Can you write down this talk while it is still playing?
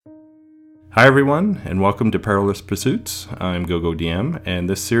Hi everyone, and welcome to Perilous Pursuits. I'm GoGoDM, and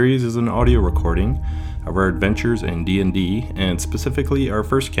this series is an audio recording of our adventures in D&D, and specifically our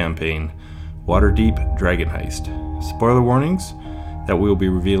first campaign, Waterdeep Dragon Heist. Spoiler warnings that we will be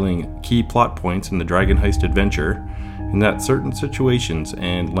revealing key plot points in the Dragon Heist adventure, and that certain situations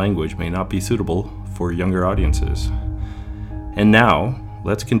and language may not be suitable for younger audiences. And now,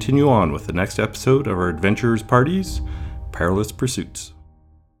 let's continue on with the next episode of our Adventurers Party's Perilous Pursuits.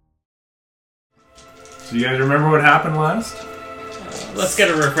 So you guys remember what happened last? Let's get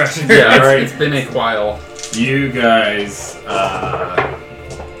a refresher. Yeah, Alright. it's been a while. You guys,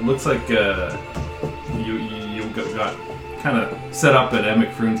 looks like you got kind of set up at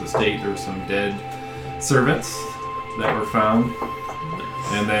Emic Froon's estate. There were some dead servants that were found,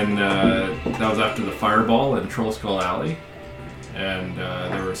 and then that was after the fireball in Troll Skull Alley, and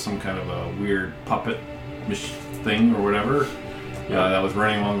there was some kind of a weird puppet thing or whatever that was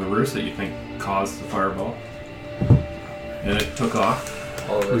running along the roofs that you think caused the fireball, and it took off.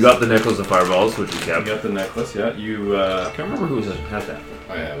 We got the necklace of fireballs, which we kept. You got the necklace, yeah. You I can't remember who had that.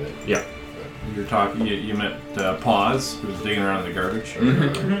 I have it. yeah. You're talking. You met Paws, who was digging around the garbage.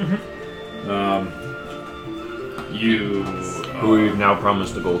 Who we've now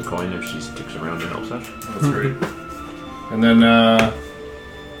promised a gold coin if she sticks around and helps us. That's right. And then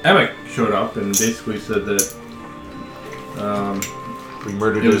Emic showed up and basically said that We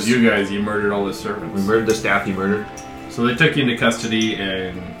murdered it was his, you guys. You murdered all his servants. We murdered the staff he murdered. So they took you into custody,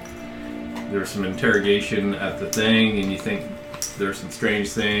 and there was some interrogation at the thing, and you think there's some strange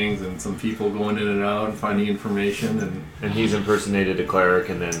things and some people going in and out and finding information, And he's impersonated a cleric,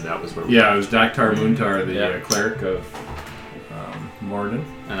 and then that was where we... yeah, it was Daktar Muntar, the Yeah. cleric of Morden.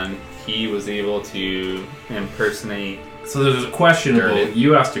 And he was able to impersonate. So there's a questionable. Dirty.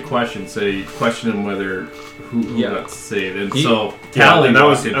 You asked a question, so you questioned him whether who Yeah. got saved, and He- so Yeah, Tally and that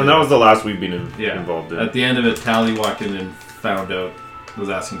walked in. was the last we've been Yeah. involved in. At the end of it, Tally walked in and found out, was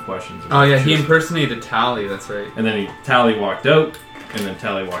asking questions. Oh yeah, She he was- impersonated Tally. That's right. and then Tally walked out, and then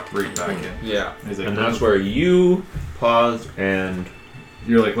Tally walked right back in. Yeah. He's like, And that's where you paused and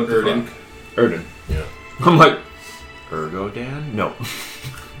you're like, what the Erden. fuck? Erden. Yeah. I'm like, Ergo Dan? No.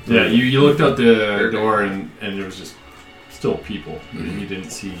 Yeah, you looked out the door, and there was just still people. You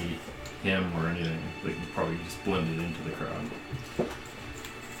didn't see him or anything. Like, you probably just blended into the crowd.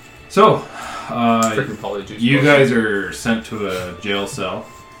 So, Freaking polyjuice. you guys are sent to a jail cell.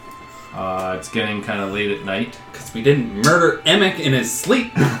 It's getting kind of late at night. Because we didn't murder Emic in his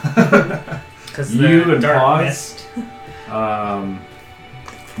sleep. Because You the and dark Paz? mist.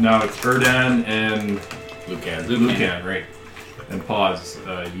 Now it's Erdan and Lucan. Lucan, right? And Pause.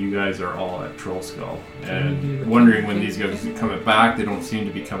 You guys are all at Troll Skull, and wondering when these guys are coming back. They don't seem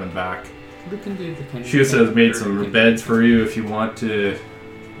to be coming back. We can do the thing. She has made some beds for you if you want to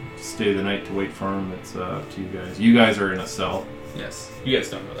stay the night to wait for them. It's up to you guys. You guys are in a cell. Yes. You guys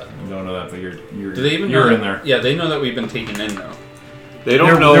don't know that. You don't know that, but you're Do they even know you're that- in there. Yeah, they know that we've been taken in though. They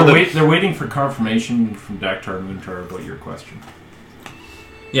don't know They're waiting for confirmation from Daktar Muntar about your question.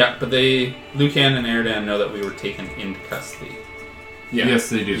 Yeah, but Lucan and Erdan know that we were taken into custody. Yeah. Yes,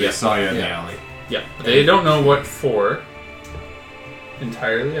 they do. They Yeah. saw you in the Yeah. alley. Yeah, but they don't know what for.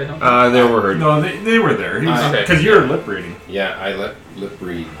 Entirely, I don't think. they were heard. No, they were there. Okay. Because you're lip reading. Yeah, I let lip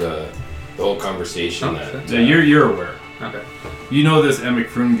read the whole conversation. Oh, that shit. Yeah, you're aware. Okay. You know this Emic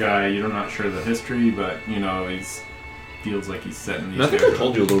Froon guy. You're not sure the history, but you know feels like he's setting these. And I think guys I up.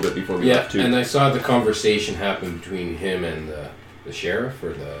 told you a little bit before we yeah, left too. and I saw the conversation happen between him and the sheriff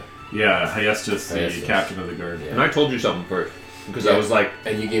or the. Yeah, Hyestus, the Hyestus. captain of the guard. Yeah. And I told you something first. Because Yeah. I was like,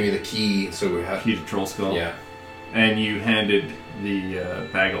 And you gave me the key, so we have. Key to Troll Skull. Yeah, And you handed the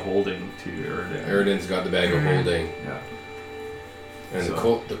bag of holding to Erdan. Eridan's got the bag of holding, Yeah. and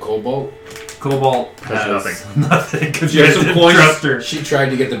So- the cobalt. Cobalt Has has nothing. nothing. Because She you has guys some didn't coins. trust her. She tried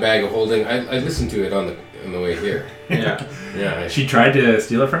to get the bag of holding. I listened to it on the way here. Yeah. Yeah, She tried to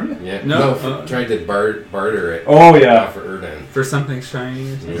steal it from you? yeah. No, Tried to barter it Oh, yeah. off of Erdan. For something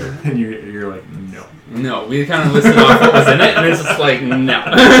shiny or something. Yeah. And you're like, no. No, we kind of listed off what was in it, and it's just like, no.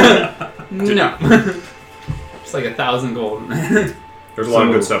 No. It's like 1,000 gold. there's a lot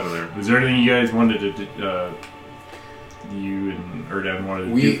of good stuff in there. Was there anything you guys wanted to you and Erdan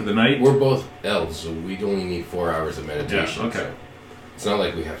wanted to do for the night? We're both elves, so we only need 4 hours of meditation. Yeah, okay. So it's not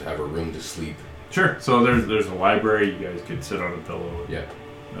like we have to have a room to sleep. Sure. So there's a library. You guys could sit on a pillow and Yeah.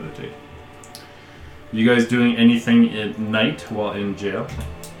 meditate. You guys doing anything at night while in jail?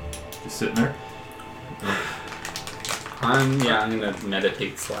 Just sitting there? I'm gonna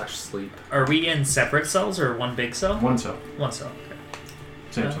meditate / sleep. Are we in separate cells or one big cell? One cell. One cell. Okay.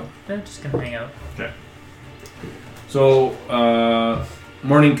 Same cell. Yeah, just gonna hang out. Okay. So,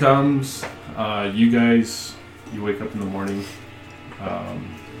 morning comes. You guys, you wake up in the morning.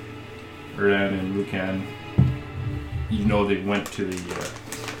 Erdan and Lucan, you know they went to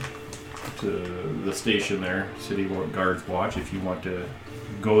the station there, City Guards Watch. If you want to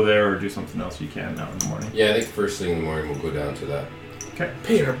go there or do something else, you can now in the morning. Yeah, I think first thing in the morning we'll go down to that. Okay.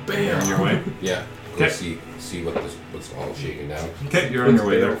 Peter You're Bear. on your way. Yeah, go Okay. see what's all shaking down. Okay, you're on your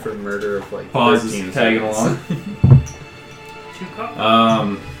way Bear there. for murder of like Pause 13 is tagging seconds. along. 2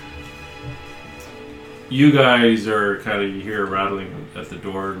 cups. You guys are kind of, you hear rattling at the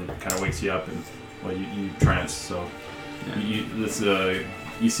door and kind of wakes you up, and well, you trance. So Yeah.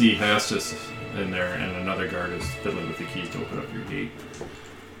 you see Hyastus in there, and another guard is fiddling with the keys to open up your gate,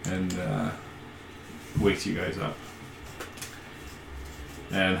 and wakes you guys up.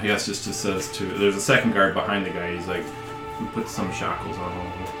 And Hyastus just says there's a second guard behind the guy. He's like, "We put some shackles on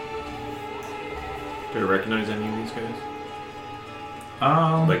him." Do I recognize any of these guys?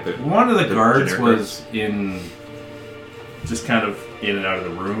 Like the- one of the the guards generic was just kind of in and out of the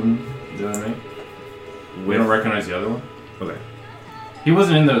room the other night. We don't recognize the other one. Okay. He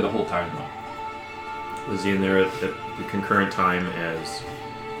wasn't in there the whole time though. Was he in there at the concurrent time as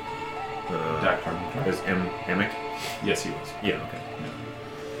Dak Carpenter. as Emic? Yes, he was. Yeah. Okay.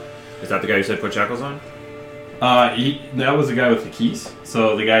 Is that the guy who said put shackles on? That was the guy with the keys.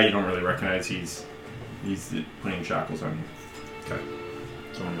 So the guy you don't really recognize, he's putting shackles on you. Okay.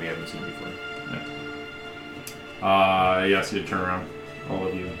 Someone we haven't seen before. Yes, you turn around, all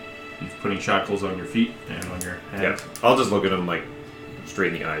of you. He's putting shackles on your feet and on your hands. Yeah. I'll just look at him like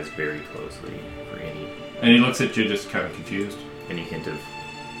straight in the eyes very closely for And he looks at you just kind of confused. any hint of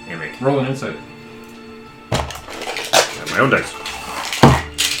Emic. Roll an insight. I have my own dice.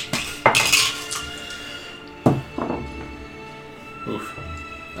 Oof.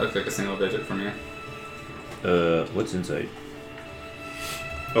 That looks like a single digit for me. What's insight?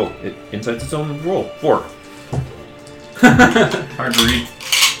 Oh, insight's its own roll. 4. Hard to read.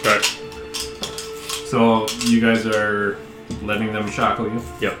 Okay. So you guys are letting them shackle you?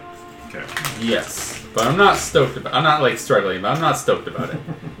 Yep. Okay. Yes, but I'm not stoked about. I'm not like struggling, but I'm not stoked about it.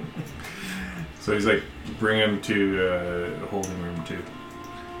 So he's like, bring him to holding room 2.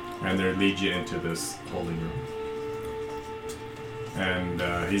 And they lead you into this holding room. And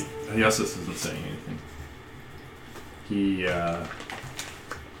Hyastus isn't saying anything.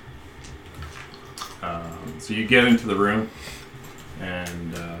 So you get into the room,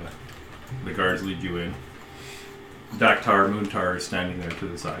 and the guards lead you in. Daktar, Moontar is standing there to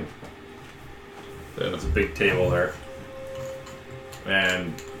the side. There's a big table there.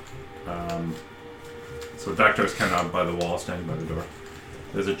 And so Daktar's kind of out by the wall, standing by the door.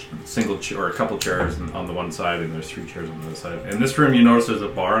 There's a single chair, or a couple chairs on the one side, and there's 3 chairs on the other side. In this room, you notice there's a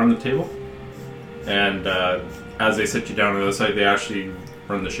bar on the table. And as they sit you down on the other side, they actually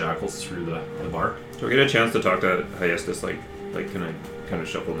run the shackles through the bar. Do I get a chance to talk to Hyastus? Like, can I kind of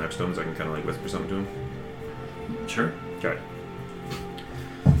shuffle next to him so I can kind of like whisper something to him? Sure. Okay.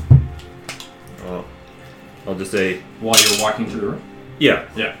 Well, I'll just say, While you're walking to the room? yeah.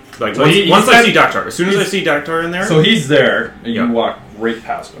 Yeah. Like So once I see he's- Daktar, as soon as I see Daktar in there, So he's there, and Yeah. you walk right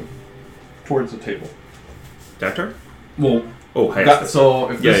past him, towards the table. Daktar? Well, Oh, Hyastus.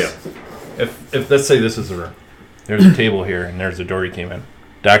 so if Yeah, this, if let's say this is the room, there's a table here, and there's the door you came in.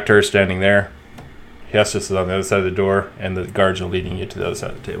 Daktar is standing there. Hyastus is on the other side of the door, and the guards are leading you to the other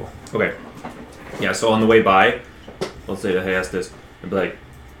side of the table. Okay. Yeah, so on the way by, I'll say to Hyastus, I'll be like,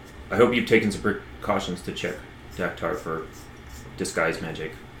 I hope you've taken some precautions to check Daktar for disguise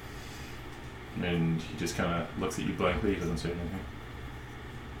magic. And he just kind of looks at you blankly. He doesn't say anything.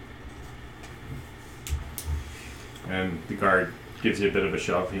 And the guard gives you a bit of a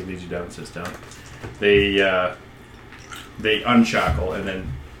shove. He leads you down and sits down. They unshackle and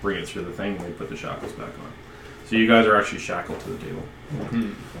then bring it through the thing, and they put the shackles back on. So you guys are actually shackled to the table.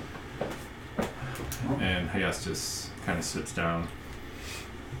 And Hyastus kind of sits down,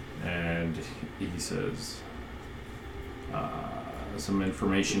 and he says, some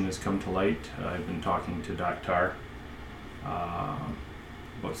information has come to light. I've been talking to Daktar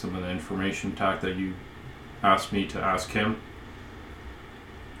about some of the information talk that you asked me to ask him.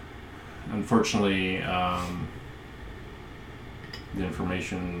 Unfortunately, the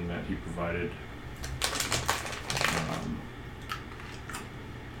information that he provided,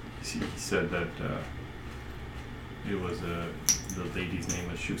 he said that it was the lady's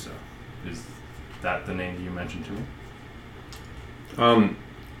name was Shusa. Is that the name that you mentioned to me?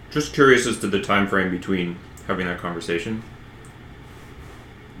 Just curious as to the time frame between having that conversation.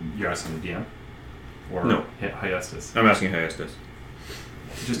 You're asking the DM? Or No. Hyastus? I'm asking Hyastus.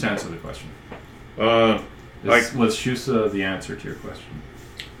 Just answer the question. Like Was Shusa the answer to your question?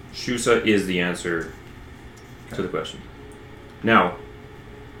 Shusa is the answer to the question. Now,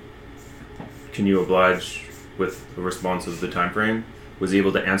 can you oblige with a response of the time frame? Was he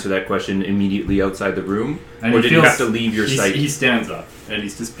able to answer that question immediately outside the room? And or he did you feels- have to leave your sight? He stands up and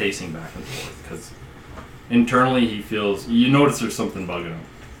he's just pacing back and forth because internally he feels. You notice there's something bugging him,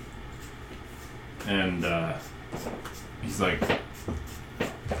 and he's like,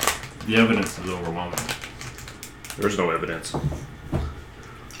 the evidence is overwhelming, There's no evidence.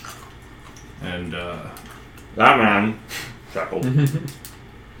 and That man, chuckled,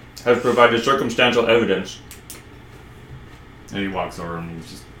 has provided circumstantial evidence. and he walks over and he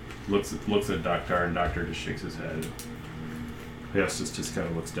just looks at Doctor, and Doctor just shakes his head. Hyestus just kind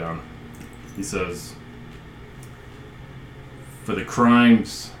of looks down. He says, for the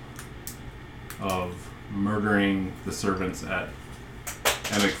crimes of murdering the servants at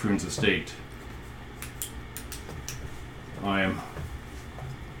Emic Froon's estate, I am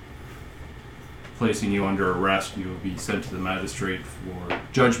placing you under arrest. You will be sent to the magistrate for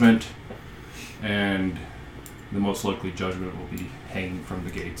judgment, and the most likely judgment will be hanging from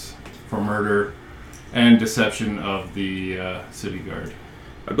the gates for murder and deception of the city guard.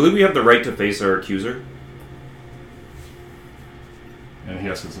 I believe we have the right to face our accuser. And he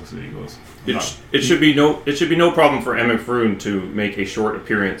has to look at it, he goes, It should be no problem for Emic Froon to make a short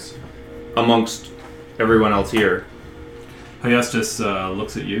appearance amongst everyone else here. Hyestus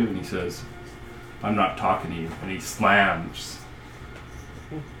looks at you and he says, I'm not talking to you. And he slams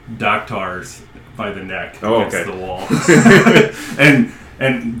Daktar's by the neck against okay. the wall.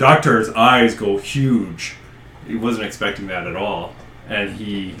 and Daktar's eyes go huge. He wasn't expecting that at all. And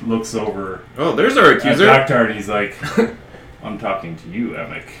he looks over Oh, there's our at accuser. Daktar and he's like, I'm talking to you,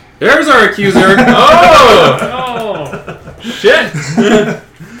 Emic. There's our accuser. Oh! Shit!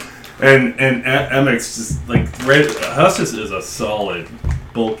 And Emic's just like Hyestus is a solid,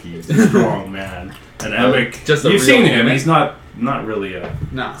 bulky, strong man. And Emic, Just a you've real seen him. human. He's not really a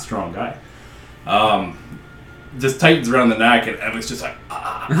Nah. strong guy. Just tightens around the neck, and Emic's just like,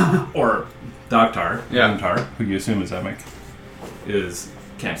 or Daktar, Yeah. Daktar, who you assume is Emic,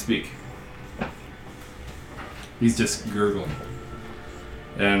 can't speak. He's just gurgling,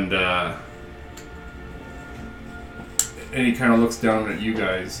 and he kind of looks down at you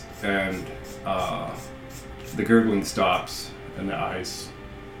guys, and the gurgling stops, and the eyes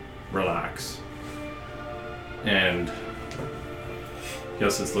relax, and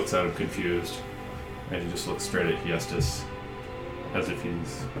Hyestus looks at him confused, and he just looks straight at Hyestus as if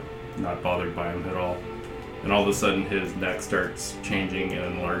he's not bothered by him at all. And all of a sudden, his neck starts changing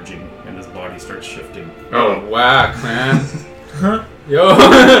and enlarging, and his body starts shifting. Oh, whack, man. Yo.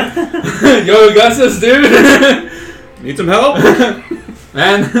 Yo, you got this, dude. Need some help?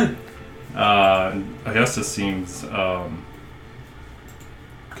 Man. Hyestus seems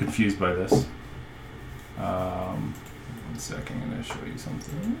confused by this. 1 second, I'm going to show you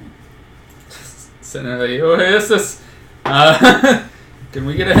something. Sitting there like, yo, hey, this. Can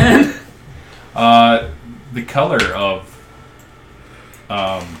we get a hand? The color of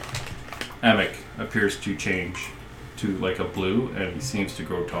Emic appears to change to like a blue, and he seems to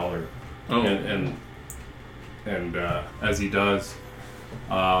grow taller. Oh. And as he does,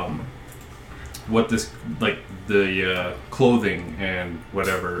 what this like the clothing and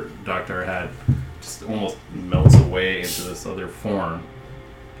whatever Doctor had just almost melts away into this other form,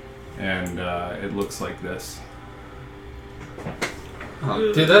 and it looks like this.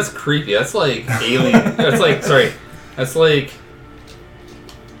 Oh, dude, that's creepy. That's like alien. That's like, sorry. That's like,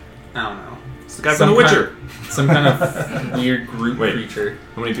 I don't know. It's the guy from The Witcher. Some kind of weird group Wait. creature.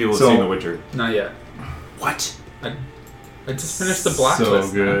 How many people have So- seen The Witcher? Not yet. What? I just finished the Blacklist.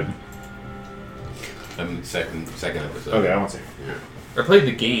 So good. Second episode. Okay, I won't say. I played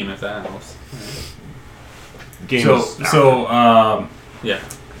the game, if that helps. Game So Yeah.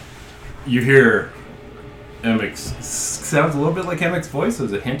 you hear Emic's sounds a little bit like Emic's voice.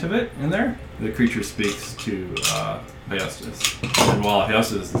 There's a hint of it in there. The creature speaks to Hyestus, and while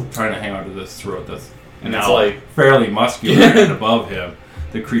Hyestus is trying to hang onto this throat that's And now it's like- fairly muscular and above him,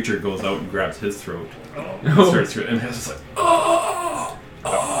 the creature goes out and grabs his throat. And starts to, and Hyestus is like,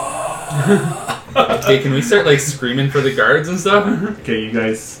 Okay, can we start like screaming for the guards and stuff? okay, you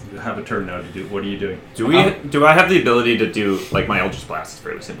guys have a turn now to do. What are you doing? Do I have the ability to do, like, my Eldritch Blast is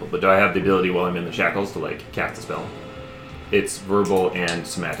fairly simple, but do I have the ability while I'm in the shackles to, like, cast a spell? It's verbal and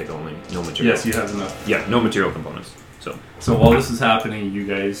somatic only, no material. Yes, you have enough. Yeah, no material components. So while this is happening, you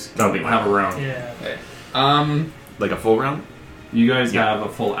guys That'll be have a round. Yeah. Okay. Like a full round? You guys Yeah. have a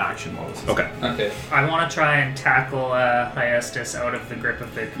full action while this is Okay. Okay. I want to try and tackle Hyestus out of the grip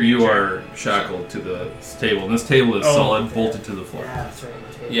of the creature. You are shackled to the table, and this table is Oh. solid, bolted to the floor. Yeah, that's right.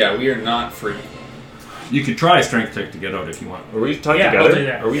 Yeah, we are not free. You could try a strength check to get out if you want. Are we tied Yeah, I'll together? do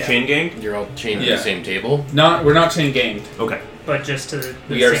that, Are we yeah. chain ganged? You're all chained to Yeah. the same table. We're not chain ganged. Okay. But just to the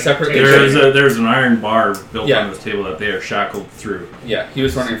We are same separately table. There's an iron bar built Yeah. on this table that they are shackled through, Yeah, he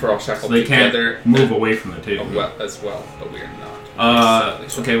was wondering if we're all so shackled they can't together move away from the table. as well, but we are not.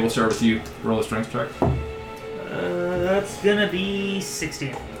 Okay, we'll start with you. Roll a strength check. That's gonna be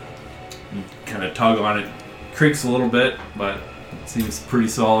 16. You kind of tug on it, creaks a little bit, but it seems pretty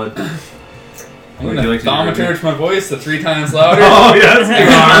solid. I'm Would gonna you like to do thaumaturge my voice to 3 times louder. Oh yes,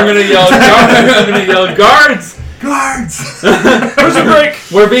 I'm gonna yell, I'm gonna yell, guards! guards! Where's the break?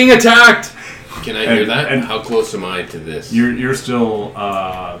 We're being attacked! Can I hear And- that? and- How close am I to this? You're still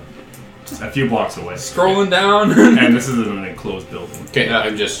a few blocks away, Scrolling down. and this is in an enclosed building. Okay, Yeah.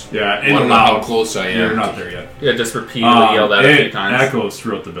 I'm just Yeah, want in to the know how loud. close I am. You're not there yet. Yeah, just repeatedly yell that a few It times. echoes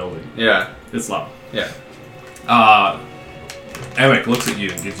throughout the building. Yeah, It's loud. yeah. Emic looks at you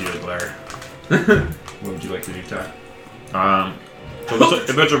and gives you a glare. What would you like to do, Ty? So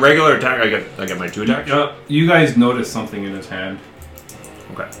if it's a regular attack, I get my 2 attacks. You guys notice something in his hand,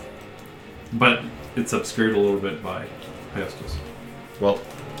 Okay. but it's obscured a little bit by Hyestus. Well,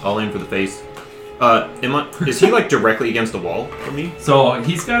 I'll aim for the face. Is he like directly against the wall from me? So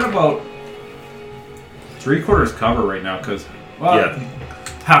he's got about 3/4 cover right now, because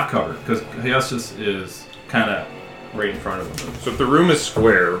half cover, because Hyestus is kind of right in front of him. So if the room is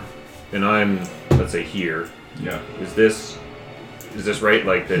square, and I'm, let's say, here, Yeah. is this right?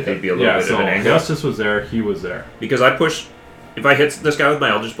 Like that they'd be a little bit so of an angle? Hyestus was there, he was there. Because I push. If I hit this guy with my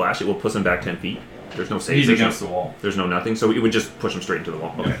Eldritch Blast, it will push him back 10 feet. There's no save. He's there's against no, the wall. There's no nothing. So it would just push him straight into the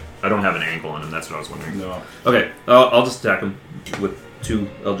wall. Okay. Yeah. I don't have an angle on him. That's what I was wondering. No. Okay. I'll just attack him with 2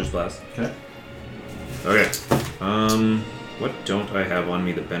 Eldritch Blasts. Okay. Okay. What don't I have on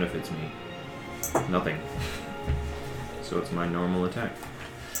me that benefits me? Nothing. So it's my normal attack.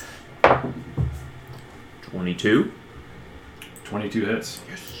 22. 22 hits.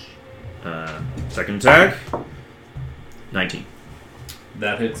 Second attack. 19.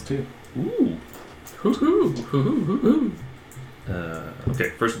 That hits too. Ooh. Hoo-hoo, hoo-hoo, hoo-hoo. Okay,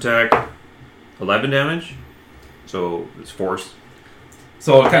 first attack, 11 damage. So it's force.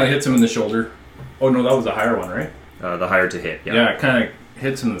 So it kind of hits him in the shoulder. Oh no, that was a higher one, right? The higher to hit. Yeah. Yeah, it kind of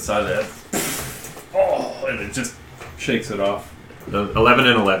hits him in the side of the head. Oh, and it just shakes it off. 11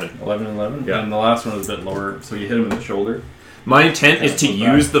 and 11. 11 and 11? Yeah. And the last one was a bit lower, so you hit him in the shoulder. My intent is to Goes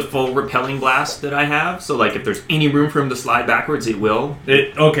back. use the full repelling blast that I have. So like if there's any room for him to slide backwards, it will.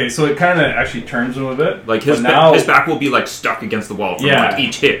 Okay, so it kind of actually turns him a bit. Like his, but now, his back will be like stuck against the wall from Yeah. like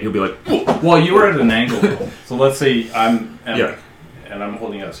each hit. He'll be like, "Whoa." well, you were at an angle though. So let's say I'm Emic, Yeah. and I'm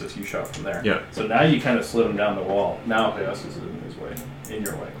holding Essus, you shot from there. Yeah. So now you kind of slid him down the wall. Now Essus is in his way, in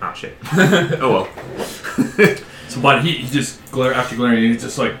your way. Ah shit. Oh well. So, but he just after glaring, he's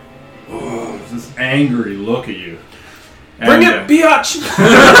just like, this angry look at you. Bring And, it, biatch!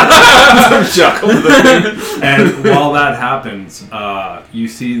 And while that happens, you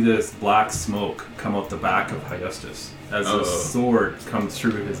see this black smoke come out the back of Hyestus as the sword comes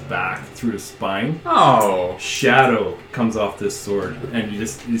through his back, through his spine. Oh. Shadow comes off this sword, and you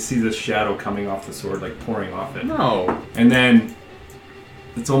see this shadow coming off the sword, like pouring off it. No. And then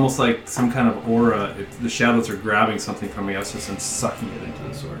it's almost like some kind of aura. The shadows are grabbing something from Hyestus and sucking it into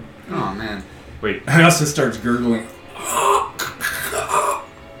the sword. Oh, man. Wait. Hyestus starts gurgling.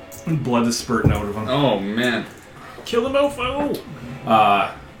 And blood is spurting out of him. Oh, man. Kill the mofo!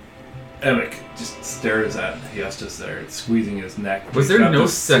 Emic just stares at Hyestus there. It's squeezing his neck. Was He's there got no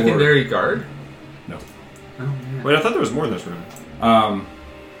this sword. secondary guard? No. Oh, man. Wait, I thought there was more in this room.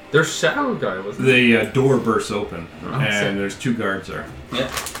 There's Shadow Guy, wasn't The door bursts open, Oh, and sick. there's 2 guards there. Yeah.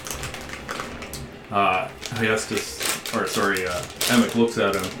 Emic looks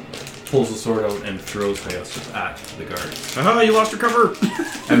at him, pulls the sword out, and throws Hyestus at the guards. Haha, you lost your cover!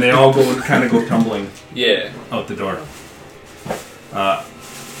 And they all go tumbling Yeah. out the door.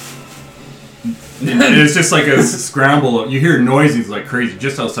 And it's just like a scramble. You hear noises like crazy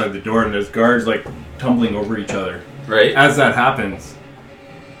just outside the door, and there's guards like tumbling over each other. Right? As that happens,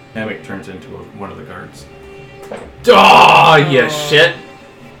 Emic turns into one of the guards. Oh, you shit.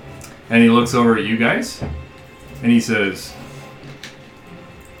 And he looks over at you guys, and he says,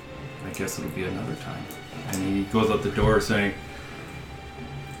 I guess it'll be another time. And he goes out the door saying,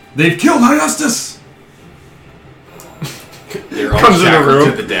 They've killed Hyestus! They're all Comes in the shackled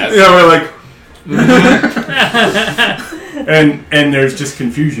room. to the desk. Yeah, we're like, And there's just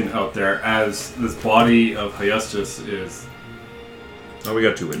confusion out there as this body of Hyestus is Oh, we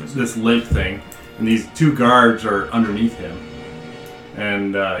got 2 witnesses. this limp thing, and these 2 guards are underneath him,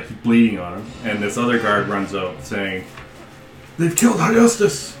 and he's bleeding on him. And this other guard runs out saying, "They've killed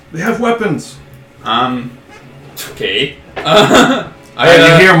Hyastus. They have weapons." Okay. And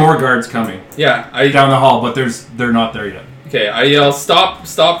you hear more guards coming Yeah, down the hall, but they're not there yet. Okay, I yell, stop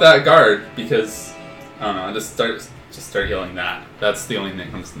that guard, because, I don't know, I just start yelling that. That's the only thing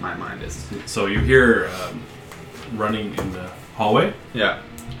that comes to my mind is, So you hear running in the hallway, yeah.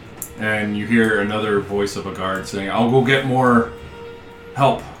 and you hear another voice of a guard saying, "I'll go get more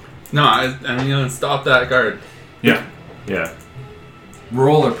help." No, I'm yelling, stop that guard. Yeah. Yeah.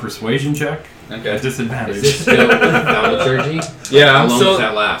 Roll a persuasion check Okay. at disadvantage. Is this still thaumaturgy? Yeah, How long so, does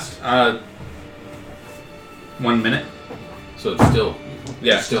that last? 1 minute. So it's still,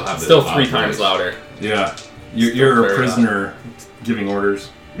 Yeah, still have the still loud 3 times voice. louder. Yeah. You're a very prisoner giving orders.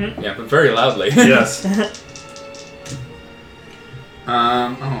 Yeah, but very loudly. Yes.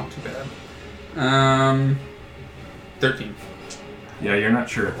 Oh, too bad. 13. Yeah, you're not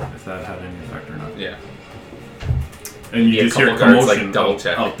sure if that had any effect or not. Yeah. And you Yeah, a just hear couple guards, commotion like, double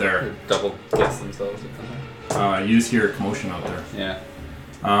check. out there. Double guess themselves or something. You just hear commotion out there.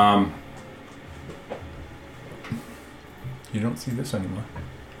 Yeah. You don't see this anymore.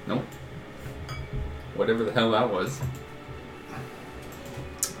 Nope. Whatever the hell that was.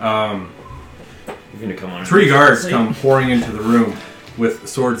 You're gonna come on. 3 guards come pouring into the room with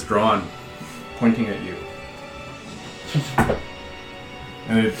swords drawn, pointing at you.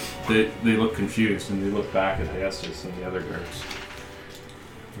 And they look confused, and they look back at Hyastus and the other guards.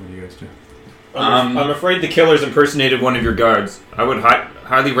 What do you guys do? I'm afraid the killer's impersonated one of your guards. I would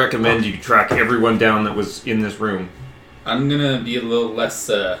highly recommend you track everyone down that was in this room. I'm gonna be a little less,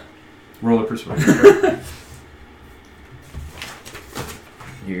 Roll a persuasion check.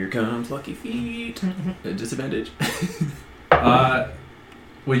 Here comes Lucky Feet. At disadvantage.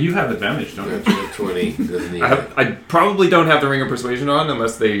 Well, you have advantage, don't you? 20. Doesn't need I probably don't have the Ring of Persuasion on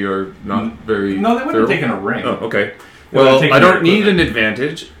unless they are not very. No, they wouldn't thorough. have taken a ring. Oh, okay. They would have Well, taken I their don't need an equipment.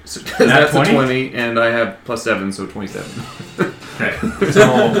 advantage. So Nat that's 20? a 20, and I have +7, so 27. Okay.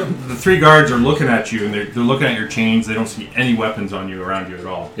 So the 3 guards are looking at you, and they're looking at your chains. They don't see any weapons on you around you at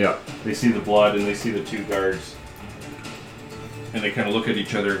all. Yeah. They see the blood, and they see the 2 guards, and they kind of look at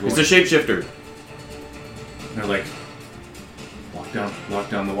each other. Going, It's a shapeshifter. they're like, lock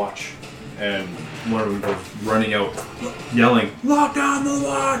down the watch. And one of them goes running out, yelling, "Lock down the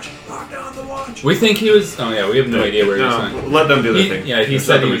watch! Lock down the watch!" we think he was, oh yeah, we have no idea where he was No, going. let them do their thing. Yeah, he There's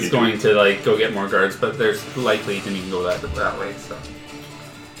said nothing he we was can do. going to, like, go get more guards, but there's likely he didn't even go that way, so.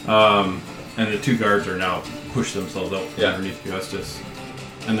 And the 2 guards are now pushed themselves out from Yeah. underneath Justice.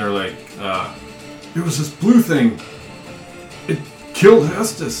 And they're like, "It was this blue thing. It killed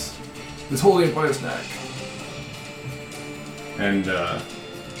Hestus. It's holding it by his neck." And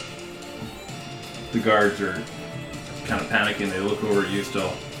the guards are kind of panicking. They look over at you still.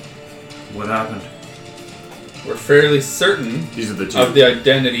 What happened? We're fairly certain These are the 2. of the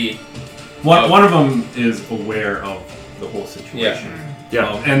identity. One of them is aware of the whole situation.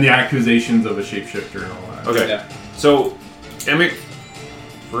 Yeah. And the accusations of a shapeshifter and all that. Okay. Yeah. So, Emic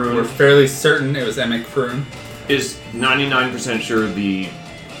We're Rune fairly certain it was Emic Froon. is 99% sure the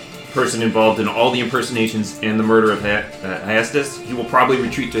person involved in all the impersonations and the murder of Hyastus. He will probably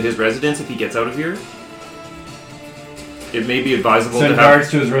retreat to his residence if he gets out of here. It may be advisable Send to have...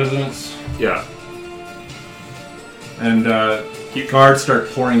 guards to his residence. Yeah. And guards start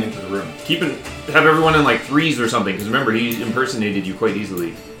pouring into the room. Have everyone in like threes or something, because remember, he impersonated you quite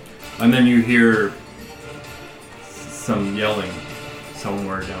easily. And then you hear some yelling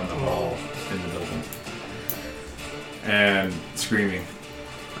somewhere down the hall in the building. And screaming.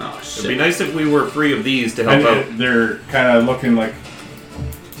 Oh, It'd be shit. nice if we were free of these to help out. They're kind of looking like,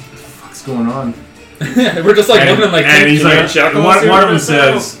 what the fuck's going on? We're just like looking like, and he's can we like, unshackle us one here of for them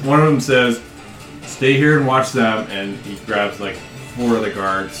this now? says, stay here and watch them. And he grabs like 4 of the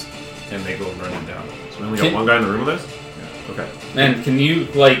guards and they go running down. So we only got one guy in the room with us? Yeah. Okay. man, can you,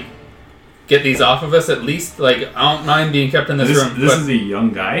 like, get these off of us at least? Like, I don't mind being kept in this room. This but is a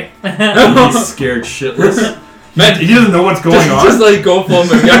young guy. He's scared shitless. man, He doesn't know what's going on. just like go full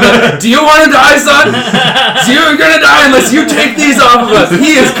movie. I'm like, do you want to die, son? You're gonna die unless you take these off of us.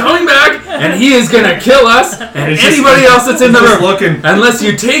 He is coming back, and he is gonna kill us and It's just- anybody else that's in the He's just room. looking. Unless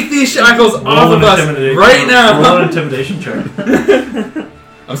you take these shackles off Roll of an us intimidation- right Roll now. an intimidation check.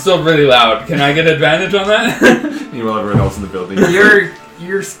 I'm still really loud. Can I get advantage on that? Meanwhile, everyone else in the building.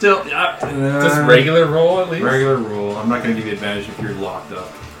 You're still Just regular roll at least. regular rule. I'm not going to give you advantage if you're locked up.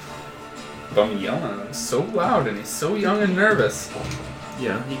 But I'm yelling at him so loud, and he's so young and nervous.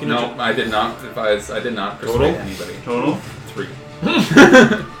 Yeah, you can. No, I did not advise. I did not persuade Total? anybody. Total? 3.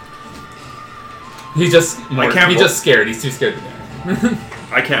 He's just can't he's roll. just scared. He's too scared to die.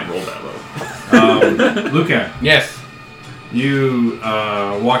 I can't roll that low. Lucan, Yes. you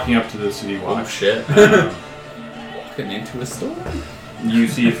walking up to the city Oh watch. shit! Um, Walking into a storm. you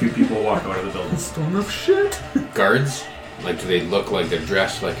see a few people walk out of the building. Storm of shit. Guards? Like, do they look like they're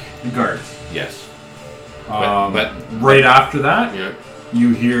dressed like... Guards. Yes. But right after that, Yeah.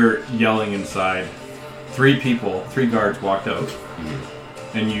 you hear yelling inside. 3 guards walked out,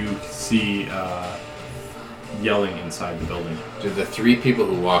 and you see yelling inside the building. Do the 3 people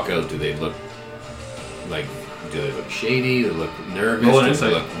who walk out, do they look like... Do they look shady? Do they look nervous? Roll an Do they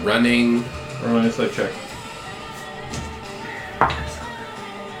insight. look running? Roll an insight check.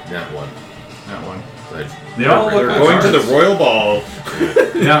 Not one. That one. But They all They're look going to the guards. Royal Ball.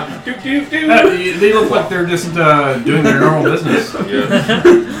 Yeah. They look like they're just doing their normal business. yeah.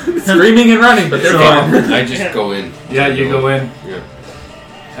 Screaming and running, but they're So- fine. I just go in. Yeah, you go in. Yeah.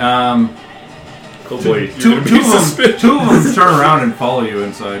 Oh boy, Two of them turn around and follow you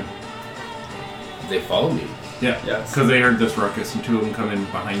inside. They follow me. Yeah, Yes. because they heard this ruckus, and 2 of them come in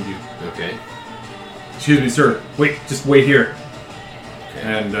behind you. Okay. Excuse me, sir. Wait, just wait here. Okay.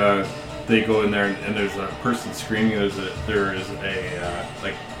 And they go in there, and there's a person screaming. There is a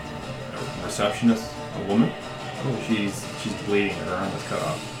receptionist, a woman. She's bleeding. Her arm was cut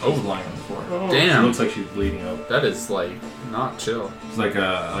off. She's lying on the floor. She Damn. looks like she's bleeding out. That is like not chill. She's like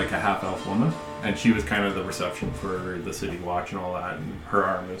a half elf woman, and she was kind of the reception for the city watch and all that. And her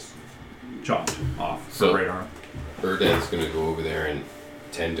arm is chopped off. So- her right arm. Erdan's gonna go over there and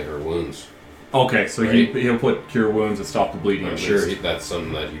tend to her wounds. Okay, so Right. he'll put cure wounds and stop the bleeding. I'm at sure least. that's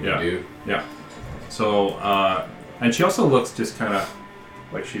something that he would Yeah. do. Yeah. So, and she also looks just kind of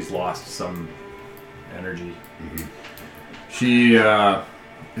like she's lost some energy. Mhm. She,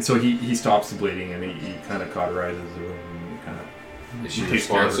 so he stops the bleeding and he kind of cauterizes her and kind of. Is she Takes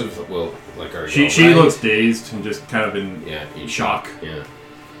care of her. responsive? Well, like, are you She alright? looks dazed and just kind of in Yeah. shock. Yeah.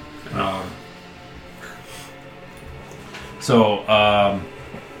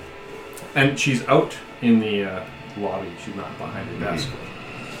 And she's out in the lobby. She's not behind her desk.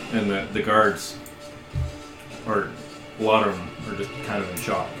 And the guards, or a lot of them, are just kind of in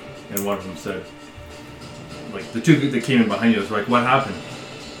shock. And one of them said, like, the 2 that came in behind you was like, what happened?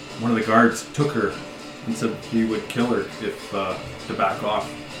 One of the guards took her and said he would kill her if to back off.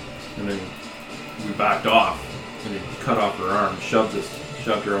 And then we backed off, and he cut off her arm, shoved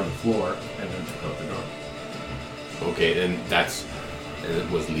her on the floor, and then took out the door. Okay, and it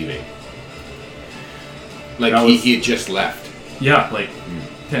was leaving. Like, That he was- had just left. Yeah, like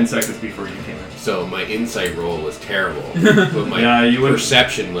 10 seconds before you came in. So my insight roll was terrible. But my Yeah, you wouldn't-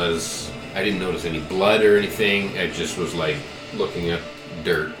 perception was, I didn't notice any blood or anything. I just was like looking at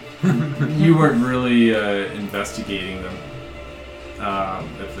dirt. You weren't really investigating them.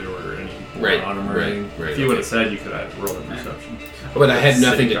 If there were any blood Right, on them or right, anything. right, If you would have okay. said, you could have rolled a perception. But I had City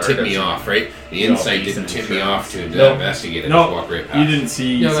nothing to guard tip me doesn't- off, right? The No, insight he's didn't an tip me off to No. investigate. I No, just walked right past. You didn't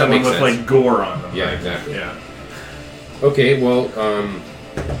see Yeah, that someone makes with sense. like gore on them. Yeah, right? exactly. Yeah. Okay, well,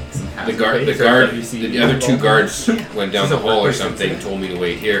 the other 2 guards went down She's the a hall or person, something, too. told me to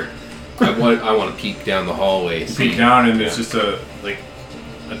wait here. I want to peek down the hallway. You see- peek down and there's Yeah. just a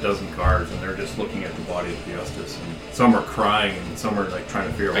dozen guards, and they're just looking at the body of Theustus. And some are crying, and some are like trying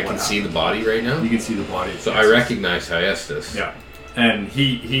to figure out I what can see the happened. body right now. You can see the body. Of So I Theustus. recognize Hyestus. Yeah, and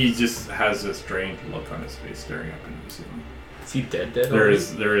he just has this drained look on his face, staring up into the ceiling. Is he dead? There already?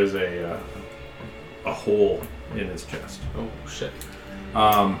 is a hole in his chest. Oh shit.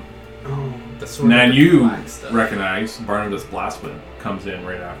 Um, Oh, that's and then you black stuff. recognize Barnabas Blastman comes in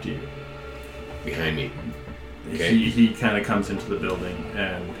right after you. Behind me. Okay. He kind of comes into the building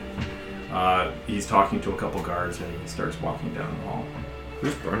and he's talking to a couple guards and he starts walking down the hall.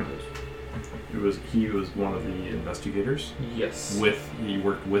 Who's Barnabas? He was one of the investigators. Yes. He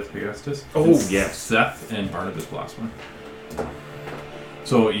worked with Augustus. Oh, It's yes. Seth and Barnabas Blastman.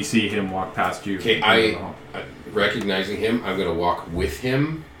 So you see him walk past you. Okay, down the hall. recognizing him, I'm gonna walk with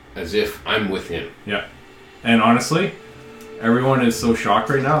him as if I'm with him. Yeah. And honestly, everyone is so shocked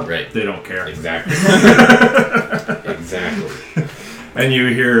right now. Right. They don't care. Exactly. Exactly. And you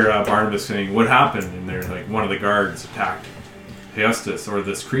hear Barnabas saying, "What happened?" And they're like, "One of the guards attacked Hyestus, or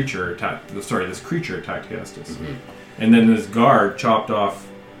this creature attacked Hyestus." Mhm. And then this guard chopped off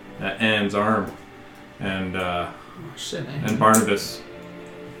Anne's arm, and Oh shit. and Barnabas,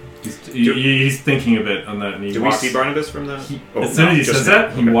 he's thinking a bit on that. And he Do we walks, see Barnabas from the? as soon as he just says now.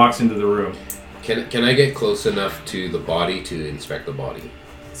 that, he Okay. walks into the room. Can I get close enough to the body to inspect the body?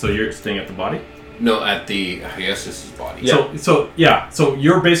 So you're staying at the body. No, at the Hyestus' body. Yeah. So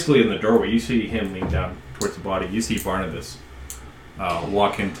you're basically in the doorway. You see him lean down towards the body. You see Barnabas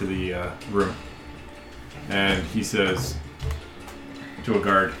walk into the room. And he says to a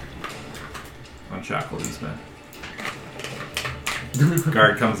guard, unshackle these men.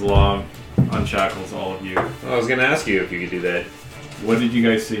 Guard comes along, unshackles all of you. I was gonna ask you if you could do that. What did you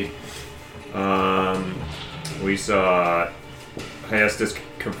guys see? We saw Hyestus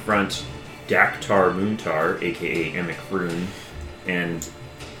confront Daktar Muntar, aka Emic Rune, and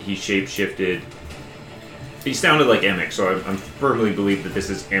he shapeshifted. He sounded like Emic, so I firmly believe that this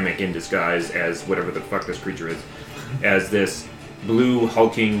is Emic in disguise as whatever the fuck this creature is, as this blue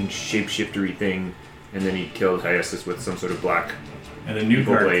hulking shapeshiftery thing, and then he killed Hyestus with some sort of black. And a new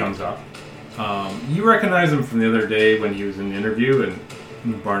guard blade comes up. You recognize him from the other day when he was in the interview,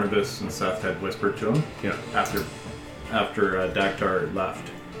 and Barnabas and Seth had whispered to him. Yeah. After Daktar left,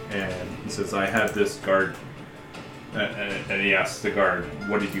 and he says, "I had this guard," and he asks the guard,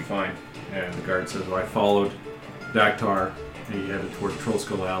 "What did you find?" And the guard says, "Well, I followed Daktar, and he headed toward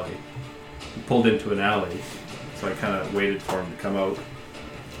Trollskull Alley. He pulled into an alley, so I kind of waited for him to come out.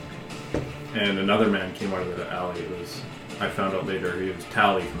 And another man came out of the alley. I found out later he was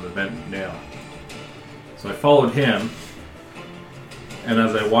Tally from the Bent Nail. So I followed him, and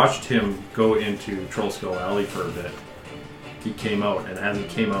as I watched him go into Trollskull Alley for a bit, he came out, and as he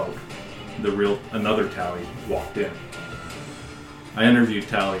came out, another Tally walked in. I interviewed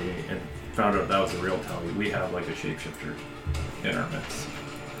Tally and found out that was the real Tally. We have like a shapeshifter in our midst.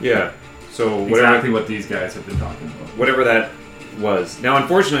 Yeah. So Exactly what these guys have been talking about. whatever that was. Now,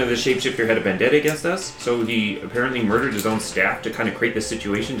 unfortunately, the shapeshifter had a vendetta against us, so he apparently murdered his own staff to kind of create this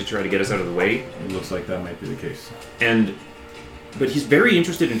situation to try to get us out of the way. It looks like that might be the case. But he's very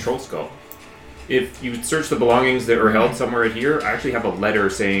interested in Trollskull. If you search the belongings that are held somewhere here, I actually have a letter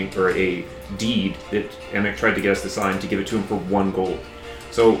saying, or a deed that Emic tried to get us to sign to give it to him for 1 gold.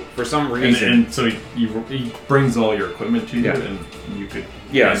 So for some reason, and so he brings all your equipment to you, Yeah. and you could.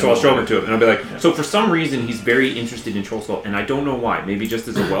 yeah. So I'll show it to him, and I'll be like, Yeah. so for some reason he's very interested in Trollskull, and I don't know why. Maybe just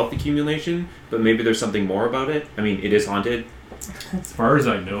as a wealth accumulation, but maybe there's something more about it. I mean, it is haunted. As far as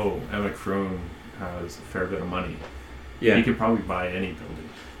I know, Emic Frone has a fair bit of money. Yeah. He could probably buy any building.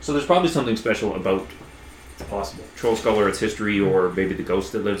 So there's probably something special about It's possible. Trollskull or its history, or maybe the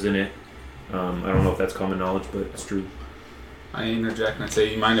ghost that lives in it. I don't know if that's common knowledge, but it's true. I interject and I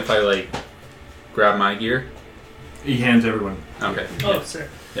say, you mind if I grab my gear? He hands everyone. Okay. Oh, sir.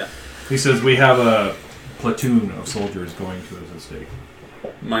 He says, "We have a platoon of soldiers going to his estate."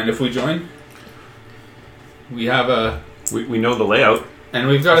 Mind if we join? We have We know the layout. and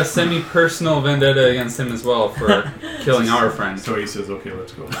we've got a semi-personal vendetta against him as well for killing our friends. So he says, "Okay,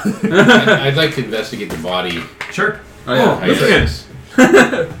 let's go." I'd like to investigate the body. Sure. Oh yeah. Hyestus. I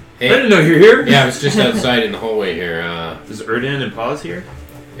didn't Hey, know you were here. yeah, I was just outside in the hallway here. Is Erdan and Paz here?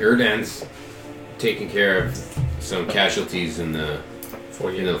 Erdan's taking care of some casualties in the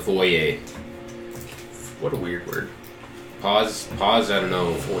foyer. What a weird word. Pause, I don't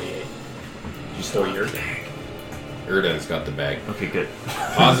know. Foyer. You stole your Erdan's got the bag. Okay, good.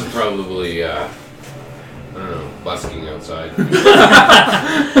 Pause is probably, I don't know, busking outside.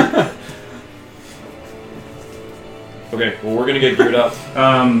 Okay, well, we're gonna get geared up.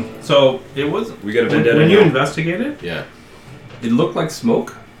 So it was. We got a vendetta When you now. investigated, Yeah. it looked like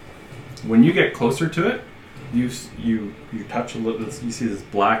smoke. When you get closer to it, you touch a little. You see this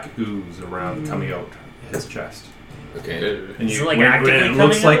black ooze around coming out his chest. Okay. And Is you, it, like, when actively it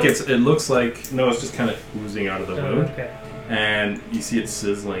looks coming like out? it looks like no, it's just kind of oozing out of the Oh, wound, okay. and you see it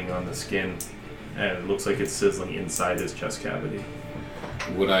sizzling on the skin, and it looks like it's sizzling inside his chest cavity.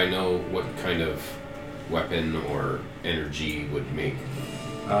 Would I know what kind of weapon or energy would make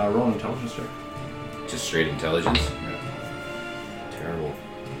Roll an intelligence check. just straight intelligence? Terrible.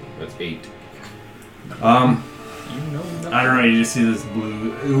 That's 8. You know nothing. I don't know. You just see this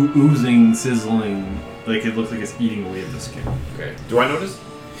blue oozing, sizzling, like it looks like it's eating away at the skin. Okay. Do I notice?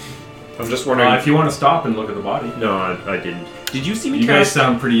 I'm just wondering. If you want to stop and look at the body, No, I didn't. Did you see me you guys cast?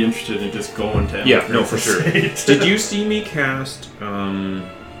 sound pretty interested in just going to. Yeah, no, for sure. Did Did you see me cast?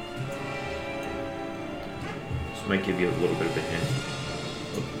 This might give you a little bit of a hint.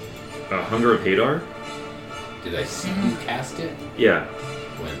 Hunger of Hadar. Did I see you cast it? Yeah,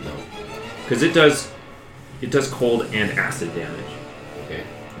 When? No. because it does cold and acid damage, Okay.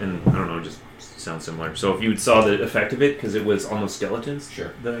 and I don't know, it just sounds similar. So if you saw the effect of it, because it was almost skeletons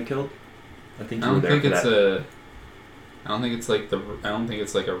Sure. that I killed, I think I you were don't there think for it's that. I don't think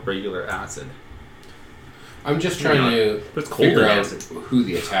it's like a regular acid. I'm just trying to But it's cold figure and out acid. who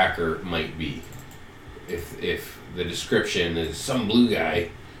the attacker might be. If the description is some blue guy,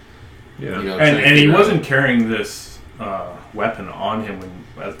 Yeah. you know, And trying to he figure wasn't out- carrying this weapon on him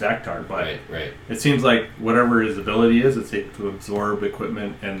as Daktar, but Right. it seems like whatever his ability is, it's able to absorb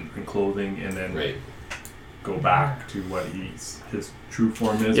equipment and clothing, and then go back to what his true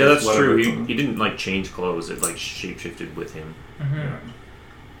form is. Yeah, that's true. Whatever. He didn't like change clothes; it like shapeshifted with him. Yeah.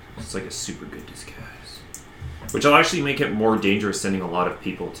 It's like a super good disguise, which will actually make it more dangerous sending a lot of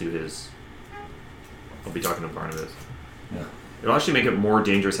people to his. I'll be talking to Barnabas. Yeah. It'll actually make it more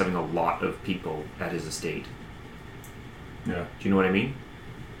dangerous having a lot of people at his estate. Yeah. Do you know what I mean?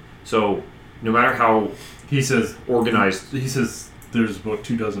 So, no matter how He says organized, He says there's about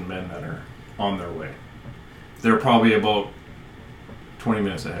 24 men that are on their way. They're probably about 20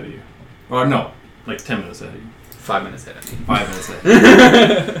 minutes ahead of you. Or no, like 10 minutes ahead of you. 5 minutes ahead of me. 5 minutes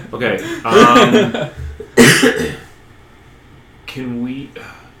ahead. okay. Can we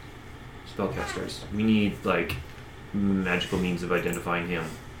spellcasters? We need like magical means of identifying him.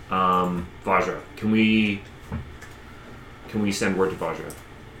 Vajra, can we send word to Vajra?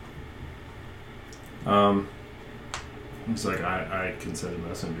 It's like I can send a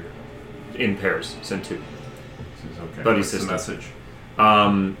messenger. In pairs, send 2. This is okay. Buddy What's the system. message.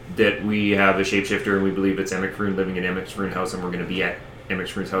 That we have a shapeshifter and we believe it's Emmett Froon living in Emmett Froon house, and we're going to be at Emmett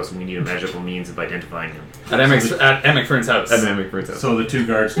Froon's house, and we need a magical means of identifying him. At Emmett Froon's house. At Emmett Froon's house. So the 2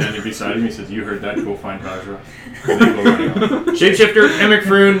 guards standing beside him, he says, "You heard that? Go find Vajra." And they go running off. Shapeshifter, Emmett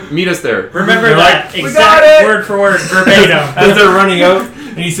Froon, meet us there. Remember They're that like, "We got exact it!" word for word, verbatim. As they're running out,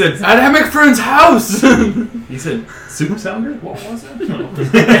 and he said, At Emmett Froon's house! he said, "Soup sounder? What was it?"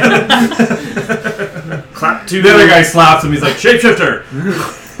 Clap to The other guy slaps him. He's like, "Shapeshifter."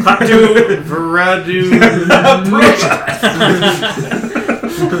 Clap to Varadu.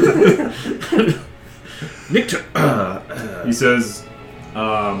 Nick. He says,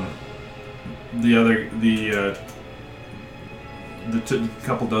 the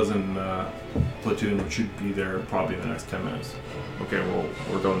couple dozen platoon should be there probably in the next 10 minutes. Okay, well,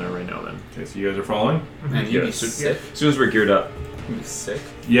 we're going there right now then. Okay, so you guys are following? Man, you'd be Yes. sick. As soon as we're geared up. You'd be sick.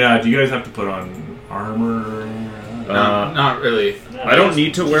 Yeah, do you guys have to put on armor? Not really. I don't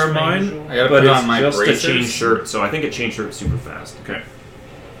need to wear mine, I gotta but put it's on my just bracers. a chain shirt, so I think it chain shirt super fast. Okay,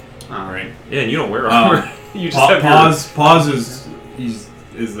 alright. Yeah, and you don't wear armor. You just have Pause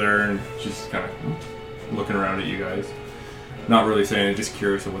is there and just kind of looking around at you guys. Not really saying it, just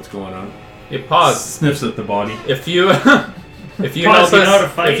curious of what's going on. Hey, pause. Sniffs at the body. If you Pause, you know how to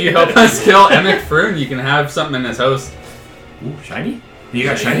fight. if you help us kill Emmett Froon, you can have something in his house. Ooh, shiny? You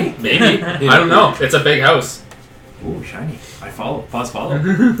got shiny? Maybe. I don't know. It's a big house. Ooh, shiny. I follow. Pause follow. You'd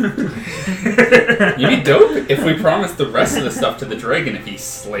be dope if we promised the rest of the stuff to the dragon if he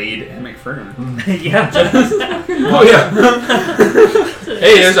slayed Emmett Froon. Yeah. Oh yeah.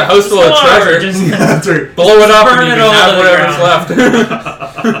 Hey, there's a house full of treasure. Just That's right. Blow it up and burn you it can all have to the whatever's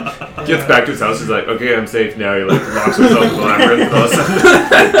left. Gets back to his house, he's like, okay, I'm safe now. He like locks himself in the labyrinth.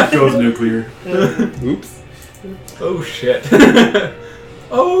 Goes nuclear. Oops. Oh shit.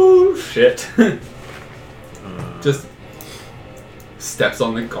 Oh shit. Just steps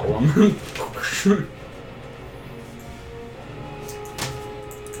on the golem.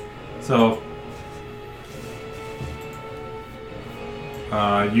 So,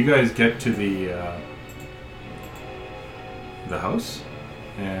 you guys get to the house,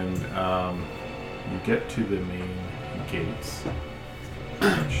 and you get to the main gates.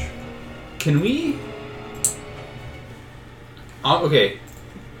 Which, Can we? Oh, okay,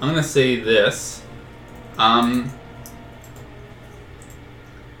 I'm gonna say this.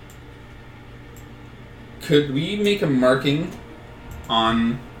 Could we make a marking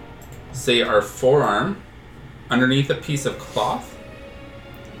on, say, our forearm underneath a piece of cloth,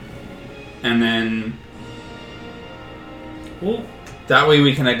 and then Well, that way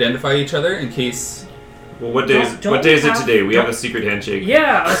we can identify each other in case. Well, what day is Don't what day is it have- today? We have a don't- secret handshake.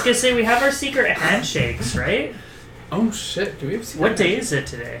 yeah, I was gonna say we have our secret handshakes, right? Oh shit! Do we have? What day is it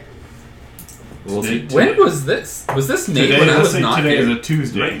today? We'll see. When was this? Was this made today, when I let's was say not today here? is a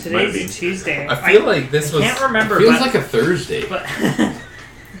Tuesday. Might be. Today's Tuesday. I feel like this I was. can't remember. Feels but, like a Thursday. but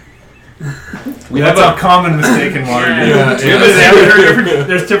That's a common mistake in Waterdeep. Yeah.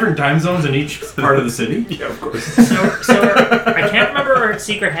 There's different time zones in each part of the city. Yeah, of course. so I can't remember our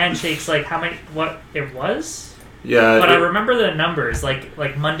secret handshakes, like how many, what it was. Yeah. But I remember the numbers.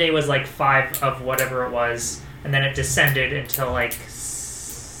 Like Monday was like 5 of whatever it was, and then it descended until like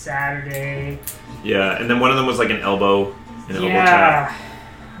Saturday. Yeah, and then one of them was like an elbow tap. Yeah.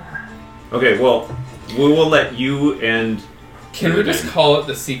 Okay, well, we will let you and Can we just call it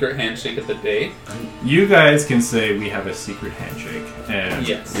the secret handshake of the day? You guys can say we have a secret handshake, and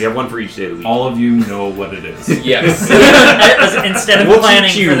Yes. We have one for each day of the week. all of you know what it is. Yes. Instead of We'll planning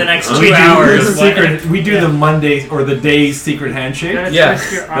teach you. for the next We 2 hours. We do the Monday or the day's secret handshake. Yeah.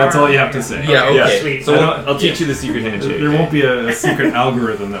 That's all you have to say. Yeah, okay. Sweet. So I I'll, don't- I'll teach you the secret handshake. There won't be a secret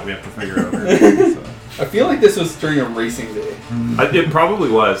algorithm that we have to figure out. or anything, so. I feel like this was during a racing day. It probably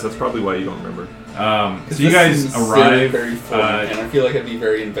was. That's probably why you don't remember. So you guys arrive. very foreign, and I feel like I'd be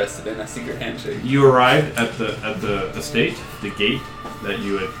very invested in a secret handshake. You arrived at the estate. The gate that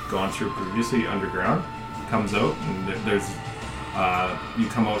you had gone through previously underground comes out, and there's you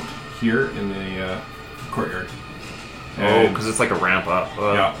come out here in the courtyard. Oh, And because it's like a ramp up.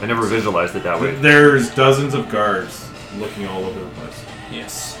 Yeah. I never visualized it that way. there's dozens of guards looking all over the place.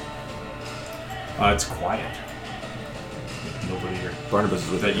 Yes. It's quiet. Nobody here Barnabas is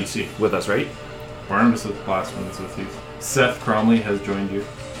with that you see. with us, right? Barnabas is the last one that's with you. Seth Cromley has joined you,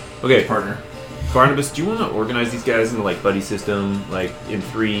 Okay, partner. Barnabas, do you want to organize these guys into like buddy system, like in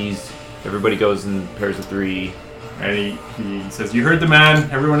threes? Everybody goes in pairs of 3. And he says, "You heard the man.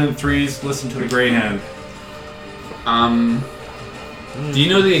 Everyone in threes, listen to the gray hand." Do you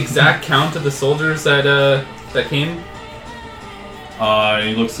know the exact count of the soldiers that came? And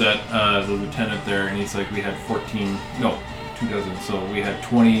he looks at the lieutenant there, and he's like, "We had 14, no, 2 dozen. So we had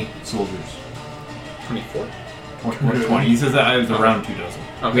 20 soldiers. 24. 20. He says that it was around 2 dozen.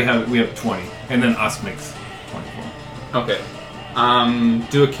 Okay. We have 20, and then us makes 24. Okay.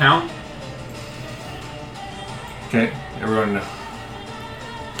 Do a count. Okay, everyone.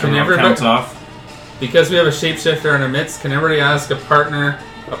 Can everyone everybody- counts off. Because we have a shapeshifter in our midst, can everybody ask a partner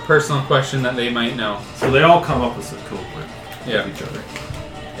a personal question that they might know? So they all come up with some code word Yeah. with each other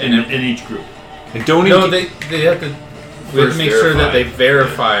And in each group. And don't no, even. they have to. We have First to make sure that they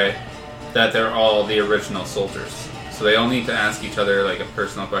verify. verify that they're all the original soldiers. So they all need to ask each other like a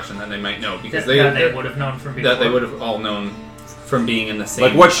personal question that they might know because That they would have known from before. that they would have all known from being in the same.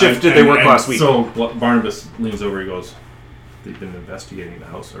 Like, what shift did they work last week? So Barnabas leans over. He goes, "They've been investigating the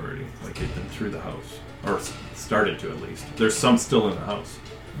house already. Like they've been through the house, or started to at least. There's some still in the house."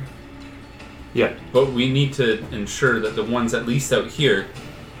 Yeah. But we need to ensure that the ones at least out here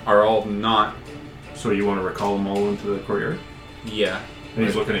are all not. So you want to recall them all into the courtyard? Yeah. And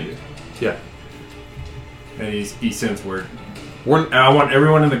he's looking at you. Yeah. And he sends word. We're, And I want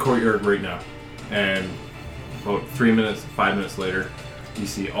everyone in the courtyard right now. And about 5 minutes later, you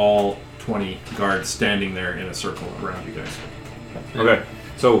see all 20 guards standing there in a circle around you guys. okay.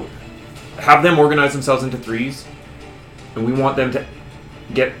 So have them organize themselves into 3s, and we want them to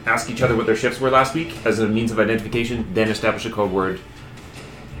ask each other what their shifts were last week as a means of identification. Then establish a code word.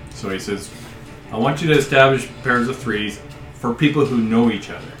 So he says, "I want you to establish pairs of 3s for people who know each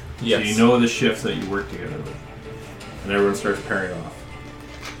other. Yes. So you know the shifts that you work together with." And everyone starts pairing off.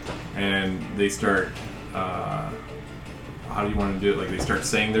 And they start, how do you want to do it? Like they start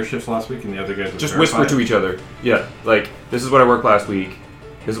saying their shifts last week and the other guys would Just verify whisper to it? each other. Yeah. Like, this is what I worked last week.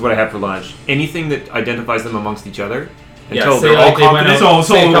 This is what I had for lunch. Anything that identifies them amongst each other Yeah, until say they're all like they went confident. out-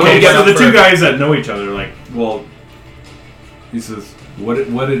 So say a couple okay, went so out the two for- guys that know each other are like, well, he says, what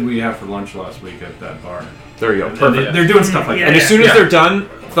did we have for lunch last week at that bar? There you go. And Perfect. they're doing stuff like Yeah. And that. as soon as Yeah. they're done,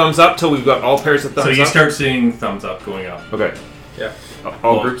 thumbs up till we've got all pairs of thumbs So you up. start seeing thumbs up going up. Okay. Yeah.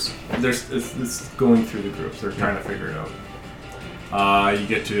 All Well, groups. It's going through the groups. They're trying to figure it out. You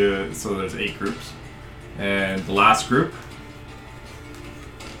get to, so there's 8 groups. And the last group.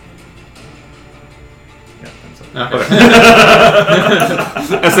 Yeah, thumbs up. Okay.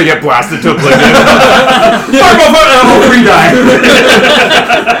 As they get blasted to oblivion. Free die.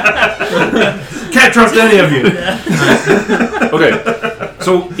 Can't trust any of you. Okay.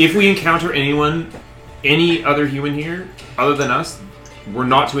 So if we encounter any other human here, other than us, we're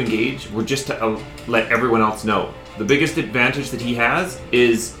not to engage. We're just to let everyone else know. The biggest advantage that he has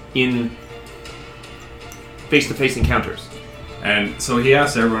is in face-to-face encounters. And so he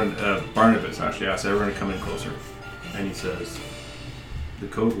asks everyone, Barnabas actually asks everyone to come in closer. And he says, the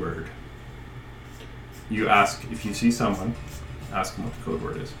code word. You ask, if you see someone, ask them what the code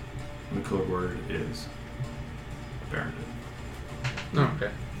word is. And the code word is Barrington. Oh,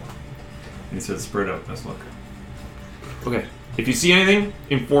 okay. And he says, spread out, let's look. Okay. If you see anything,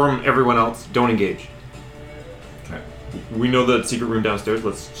 inform everyone else. Don't engage. Okay. We know the secret room downstairs.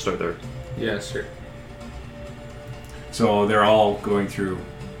 Let's start there. Yeah, sure. So they're all going through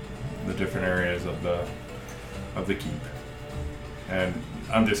the different areas of the keep. And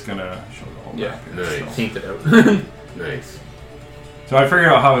I'm just gonna show the whole Yeah. map here. Nice. So. Paint it out. Nice. So I figured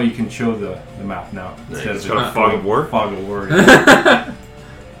out how you can show the map now. Instead It's of got a just fog of war. Fog of war. Yeah.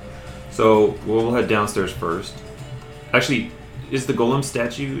 So we'll head downstairs first. Actually, is the golem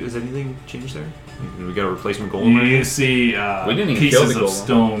statue? Is anything changed there? We got a replacement golem. Right You here? see We didn't even kill pieces the of golem.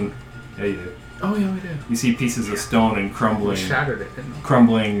 stone. Yeah, you did. Oh yeah, we did. You see pieces of stone and We crumbling shattered it, didn't we?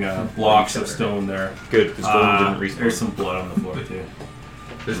 crumbling blocks of shattered it. stone there. Good, because golem didn't respawn. There's some blood on the floor too.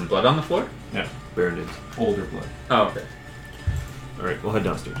 There's blood on the floor? Yeah, Baron did. older blood. Oh, okay. Alright, we'll head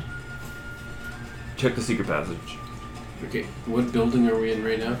downstairs. Check the secret passage. Okay, what building are we in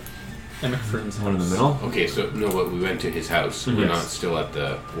right now? Emmett Froom's One in the house. middle. Okay, so no, but we went to his house. We're Yes. not still at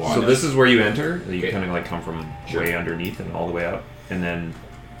the watch. So this is where you enter. You Okay. kind of like come from Sure. way underneath and all the way up, and then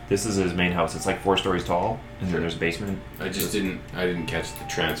this is his main house. It's like 4 stories tall, and Sure. then there's a basement. I didn't catch the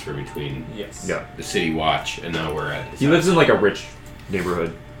transfer between Yes. Yeah, the city watch and now we're at his he house. lives in like a rich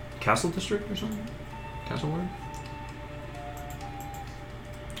neighborhood, Castle District or something. Castle Ward.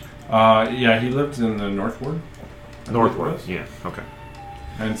 Yeah, he lived in the North Ward. I North believe it Ward. was. Yeah. Okay.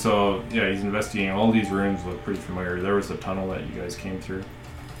 And so, yeah, he's investigating. All these rooms look pretty familiar. There was a tunnel that you guys came through.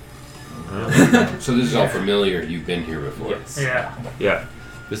 So this is all familiar. You've been here before. Yes. Yeah. Yeah.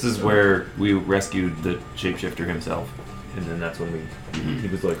 This is where we rescued the shapeshifter himself, and then that's when he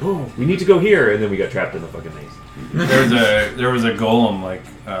was like, "Oh, we need to go here," and then we got trapped in the fucking maze. There was a golem like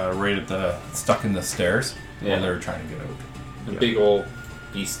right at the stuck in the stairs Yeah. while they were trying to get out. The big old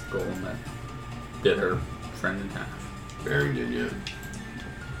beast golem that bit her friend in half. Barrington, yeah.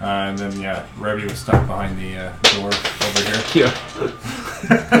 And then Revy was stuck behind the door over here.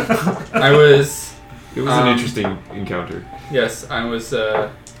 Yeah. I was It was an interesting encounter. I was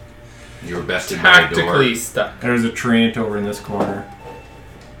You were bested by a door. tactically stuck. There was a treant over in this corner.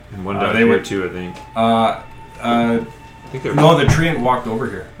 And one Uh, down they here were- too, I think. I think they were. No, the treant walked over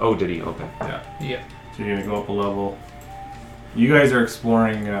here. Oh, did he? Okay. Yeah. Yeah. So you're gonna go up a level. You guys are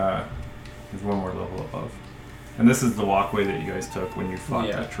exploring. There's one more level above, and this is the walkway that you guys took when you fought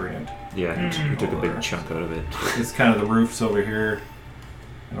Yeah. that treant. Yeah, he took a big chunk out of it. It's kind of the roofs over here,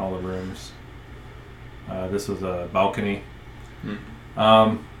 and all the rooms. This was a balcony.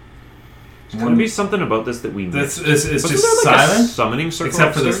 There's gonna be something about this that we This missed. is Wasn't just there like silent, a summoning circle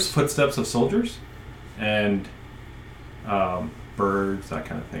except for the upstairs? footsteps of soldiers and birds, that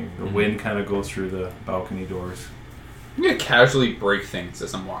kind of thing. The wind kind of goes through the balcony doors. I'm gonna casually break things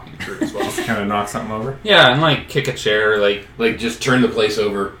as I'm walking through as well. Kind of knock something over. Yeah, and like kick a chair, like Like, just turn the place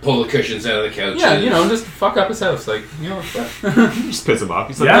over, pull the cushions out of the couches. yeah, just fuck up his house, like Just piss him off.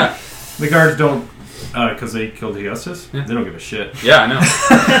 He's like, Yeah, the guards don't, because they killed Augustus. Yeah. They don't give a shit. Yeah, I know.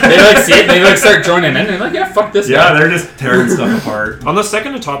 They like see it, they like start joining in, and they're like, yeah, fuck this Yeah, guy. they're just tearing stuff apart. On the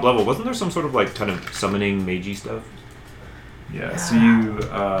second to top level, wasn't there some sort of like kind of summoning magey stuff? Yeah, so you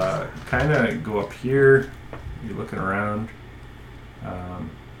kind of go up here. You're looking around.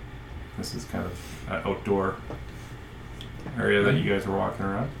 This is kind of an outdoor area that you guys are walking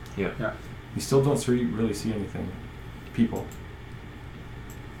around. Yeah. You still don't really see anything. People.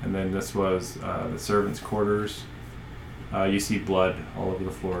 And then this was the servants' quarters. You see blood all over the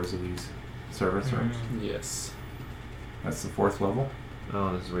floors of these servants' rooms. Yes. That's the 4th level.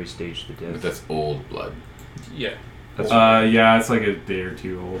 Oh, this is where he staged the But death. that's old blood. Yeah. Yeah, it's like a day or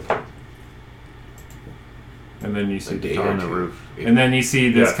two old. And then you see A the day top. or on the two. roof. And then you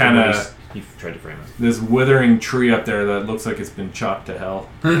see this Yeah, kind from of he tried to frame us. this withering tree up there that looks like it's been chopped to hell.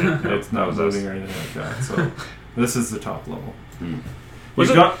 It's not was moving us. or anything like that. So this is the top level. Was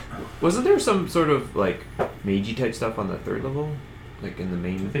You've it- got. Wasn't there some sort of like magey type stuff on the 3rd level, like in the I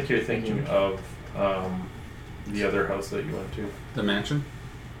main? think you're thinking of the other house that you went to, The mansion.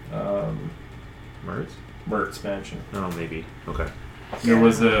 Mertz? Mertz Mansion. Oh, maybe. Okay. There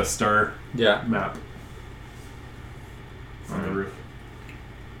was a star Yeah. map on the roof.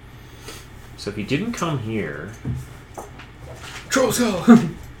 So if he didn't come here, Trollskull.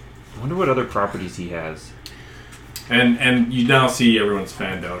 I wonder what other properties he has. And you now see everyone's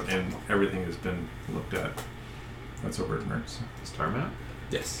fanned out and everything has been looked at. That's over at Mertz. The star map?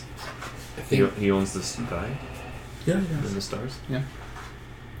 Yes. I think He owns the sky Yeah. and the stars. Yeah.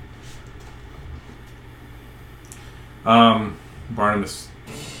 Barnabas,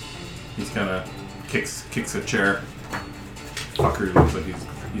 he's kind of kicks a chair. Fucker looks like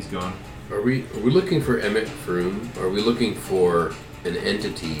he's gone. Are we looking for Emmett Froom? Are we looking for an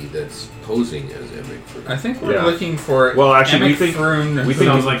entity that's posing as Emmett Froom? I think we're Yeah. looking for. Well, actually, we Emmett think- Froon we think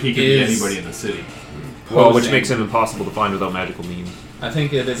Sounds like he could be is anybody in the city. Well, which posing. makes him impossible to find without magical means. I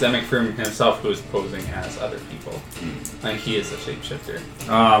think it is Emmett Froon himself who is posing as other people. I think he is a shapeshifter.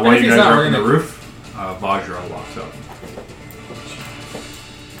 While if you he's guys not, are we're up on the gonna- roof, Vajra walks up.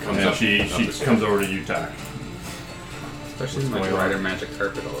 Comes And up- she up the stairs. comes over to you, Tak. Especially in like going on? rider magic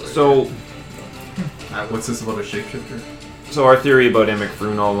carpet all over. So I would- What's this about a shapeshifter? So our theory about Emic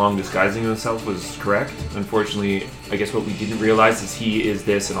Froon all along disguising himself was correct. Unfortunately, I guess what we didn't realize is he is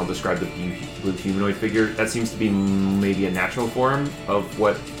this, and I'll describe the blue humanoid figure. That seems to be maybe a natural form of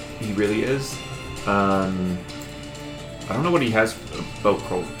what he really is. I don't know what he has about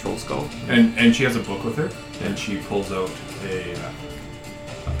Troll Skull. And she has a book with her, and she pulls out a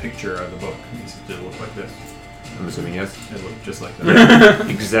picture of the book. Does it look like this? I'm assuming yes. It looked just like that.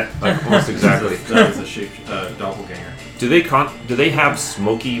 Almost exactly. That was a shape doppelganger. Do they have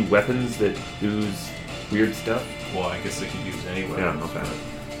smoky weapons that ooze weird stuff? Well, I guess they could use any weapon. Yeah, okay.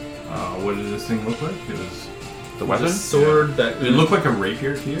 What did this thing look like? It was The weapon? A sword that It looked like a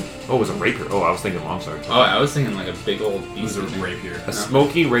rapier to you. Oh, it was a rapier. Oh, I was thinking longsword. Oh, I was thinking like a big old It was beast. a rapier. A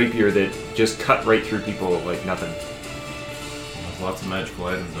smoky rapier that just cut right through people like nothing. There's lots of magical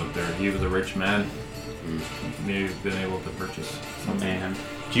items out there. He was a rich man. Maybe been able to purchase Oh, something. man.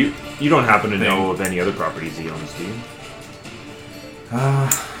 You don't happen to know of any other properties he owns, do you?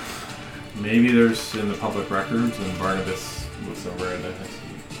 Maybe there's in the public records, and Barnabas was somewhere in it.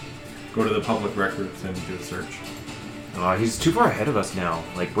 Go to the public records and do a search. He's too far ahead of us now.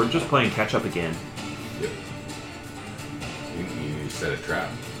 Like, we're just playing catch up again. Yep. You set a trap.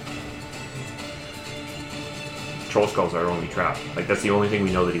 Troll Skull's our only trap. Like, that's the only thing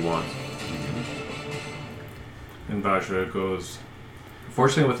we know that he wants. And Vajra goes,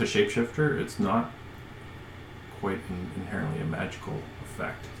 fortunately with the shapeshifter, it's not quite inherently a magical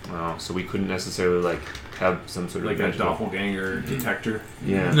effect. Oh, so we couldn't necessarily, like, have some sort of Like a magical- doppelganger detector.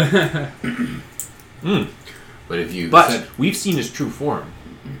 Yeah. But if you But set, we've seen his true form.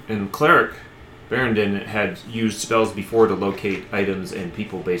 And Cleric Barrendon had used spells before to locate items and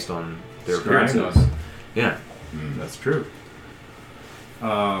people based on their Scrying appearances. us. Yeah. That's true.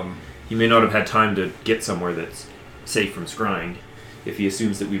 He may not have had time to get somewhere that's safe from scrying if he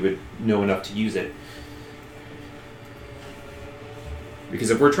assumes that we would know enough to use it. Because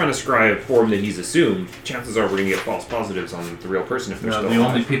if we're trying to scry a form that he's assumed, chances are we're going to get false positives on the real person if they're still The alive.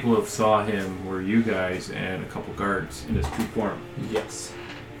 only people who saw him were you guys and a couple guards in his true form. Yes.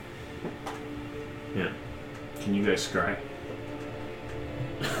 Yeah. Can you guys scry?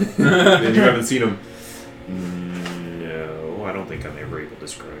 And you haven't seen him? No, I don't think I'm ever able to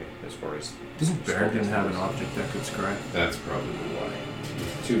scry as far as... Doesn't Barrendon have an object that could scry? that's probably why.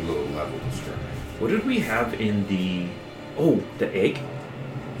 Too low level to strike. What did we have in the... Oh, the egg?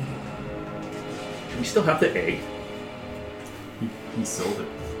 Do we still have the egg? He sold it.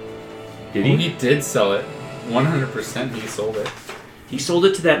 Did Oh, he? he did sell it. 100% he sold it. He sold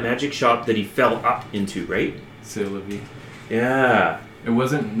it to that magic shop that he fell up into, right? C'est la vie. Yeah. It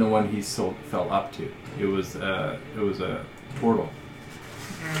wasn't the one he fell up to. It was a portal.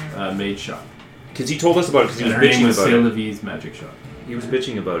 Maid shop. Because he told us about it because he was And her name bitching was about C'est it. la Vie's magic shop. He was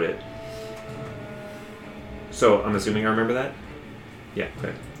bitching about it. So, I'm assuming I remember that? Yeah,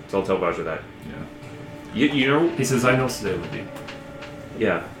 okay. So I'll tell Vajra that. Yeah. You know... He says, I know C'est la Vie.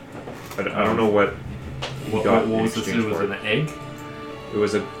 Yeah. I don't know what he What got in was this? exchange It was for an egg? It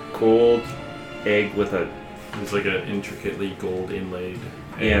was a gold egg with a... It was like an intricately gold inlaid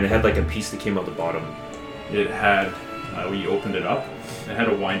egg. Yeah, and it had like a piece that came out the bottom. It had, when you opened it up, it had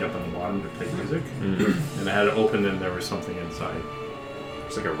a wind up on the bottom to play music. Mm-hmm. And it had it open and there was something inside.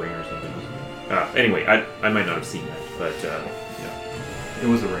 It's like a ring or something. Anyway, I might not have seen that, but... It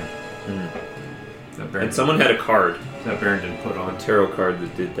was a ring. Mm-hmm. That And someone had a card, Barrendon put a on. tarot card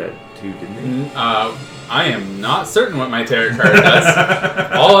that did that too, didn't they? I am not certain what my tarot card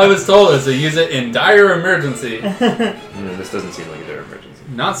does. All I was told is to use it in dire emergency. This doesn't seem like a dire emergency.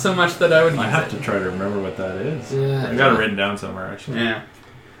 Not so much that I would use I have it. to try to remember what that is. Yeah, I got it written down somewhere, actually. Yeah.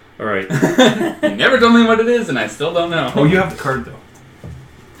 All right. You never told me what it is, and I still don't know. Oh, you have the card, though.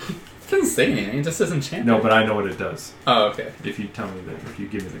 It doesn't say anything. It just says enchanted. No, but I know what it does. Oh, okay. If you tell me that, if you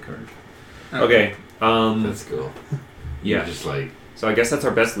give me the card. Okay. That's cool. Yeah. You're just like, So I guess that's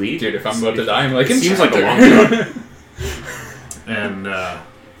our best lead. Dude, if I'm about to die, I'm like, It seems like a long enchanter. shot. And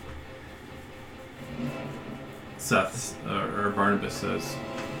Seth, or Barnabas says,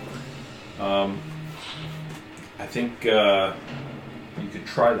 I think you could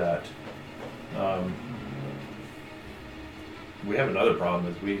try that. We have another problem,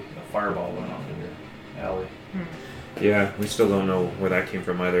 is a fireball went off in your alley. Yeah, we still don't know where that came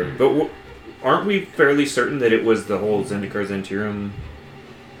from either. But aren't we fairly certain that it was the whole Zendikar Zentirum?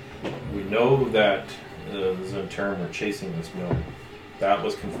 We know that the Zentarum were chasing this mill. That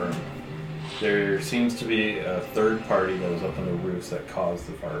was confirmed. There seems to be a third party that was up on the roofs that caused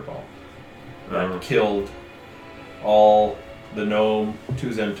the fireball. That killed all the gnome, 2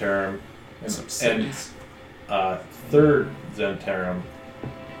 Zentarum, and third Zentarum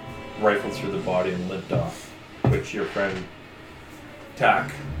rifled through the body and limped off, which your friend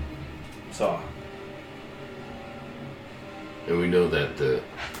Tack saw. And we know that the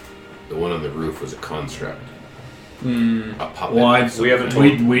one on the roof was a construct. Mm. A puppet. Well, We haven't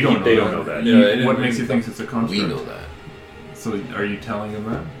told. we don't know They that. don't know that. Yeah, they didn't What really makes you think it's a construct? we know that. So are you telling him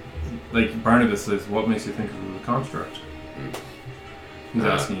that? Like Barnabas says, what makes you think it was a construct? He's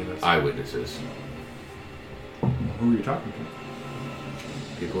asking you this. Eyewitnesses. Who are you talking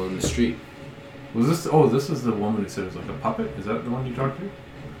to? People in the street. Was this? Oh, this is the woman who said it was like a puppet. Is that the one you talked to?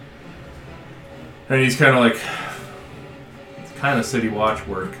 And he's kind of like, it's kind of city watch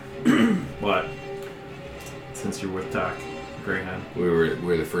work, but since you're with Tack, Greyhound,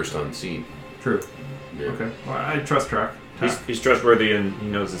 We're the first on scene. true. Yeah. Okay, well, I trust Tack. He's trustworthy and he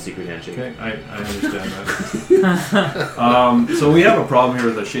knows the secret handshake. Okay, I understand that. So we have a problem here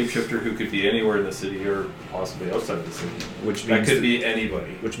with a shapeshifter who could be anywhere in the city or possibly outside of the city. Which That means could be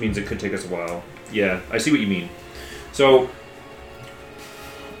anybody. which means it could take us a while. Yeah, I see what you mean. So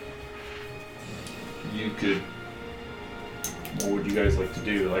You could. What would you guys like to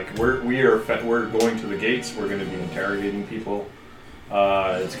do? Like we're going to the gates. We're going to be interrogating people.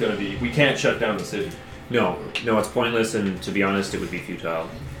 It's going to be. We can't shut down the city. no, it's pointless, and to be honest, it would be futile.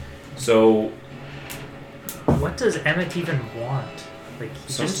 So What does Emmett even want? Like,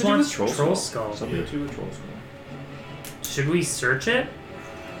 he something just to do wants with Troll Skull. Something to do with Troll Skull. Should we search it?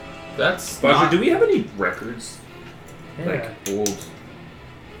 That's Baja, not- do we have any records? Yeah. Like old.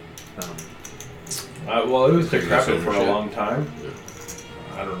 Well, it was Previous decrepit for a ownership. long time. Yeah.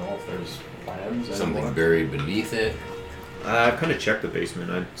 I don't know if there's plans. Something anymore. buried beneath it. I've kind of checked the basement.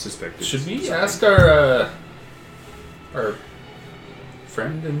 I suspected. Should we something. ask our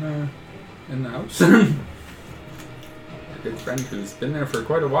friend in the house? Our good friend who's been there for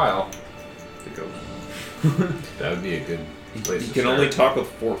quite a while. The ghost? That would be a good place You to can start. only talk with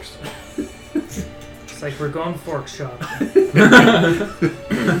forks. It's like we're going fork shop.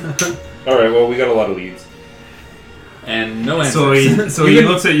 All right. Well, we got a lot of leads. And no answers. So he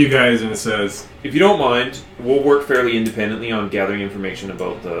looks at you guys and says, If you don't mind, we'll work fairly independently on gathering information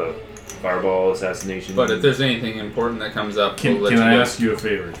about the Fireball assassination. But if there's anything important that comes up, "Can, we'll let can you I know. ask you a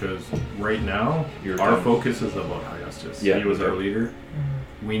favor? Because right now You're our done. focus is about Hyastis. Yeah, he was our okay. leader.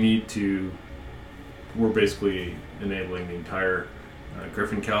 We need to. We're basically enabling the entire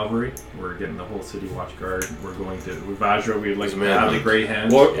Griffin Cavalry. We're getting the whole City Watch Guard. We're going to with Vajra. We'd like It's to have the madman. Grey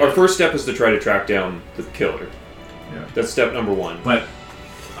Hand. Well, our first step is to try to track down the killer. Yeah. That's step number one. But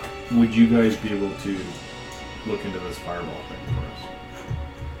would you guys be able to look into this fireball thing for us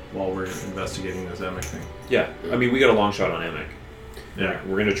while we're investigating this Emic thing? Yeah, I mean, we got a long shot on Emic. Yeah.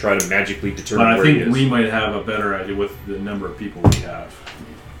 We're going to try to magically determine But I where he think is. we might have a better idea with the number of people we have.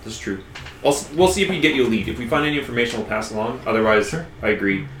 That's true. We'll see if we can get you a lead. If we find any information, we'll pass along. Otherwise, Sure. I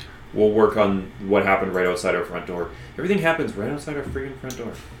agree. We'll work on what happened right outside our front door. Everything happens right outside our friggin' front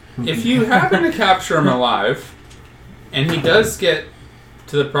door. If you happen to capture him alive, and he does get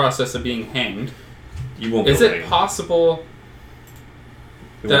to the process of being hanged, You won't. is go it hang. possible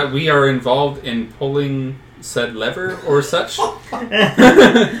that we are involved in pulling said lever or such?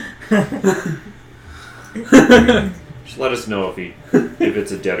 Just let us know if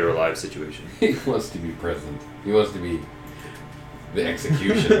it's a dead or alive situation. He wants to be present. He wants to be the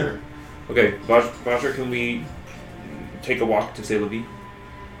executioner. Okay, Basher, can we take a walk to C'est La Vie?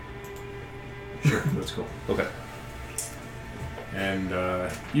 Sure, let's go. Okay. And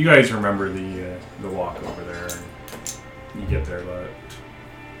you guys remember the walk over there. And you get there, but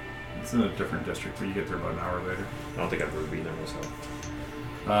it's in a different district, but you get there about an hour later. I don't think I've ever been there myself.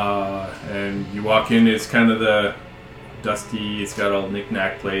 And you walk in, it's kind of the dusty, it's got all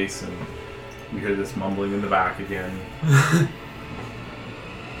knick-knack place, and you hear this mumbling in the back again.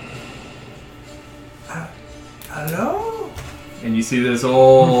 Hello? And you see this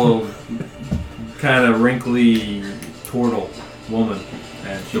old, kind of wrinkly turtle woman,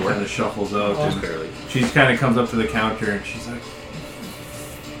 and she kind of shuffles up, and Barely. she kind of comes up to the counter, and she's like,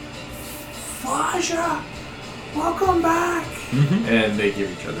 Faja, welcome back! And they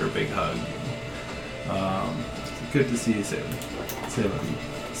give each other a big hug. Good to see you, Sayla.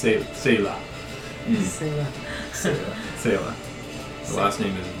 Sayla. Sayla. The last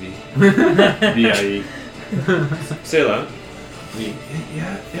name is V. V-I-E. Sayla,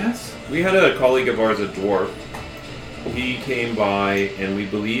 Yeah, yes? we had a colleague of ours, a dwarf. He came by, and we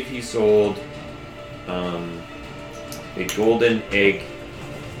believe he sold a golden egg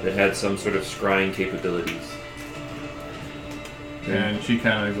that had some sort of scrying capabilities. And she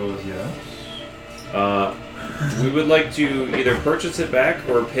kind of goes, yes. We would like to either purchase it back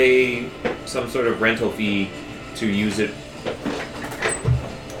or pay some sort of rental fee to use it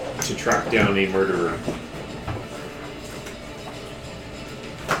to track down a murderer.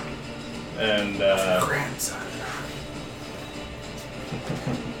 and Grandson.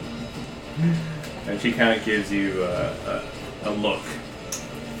 and she kind of gives you a look.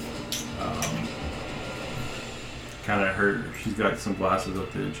 Kind of she's got some glasses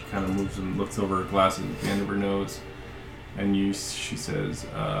up there. She kind of moves and looks over her glasses at the end of her nose, and she says,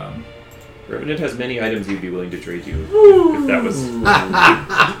 Revenant has many items he'd be willing to trade you if that was.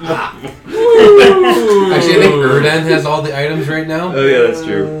 Actually, I think Erdan has all the items right now. Oh yeah, that's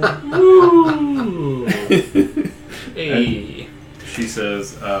true. Hey. she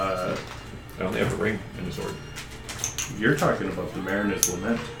says, I only have a ring and a sword. "You're talking about the Mariner's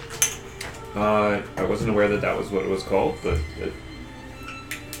Lament." I wasn't aware that was what it was called, but it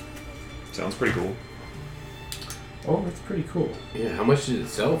sounds pretty cool. Oh, that's pretty cool. Yeah, how much did it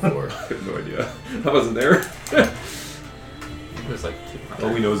sell for? I have no idea. I wasn't there. It was like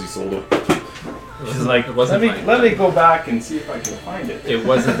All we know is he sold it. She's like, It wasn't mine. let me go back and see if I can find it. it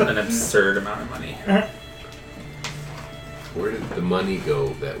wasn't an absurd amount of money. Where did the money go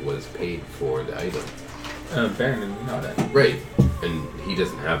that was paid for the item? Baron didn't know that. Right, and he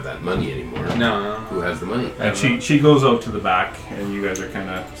doesn't have that money anymore. No. Who has the money? And she goes out to the back, and you guys are kind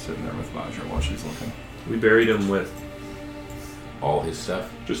of sitting there with Majra while she's looking. We buried him with All his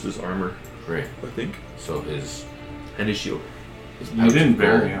stuff. just his armor, Right. I think, So his and his shield. You pouch didn't of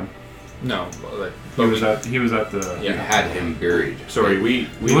bury gold, him. No. Like, He was at the. You had him buried. Sorry, we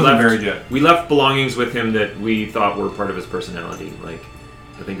He wasn't left. buried yet. We left belongings with him that we thought were part of his personality. Like,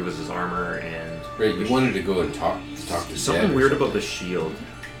 I think it was his armor and Right. You wanted to go and talk to something Zed or weird about the something. shield.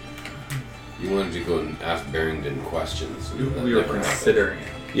 You wanted to go and ask Barrington questions. and that we were never happened. considering it.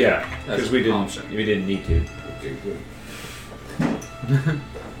 Yeah, That's because we an didn't. option. We didn't need to. Okay, good.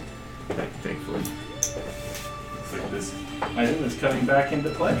 Thankfully. Looks like this item is coming back into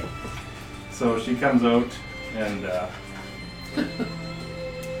play. So she comes out and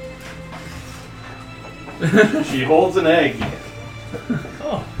she holds an egg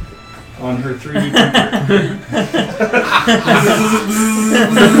on her 3D printer.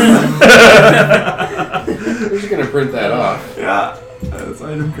 We're just gonna print that off. Yeah, that's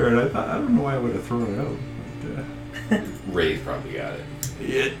item card. I don't know why I would have thrown it out. But, Ray's probably got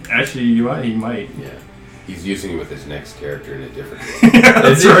it. actually, he might. Yeah. He's using it with his next character in a different way.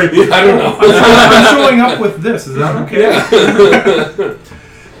 That's right. I don't know. I'm showing up with this. Is that okay? Yeah.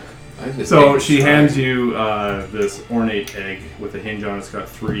 So she hands you this ornate egg with a hinge on it. It's got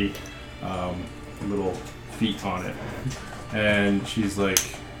 3 little feet on it, and she's like,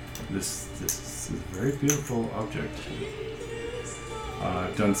 "This is a very beautiful object.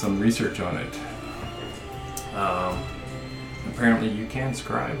 I've done some research on it. Apparently, you can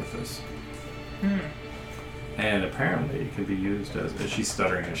scry with this." And apparently it can be used as she's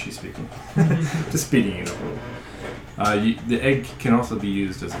stuttering as she's speaking. Just speeding it up a little. The egg can also be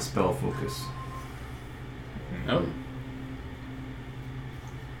used as a spell focus. Oh.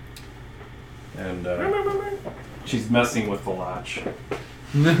 And she's messing with the latch.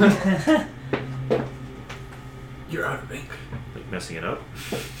 You're out of ink. Like messing it up.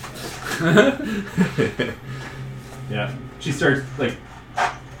 Yeah. She starts like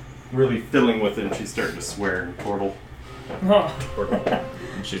really fiddling with it, and she's starting to swear in Portal.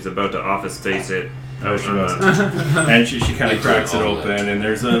 And she's about to office space it. Oh, she does. And she kind of cracks it open, and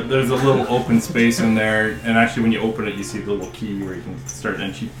there's a little open space in there. And actually, when you open it, you see the little key where you can start.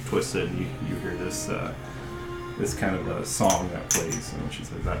 And she twists it, and you hear this this kind of a song that plays. And she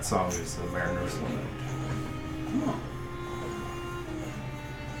says that song is the Mariner's Lament. Oh.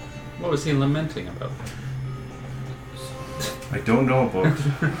 What was he lamenting about? I don't know about,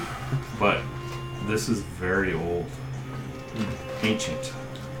 but this is very old, ancient.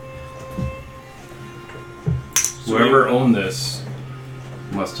 Whoever owned this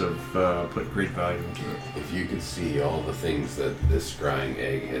must have put great value into it. If you could see all the things that this scrying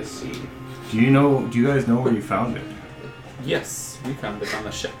egg has seen. Do you guys know where you found it? Yes, we found it on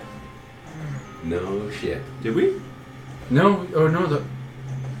the ship. No shit. Did we? No, oh no,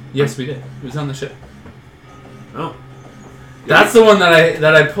 yes, we did. It was on the ship. Oh. That's the one that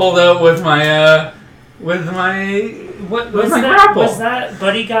I pulled out with my What With was my that? grapple. Was that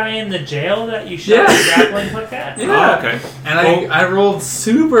buddy guy in the jail that you shot the grappling hook at? Yeah. Oh, okay. And I rolled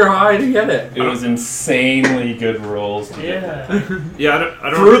super high to get it. It was insanely good rolls to get Yeah. I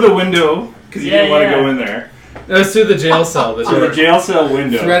don't through the window because you Yeah, didn't want to yeah. go in there. It was through the jail cell. The Through the door. jail cell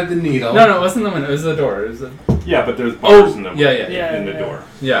window. Thread the needle. No, it wasn't the window. It was the door. It was the... Yeah, but there's bars in the yeah. in the door.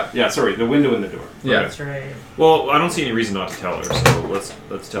 Yeah. Yeah, sorry, the window in the door. Yeah. That's right. Well, I don't see any reason not to tell her, so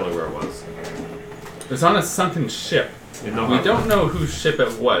let's tell her where it was. It was on a sunken ship. In the We harbor. don't know whose ship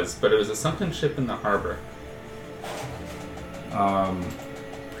it was, but it was a sunken ship in the harbor.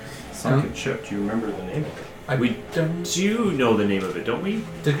 sunken ship. Do you remember the name of it? We do know the name of it, don't we?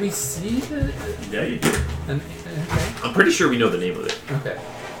 Did we see the? Yeah, you do. Okay. I'm pretty sure we know the name of it. Okay.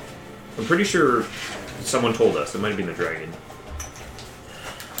 I'm pretty sure someone told us. It might have been the dragon.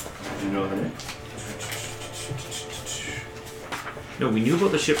 Do you know the name? No, we knew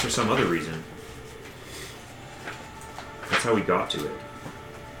about the ship for some other reason. That's how we got to it.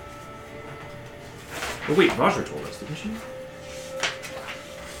 Oh wait, Vajra told us, didn't she?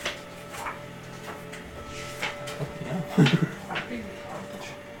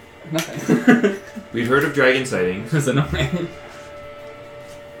 Nothing. We'd heard of dragon sightings, It's annoying.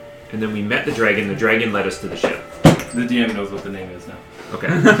 and then we met the dragon. The dragon led us to the ship. The DM knows what the name is now. Okay.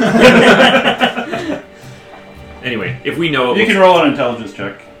 Anyway, if we know it, You can roll an intelligence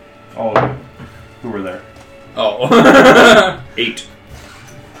check. All of you who were there. Oh. 8.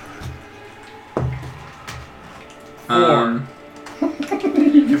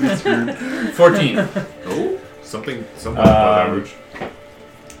 14. Oh, something above Um, average.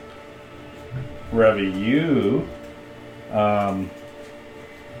 Revi, you.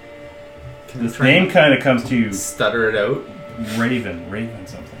 This name kind of comes to you. Stutter it out. Raven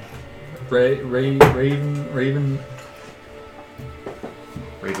something. Raven.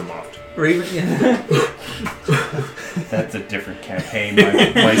 Ravenloft. Raven. Yeah. That's a different campaign,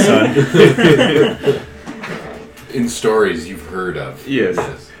 my son. In stories you've heard of.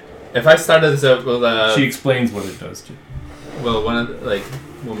 Yes. If I started this out, will She explains what it does to you. one of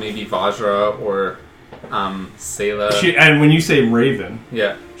will maybe Vajra or Sayla. And when you say Raven,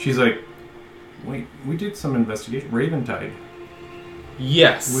 Yeah. she's like, wait, we did some investigation. Raventide.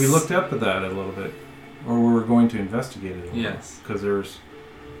 Yes. We looked up at that a little bit. Or we were going to investigate it a little. Yes. Because there's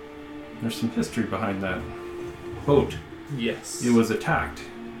some history behind that boat. Yes. It was attacked.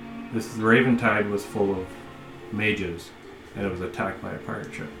 The Raventide was full of mages, and it was attacked by a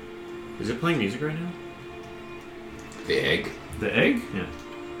pirate ship. Is it playing music right now? The egg. The egg? Yeah.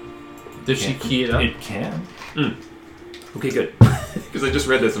 Did she key it up? It can. Okay, good. Because I just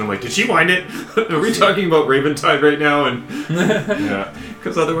read this and I'm like, did she wind it? Are we talking about Raventide right now? And Yeah.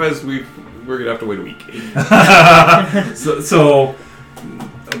 because otherwise we're gonna have to wait a week. So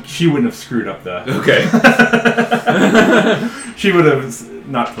she wouldn't have screwed up that. Okay. She would have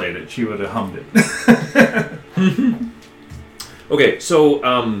not played it. She would have hummed it. Okay, so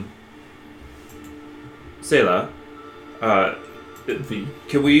Sayla,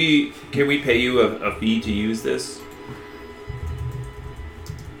 can we pay you a fee to use this?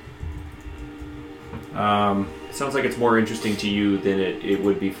 It sounds like it's more interesting to you than it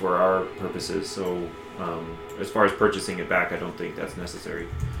would be for our purposes. So, as far as purchasing it back, I don't think that's necessary.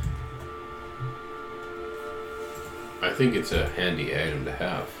 I think it's a handy item to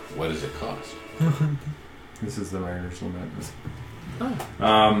have. What does it cost? This is the Mariner's Lament.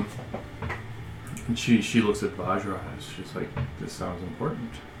 Oh. And she looks at Vajra and she's like, this sounds important.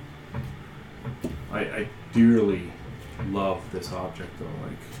 I dearly love this object though.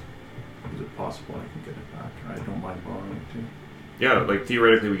 Like, is it possible I can get it back? I don't mind borrowing it too. Yeah, like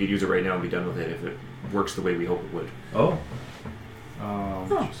theoretically we could use it right now and be done with it if it works the way we hope it would. Oh.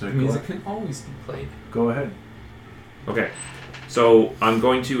 She said, Music can always be played. go ahead. Okay, so I'm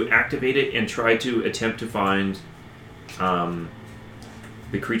going to activate it and try to attempt to find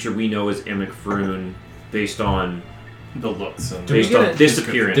the creature we know as Emic Froon based on The looks and based on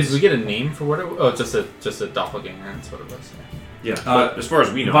disappearance. Did we get a name for what it was? Oh, just a doppelganger. That's what it was. Yeah, but as far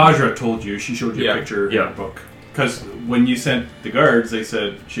as we know. Vajra told you, she showed you Yeah. a picture in Yeah. the book. Because when you sent the guards, they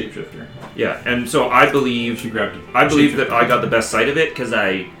said shapeshifter. Yeah, and so I believe She grabbed it. that I got the best sight of it because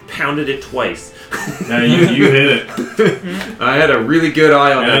I pounded it twice. Now you hit it. I had a really good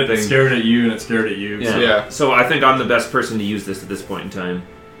eye on And that it thing. stared at you and it stared at you. Yeah. So. Yeah. So I think I'm the best person to use this at this point in time.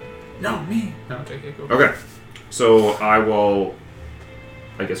 No, me. No, okay, go. Okay. So I will,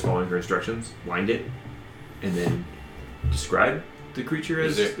 I guess, following her instructions, wind it, and then describe the creature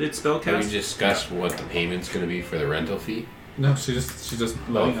as Is its Have spellcast. we discussed what the payment's going to be for the rental fee? No, she's just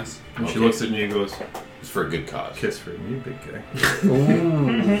letting us. And she Okay. looks at me and goes, It's for a good cause. kiss for me, big guy.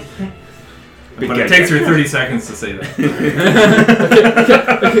 Big But guy it takes guy. her 30 seconds to say that.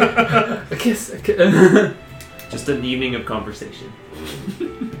 A kiss. Just an evening of conversation.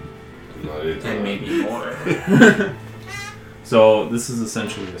 And maybe more. So this is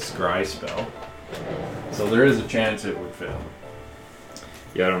essentially a scry spell. So there is a chance it would fail.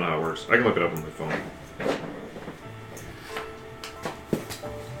 Yeah, I don't know how it works. I can look it up on my phone.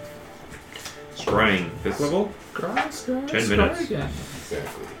 Scrying, 5th level? 10 minutes.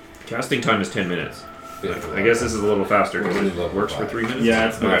 Exactly. Casting time is 10 minutes. Yeah, I guess this is a little faster because it Level works for 5. 3 minutes. Yeah,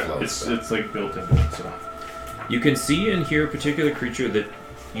 it's Okay. not. It's like built into it. So You can see and hear a particular creature that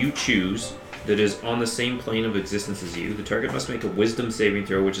you choose that is on the same plane of existence as you. The target must make a wisdom saving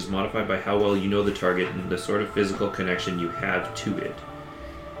throw, which is modified by how well you know the target and the sort of physical connection you have to it.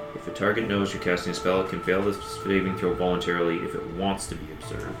 If the target knows you're casting a spell, it can fail the saving throw voluntarily if it wants to be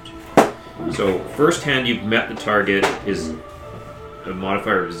observed. So, first hand you've met the target is a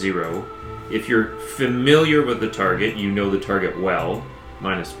modifier of 0. If you're familiar with the target, you know the target well,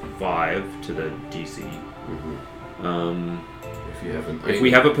 -5 to the DC. If you have an If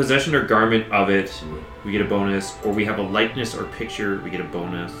we have a possession or garment of it, we get a bonus. Or we have a likeness or picture, we get a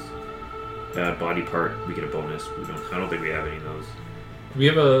bonus. Body part, we get a bonus. I don't think we have any of those. We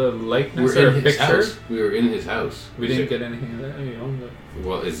have a likeness we're or in a his picture. house. We were in his house. We didn't get anything of that. You know,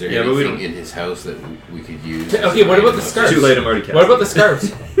 Well, is there Yeah, but we anything don't- in his house that we could use? Okay, what about the scarves? Too late, I'm already casting. What about the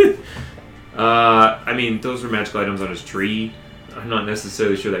scarves? I mean, those are magical items on his tree. I'm not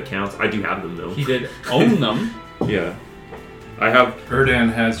necessarily sure that counts. I do have them, though. He did own them. Yeah. I have...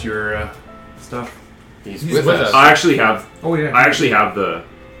 Erdan has your stuff. He's He's with with us. us. I actually have... Oh yeah. I actually have the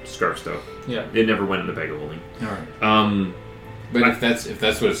scarf stuff. Yeah. It never went in the bag of holding. All right. But if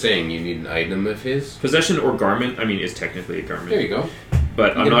that's what it's saying, you need an item of his. Possession or garment, I mean, is technically a garment. There you go.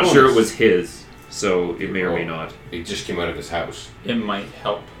 But You I'm get a not sure it bonus. was his, so it may or may Oh. not. It just came out of his house. It might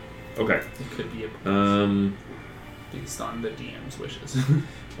help. Okay. It could be a based on the DM's wishes.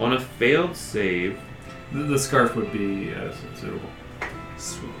 On a failed save... The scarf would be suitable.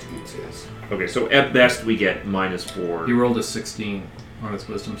 Sweet. It says. Okay, so at best we get -4. He rolled a 16 on his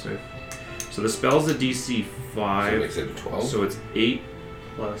wisdom save. So the spell's a DC So it 5. makes it a 12. So it's 8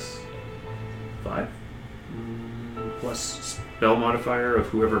 plus 5 plus spell modifier of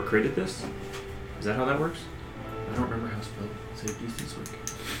whoever created this. Is that how that works? I don't remember how spell save DCs work.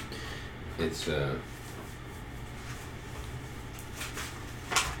 It's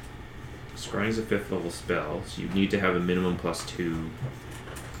Scrying is a 5th level spell, so you need to have a minimum +2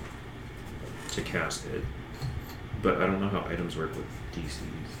 to cast it. But I don't know how items work with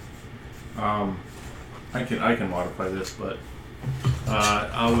DCs. I can modify this, but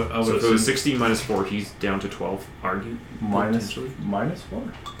I would So if it assume was 16 -4, he's down to 12. Argue potentially.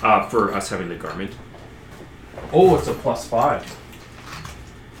 -4. For us having the garment, Oh, it's a +5.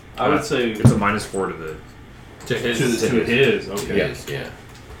 I would say it's a -4 to the. To his. to his. Okay. Yes, yeah.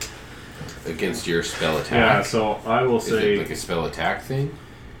 Against your spell attack. Yeah. So I will Is say it like a spell attack thing?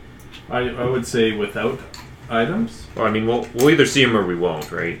 I would say without items. Well, I mean, we'll either see him or we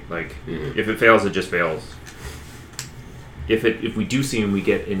won't, right? Like, Mhm. if it fails, it just fails. If we do see him, we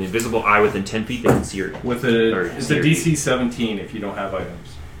get an invisible eye within 10 feet. They can see her. With Or it's see a your DC 17 if you don't have items.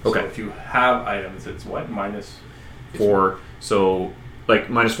 Okay. So if you have items, it's what minus. For so like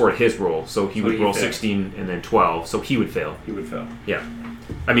 -4 at his roll, so he So would he roll fails. 16 and then 12, so he would fail. He would fail. Yeah,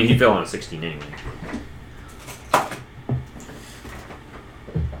 I mean he fell on a 16 anyway.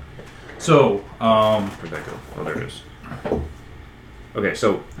 So Where'd that go? Oh, there it is. Okay,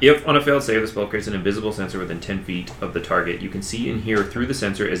 so if on a failed save, the spell creates an invisible sensor within 10 feet of the target, you can see and hear through the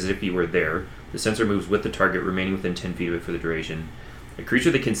sensor as if you were there. The sensor moves with the target, remaining within 10 feet of it for the duration. A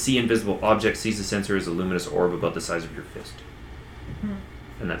creature that can see invisible objects sees the sensor as a luminous orb about the size of your fist.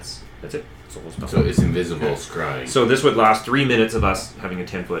 And that's it. That's the whole spell. So it's invisible scrying. So this would last 3 minutes of us having a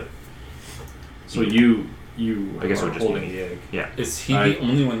 10-foot. so you I guess it are would just holding be- the egg. Yeah. Is he I- the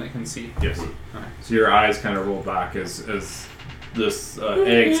only one that can see? Yes. Alright. So your eyes kind of roll back as this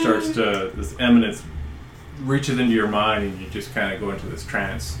egg starts to, this eminence reaches into your mind, and you just kind of go into this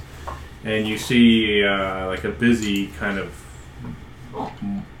trance, and you see like a busy kind of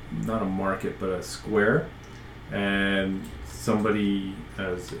not a market but a square, and somebody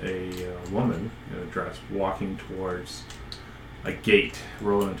as a woman in a dress walking towards a gate.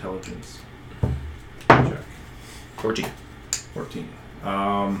 Roll an intelligence check. 14. 14.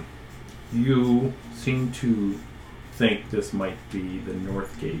 You seem to think this might be the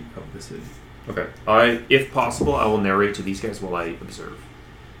north gate of the city. Okay. If possible, I will narrate to these guys while I observe.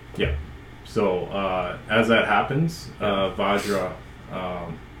 Yeah. So as that happens, Vajra,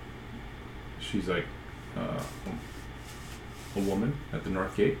 she's like a woman at the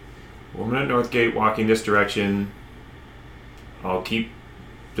north gate. Woman at North Gate walking this direction. I'll keep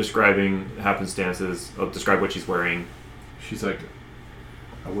describing happenstances. I'll describe what she's wearing. She's like,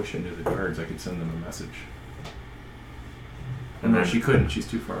 I wish I knew the guards. I could send them a message. And then she couldn't. She's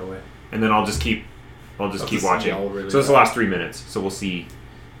too far away. And then I'll just keep just watching. yell really So it's the loud. last 3 minutes. So we'll see.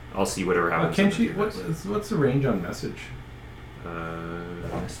 I'll see whatever happens. Can in the she? 3 minutes. What's the range on message?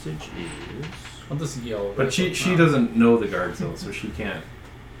 Message is. I'll just yell. But she doesn't know the guards though, so she can't.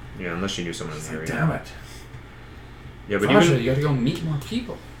 Yeah, unless she knew someone in the area. Damn it. Yeah, but Sasha, even you gotta go meet more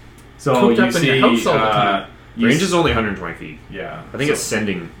people. So Cooped you up in see your house all the time. Range is only 120 feet. Yeah. I think so- it's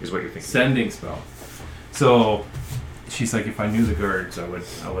sending is what you're thinking. Sending spell. So she's like, if I knew the guards, I would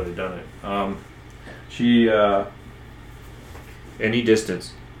have done it. She Any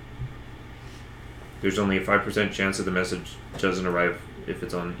distance. There's only a 5% chance that the message doesn't arrive if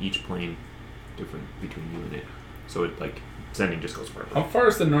it's on each plane different between you and it. So it like sending just goes farther. How far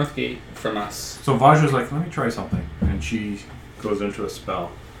is the north gate from us? So Vajra's like, let me try something, and she goes into a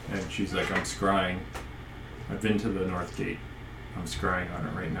spell, and she's like, I'm scrying. I've been to the north gate. I'm scrying on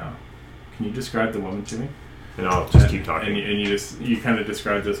it right now. Can you describe the woman to me? And I'll just keep talking. And you kind of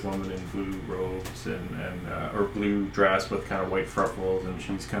describe this woman in blue robes or blue dress with kind of white ruffles, and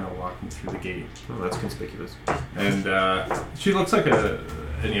she's kind of walking through the gate. Oh, that's conspicuous. And she looks like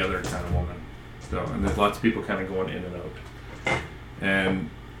any other kind of woman. So, and there's lots of people kind of going in and out. And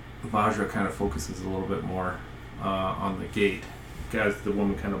Vajra kind of focuses a little bit more on the gate as the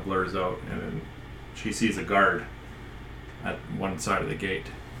woman kind of blurs out, and then she sees a guard at one side of the gate.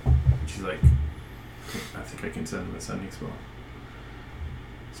 She's like, I think I can send him a sending spell.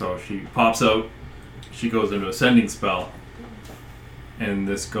 So she pops out, she goes into a sending spell, and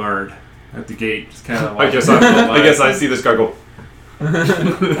this guard at the gate just kind of I guess I see this guy go.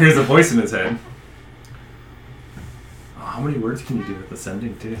 hears a voice in his head. Oh, how many words can you do with the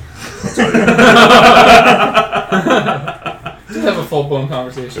sending too? Just have a full blown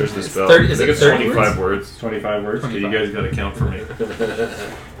conversation. There's the spell. 30 I is think it it's 30 25 words. 25 words? Okay, you 25. guys gotta count for me.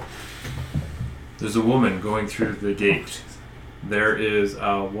 There's a woman going through the gate. There is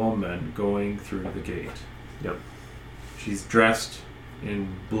a woman going through the gate. Yep. She's dressed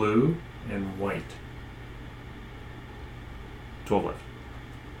in blue and white. 12 left.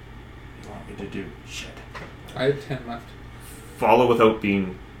 You want me to do shit? I have 10 left. Follow without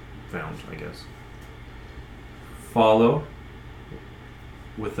being found, I guess. Follow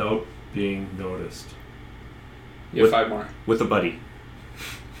without being noticed. You have With- 5 more. With a buddy.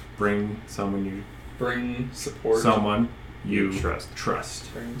 Bring someone you Bring support. you Trust.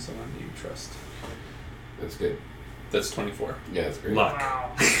 trust. Bring someone you trust. That's good. That's 24. Yeah, that's great. Luck.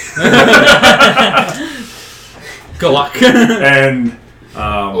 Wow. Good luck. And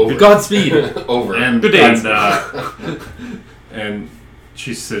Over. Godspeed. Over. and Good days. And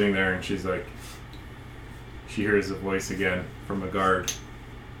she's sitting there and she's like, she hears a voice again from a guard.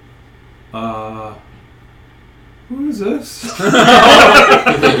 Who is this?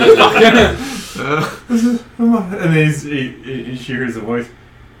 And she hears a voice.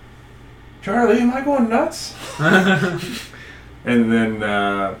 Charlie, am I going nuts? And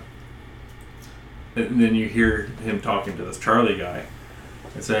then you hear him talking to this Charlie guy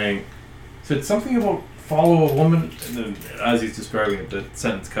and saying, said something about follow a woman, and then as he's describing it, the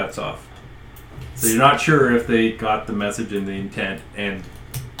sentence cuts off. So you're not sure if they got the message and the intent, and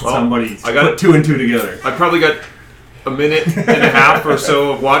Well, somebody I got put 2 and 2 together. I probably got a minute and a half or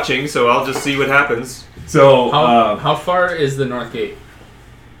so of watching, so I'll just see what happens. So How far is the north gate?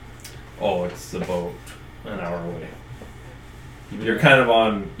 it's about an hour away. You're kind of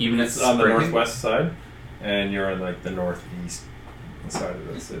on Even it's it's on the spring? northwest side, and you're on like the northeast side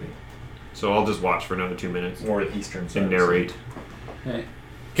of the city, So I'll just watch for another 2 minutes northeastern side. and of the city. narrate.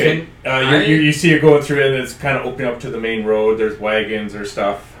 Hey. Okay, you see it going through, and it's kind of opening up to the main road. There's wagons or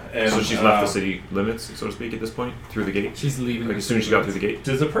stuff, and So she's left the city limits, so to speak, at this point, through the gate. She's leaving. Like as soon as she got through the gate.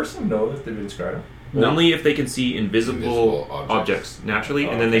 Does the person know that they've been scrying? No. Only if they can see invisible Invisible objects. objects naturally,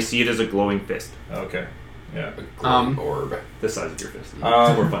 Oh, and then they okay. see it as a glowing fist, Okay, yeah. A glowing Um, orb. the size of your fist. It's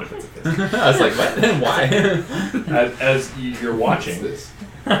Um, more fun if it's a fist. I was like, what? Why? As you're What's watching, this?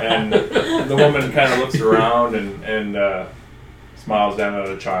 and the woman kind of looks around and smiles down at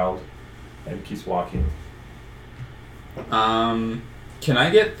a child, and keeps walking. Can I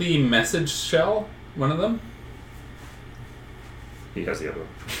get the message shell? One of them? He has the other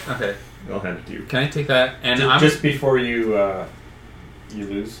one. Okay. I'll hand it to you. Can I take that? And Ju- I'm just before you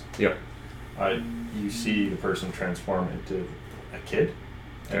lose, Yep. you see the person transform into a kid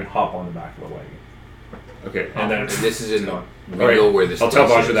and hop on the back of a wagon. Okay. And then And this is in. gone. We Alright, know where this I'll tell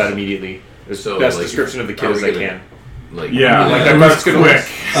place Vajra is. that immediately. As So, best like, description of the are kid as we I gonna- can. Like, Yeah, Like like that that guard's was gonna quick.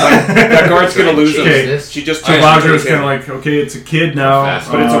 lose. That guard's gonna lose him. Okay. this? She just So changed Vajra it was to kind of him. like, okay, it's a kid now,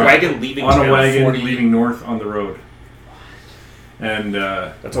 Fast. But it's a wagon leaving on town. a wagon 40. leaving north on the road, and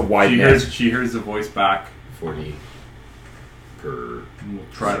That's a wide she net. hears the voice back. 40 per. And we'll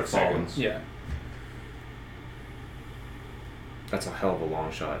try to follow. seconds. yeah. That's a hell of a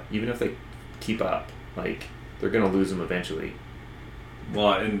long shot. Even if they keep up, like they're gonna lose him eventually.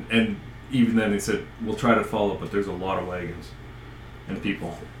 Well, and even then they said we'll try to follow, but there's a lot of wagons and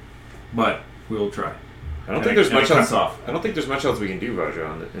people, but we'll try. I don't think there's much cuts else. off. I don't think there's much else we can do,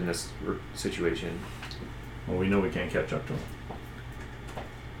 Vajra, in this situation. Well, we know we can't catch up to him.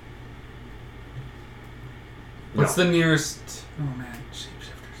 What's the nearest? Oh man,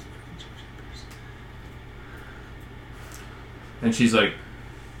 shapeshifters. And she's like,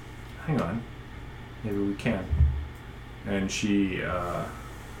 hang on, maybe we can. And she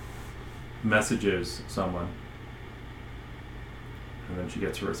messages someone. And then she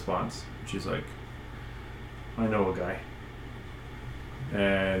gets a response. She's like, I know a guy.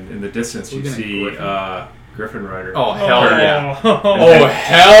 And in the distance, you We're gonna see Griffin. Griffin Rider. Oh hell yeah! Oh. Oh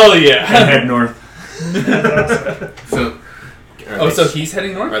hell And yeah! head north. So, Oh, so he's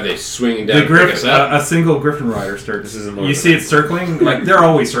heading north. are they swinging down The to pick Griffin, us up? a single Griffin Rider starts. This isn't You see it circling. Like they're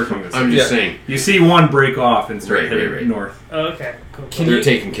always circling this. I'm just saying. You see one break off and start Right, heading right. north. Oh, okay. Cool. Can They're you-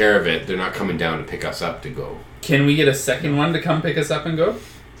 taking care of it. They're not coming down to pick us up to go. Can we get a second one to come pick us up and go?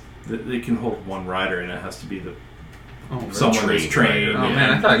 They can hold one rider, and it has to be the Oh, someone that's trained. Oh, man,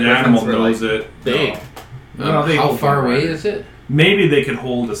 I and thought the Griffins animal were, knows like, it. big. No. No, they how hold far one away rider. is it? Maybe they could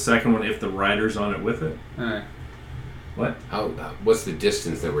hold a second one if the rider's on it with it. Alright. What? What's the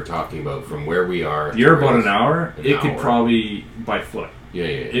distance that we're talking about from where we are? to You're where about this- an hour. An It could hour. probably by foot. Yeah.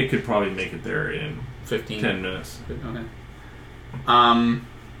 It could probably make it there in 15. 10 minutes. Okay.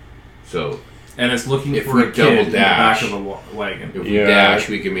 So And it's looking If for we a kid double in the dash- back of a wagon. if we Yeah. dash,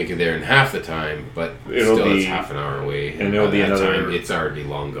 we can make it there in half the time, but It'll still it's be- half an hour away. and it'll by be that another- time, it's already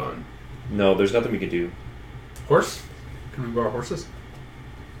long gone. No, there's nothing we could do. Horse? Can we borrow horses?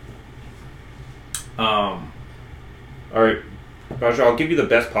 All right, Raja, I'll give you the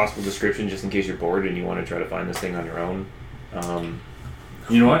best possible description just in case you're bored and you want to try to find this thing on your own.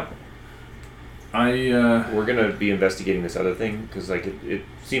 You know what? We're gonna be investigating this other thing because like it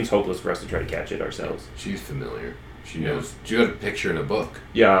seems hopeless for us to try to catch it ourselves. She's familiar. She knows. She got a picture in a book.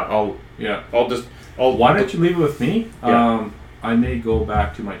 Yeah, I'll Why don't you leave it with me? Yeah. I may go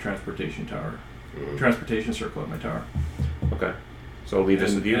back to my transportation tower. Mm. Transportation circle at my tower. Okay, so I'll leave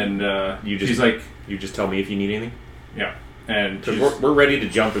this with you. And You just- she's like, You just tell me if you need anything. yeah. And Because she's, we're ready to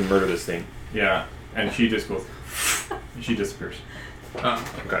jump and murder this thing. yeah. And she just goes, and she disappears.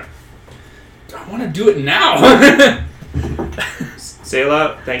 Okay. I want to do it now!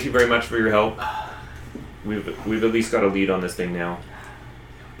 Sayla, thank you very much for your help. We've at least got a lead on this thing now.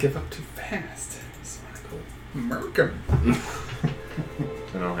 Give up too fast. I just want to go murk him.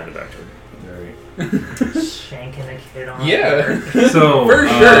 And I'll hand it back to her. Shanking a kid on Yeah. So, For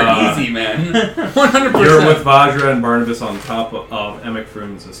sure. Easy, man. 100%. You're with Vajra and Barnabas on top of Emic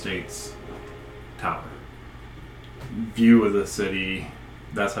Froom's estate's tower. View of the city.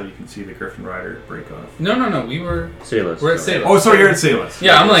 That's how you can see the Griffin Rider break off. No. We're Sayla. at Salem. Oh, sorry, you're at Salus.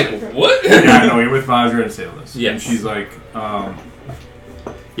 Yeah, I'm like, what? Yeah, no, you're with Vajra and Salus. Yes. And she's like,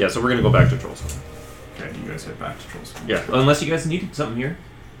 Yeah, so we're gonna go back to Troll's. okay, you guys head back to Trolls. Yeah, unless you guys need something here.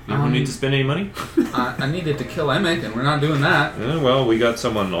 You don't need to spend any money? I needed to kill Emmett, and we're not doing that. Well, we got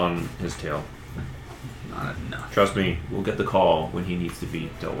someone on his tail. Not enough. Trust me, we'll get the call when he needs to be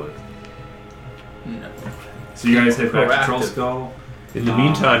dealt with. No. So you guys head back to Proactive. Troll Skull. In the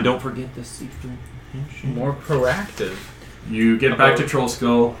meantime, don't forget the secret. More proactive. You get back to Troll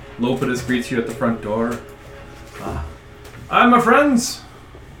Skull. Lopetus greets you at the front door. Hi, my friends.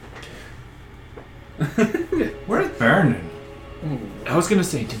 Where's Barondon? I was gonna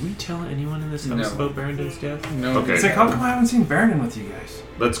say, did we tell anyone in this house No. about Barondon's death? No. Okay. It's like, how come I haven't seen Barondon with you guys?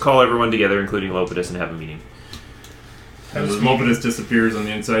 Let's call everyone together, including Lopetus, and have a meeting. And Lopetus disappears on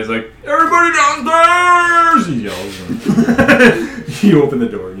the inside. He's like, everybody downstairs! He yells. You open the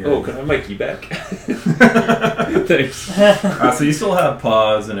door and you're Oh, can I have my key back? Thanks. So you still have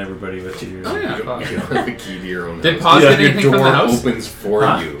Paws and everybody with you. Oh, yeah. You have the key to your own Did house. Paz get Your anything from door the house? opens for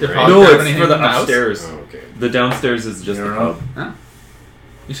Huh? you, Did right? Paz No, grab it's anything for the from the house? upstairs. Oh, okay. The downstairs is just You the don't know? pub. Huh?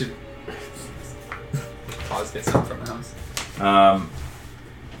 You should pause get some from the house.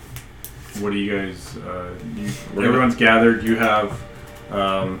 What do you guys? Everyone's gathered. You have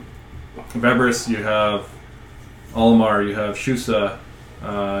Vebris. You have Almar. You have Shusa.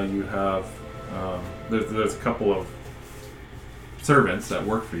 You have there's a couple of servants that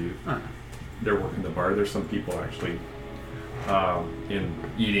work for you. Oh. They're working the bar. There's some people actually in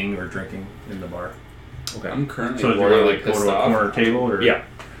eating or drinking in the bar. Okay. I'm currently So do you royally want to go pissed to a off. corner table or Yeah.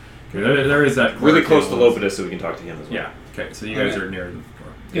 Okay, there is that Really corner close to table. Lopetus so we can talk to him as well. Yeah. Okay. So you guys Okay. are near the door.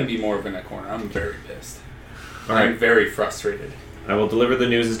 It's gonna be more of in a corner. I'm very pissed. All I'm right. very frustrated. I will deliver the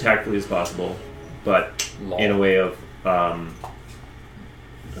news as tactfully as possible, but Lol. in a way of,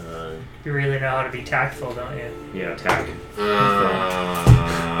 You really know how to be tactful, don't you? yeah, tack.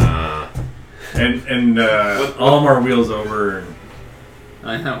 And Almar wheels over and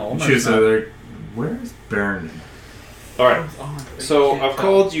I know. Oh my Shusa. God. They're where's Baron? All right. Oh, So can't I've tell.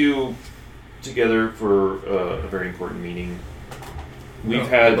 called you together for a very important meeting. We've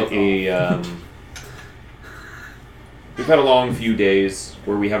had we've had a long few days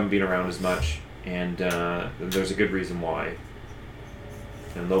where we haven't been around as much, and there's a good reason why.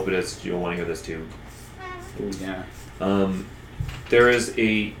 And Lopetus, you'll want to hear this too. Oh, yeah. There's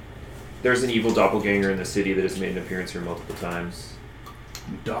an evil doppelganger in the city that has made an appearance here multiple times.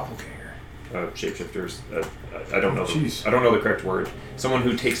 Doppelganger. Shapeshifters. I don't know. Jeez. I don't know the correct word. Someone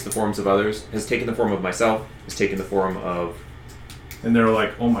who takes the forms of others, has taken the form of myself, has taken the form of. And they're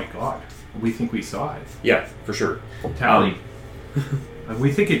like, oh my god, we think we saw it. Yeah, for sure. Tally.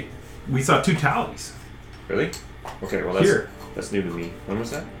 We saw 2 tallies. Really? Okay. Well, that's new to me. When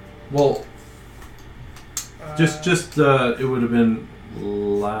was that? Well, just it would have been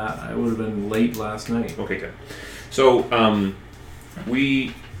late last night. Okay, good. So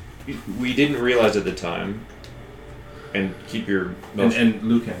we didn't realize at the time, and keep your And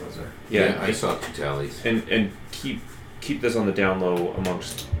Lucan was there. yeah, I saw 2 tallies. and keep this on the down low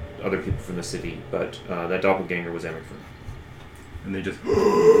amongst other people from the city. But that doppelganger was Emmerford, And they just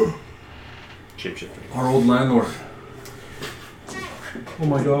shapeshifter. our old landlord. Oh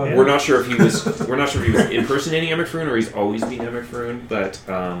my god. We're not sure if he was impersonating Emmerfroon or he's always been Emmerfroon, but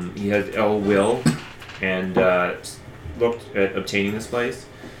he had ill will and looked at obtaining this place.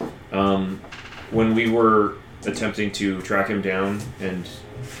 When we were attempting to track him down and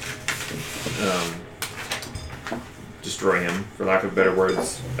destroy him, for lack of better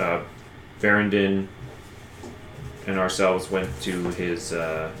words, Verondin and ourselves went to his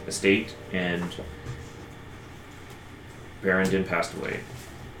estate, and Verondin passed away.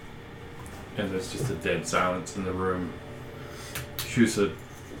 And there's just a dead silence in the room. Shusa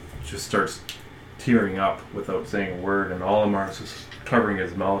just starts tearing up without saying a word, and Olimar's just covering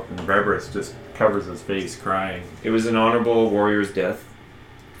his mouth, and Rebris just covers his face, crying. It was an honorable warrior's death,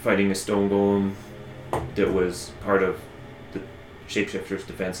 fighting a stone golem that was part of the shapeshifter's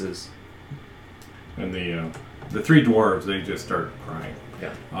defenses. And the 3 dwarves, they just start crying.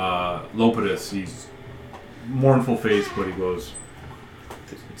 Yeah. Lopetus, he's mournful face, but he goes,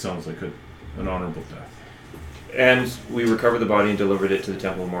 it sounds like an honorable death. And we recovered the body and delivered it to the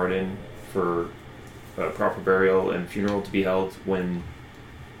Temple of Mardin for proper burial and funeral to be held when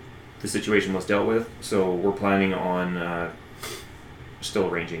the situation was dealt with. So we're planning on still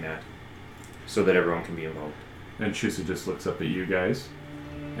arranging that so that everyone can be involved. And Shusa just looks up at you guys,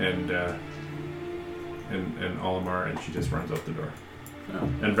 and Olimar, and she just runs out the door. Oh.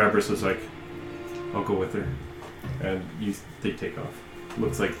 And Rebris is like, I'll go with her. And they take off.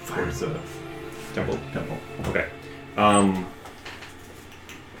 Looks like towards a Temple. Okay. I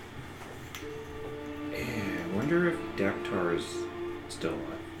wonder if Daktar is still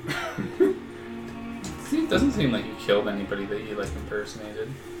alive. It doesn't seem like you killed anybody that you impersonated.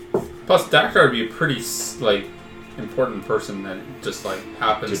 Plus, Dakar would be a pretty important person that just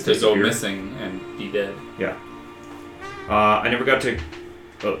happens Just to go disappear. missing and be dead. Yeah. I never got to.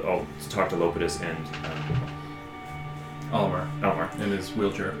 I'll talk to Lopetus and Olimar Elmar. in his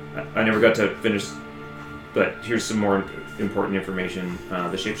wheelchair. I never got to finish, but here's some more important information.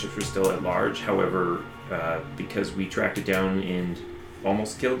 The shapeshifter is still at large. However, because we tracked it down and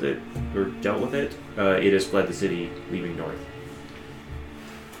almost killed it or dealt with it, it has fled the city, leaving north.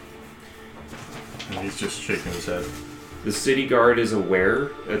 And he's just shaking his head. The city guard is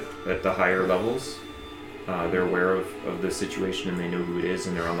aware at the higher levels. They're aware of the situation and they know who it is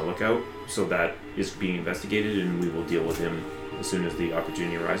and they're on the lookout. So that is being investigated and we will deal with him as soon as the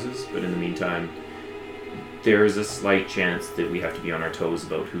opportunity arises. But in the meantime, there is a slight chance that we have to be on our toes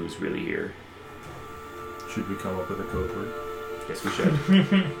about who's really here. Should we come up with a code word? Yes, we should.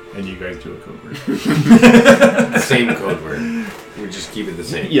 And you guys do a code word. Same code word. We just keep it the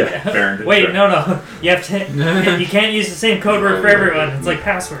same. Yeah. Baron. Wait, no. You have to. You can't use the same code word for everyone. It's like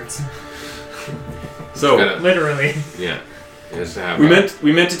passwords. So Literally. Yeah. It has to have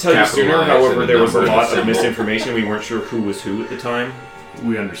we meant to tell you sooner. capitalized However, and there was a numbered lot of symbol. misinformation. We weren't sure who was who at the time.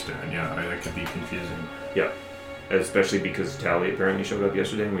 We understand, yeah. That could be confusing. Yeah. Especially because Tally apparently showed up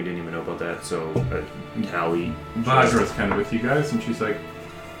yesterday and we didn't even know about that. So Tally. Vadra's kind of with you guys, and she's like,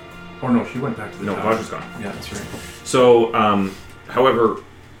 oh no, she went back to the No, tower. Vadra's gone. Yeah, that's right. So, however,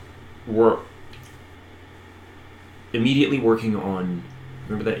 we're immediately working on.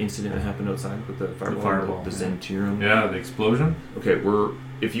 Remember that incident that happened outside with the fireball, the Zentirum? Yeah, the explosion. Okay,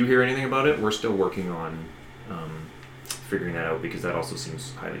 if you hear anything about it, we're still working on figuring that out because that also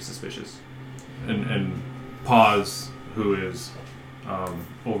seems highly suspicious. And Paz, who is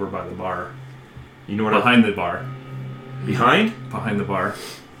over by the bar, You know what? behind the bar, Behind?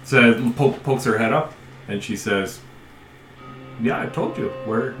 says pokes her head up, and she says, "Yeah, I told you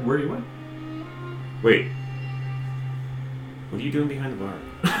where you went." Wait. What are you doing behind the bar?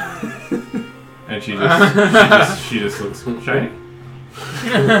 And she just looks shiny.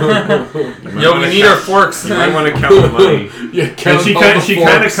 Yo, we need our forks. You might want to count the money. Yeah, And count she all kind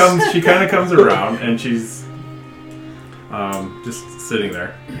the of forks. comes around, and she's just sitting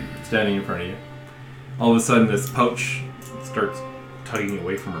there, standing in front of you. All of a sudden, this pouch starts tugging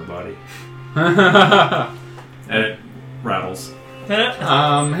away from her body, and it rattles.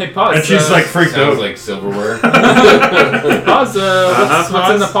 Hey, pause. And she's like freaked Sounds out. like silverware. Pause. What's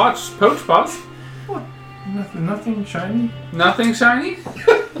in the Pause. pouch? Pause. Nothing shiny. Nothing shiny.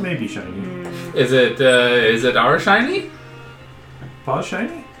 Maybe shiny. Is it our shiny? Paws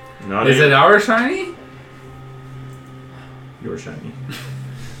shiny. Not Is even- it our shiny? You're shiny.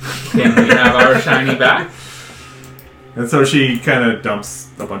 Can we have our shiny back? And so she kind of dumps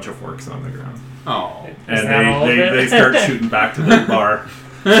a bunch of forks on the ground, Oh. and that all of they it? start shooting back to the bar.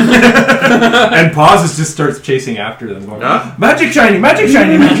 And Paws just starts chasing after them, going, Huh? "Magic shiny, magic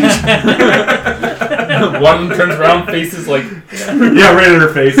shiny, magic shiny!" One turns around, faces like. Yeah, right in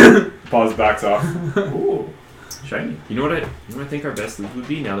her face. Paws backs off. Ooh, shiny. You know what I think our best loot would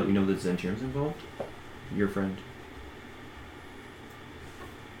be now that we know that Zentium's involved? Your friend.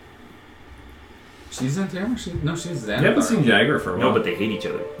 She's in there? No, she's Xanathar. You haven't seen Jagger for a while. No, but they hate each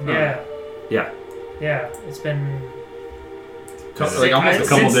other. Yeah. Yeah. Yeah. It's been Like almost a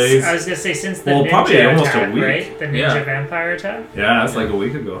couple since- days. I was gonna say since the Well, ninja probably almost a attack, week. right? The ninja Yeah. vampire attack. Yeah, that's like a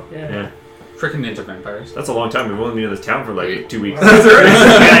week ago. Yeah. Yeah. freaking ninja vampires. That's a long time. We've only been in this town for like 2 weeks. That's right.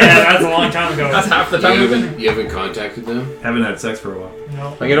 yeah, that's a long time ago. That's half the time we've been. You haven't contacted them? Haven't had sex for a while.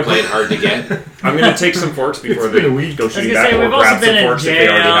 No. I'm gonna Playing hard to get? I'm gonna take some forks before It's they been a week. go I was shooting gonna back, say or we've also grab some been in forks if they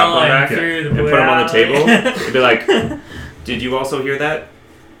already have jail one and back, through the and put them on the alley. table. It'd be like, did you also hear that?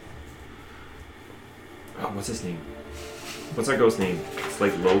 Oh, what's his name? What's our ghost name? It's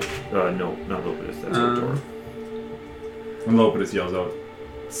like Lope. No, not Lopus. That's Otor. And Lopez yells out,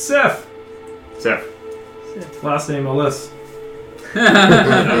 "Seth!" Seth. Last name Alyss.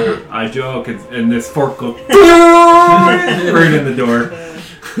 I joke, and this fork goes right in the door.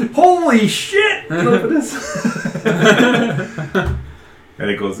 Holy shit! Lopez. And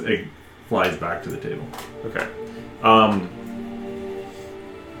it flies back to the table. Okay.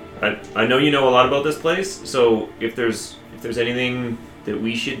 I know you know a lot about this place, so if there's anything that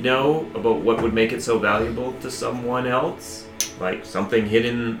we should know about what would make it so valuable to someone else, like something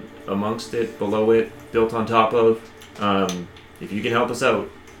hidden amongst it, below it, built on top of, if you can help us out,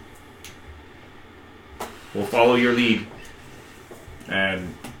 we'll follow your lead.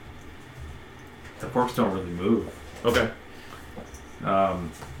 And the forks don't really move. Okay.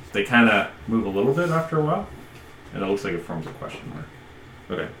 They kind of move a little bit after a while, and it looks like it forms a question mark.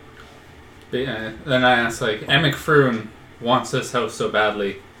 Okay. Yeah, then I asked, like, Emic Froon wants this house so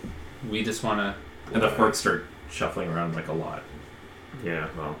badly. We just want to. And the forks start shuffling around like a lot. Yeah,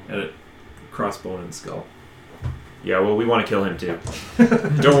 well. And it crossbone and skull. Yeah, well, we want to kill him too.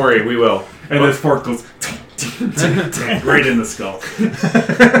 Don't worry, we will. And this fork goes right in the skull.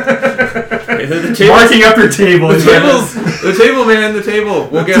 The table, Marking up your table. the table, man, the table.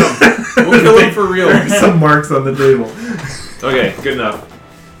 We'll get him. We'll kill him for real. There's some marks on the table. Okay, good enough.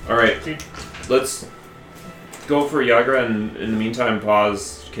 All right, let's go for Yagra, and in the meantime,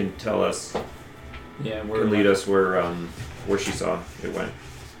 Paz can tell us, Yeah, can lead us where she saw it went.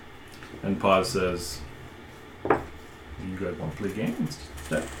 And Paz says, "You guys want to play games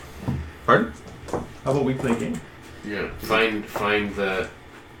instead? Pardon? How about we play games?" Yeah. Find the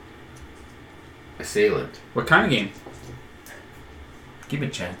assailant. What kind of game? Give me a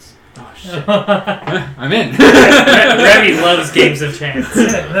chance. Oh, shit. I'm in. Remy loves games of chance.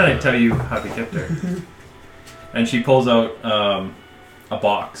 Then I tell you how to get there. And she pulls out a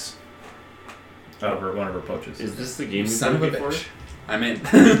box out of one of her pouches. Is this the game you Son of a played before? bitch. I'm in.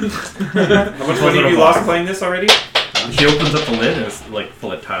 How much money have you lost playing this already? She opens up the lid and it's like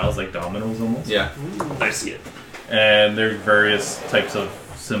full of tiles, like dominoes almost. Yeah. I see it. And there's various types of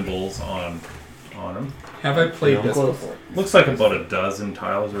symbols on them. Have I played No. this before? Looks like about a dozen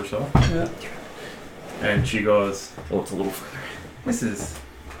tiles or so. Yeah. And she goes, Oh, it's a little further. "This is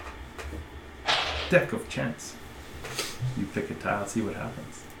deck of chance. You pick a tile, see what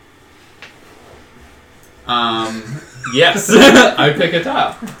happens." Yes. I pick a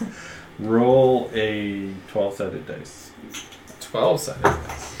tile. Roll a 12-sided dice. 12-sided.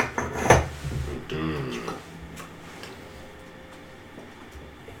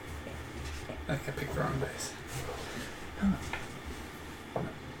 I think I picked the wrong dice.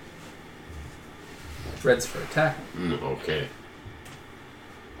 Red's for attacking. Okay.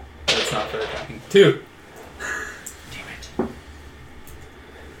 Red's not for attacking. 2.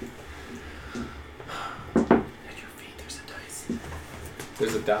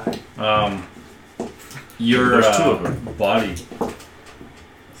 Your There's two of them. body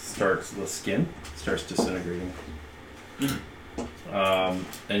starts, the skin starts disintegrating. And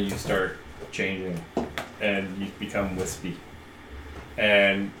you start changing, and you become wispy.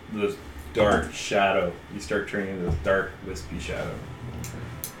 And the dark shadow, you start turning into this dark, wispy shadow.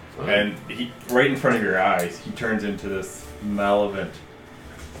 And he, right in front of your eyes, he turns into this malevolent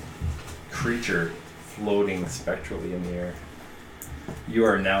creature floating spectrally in the air. You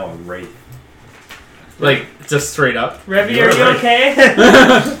are now a wraith. Like, just straight up. Revy, are you okay?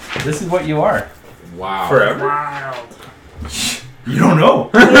 This is what you are. Wow. Forever. Wild. You don't know.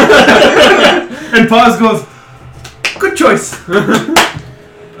 And Paz goes, good choice, What did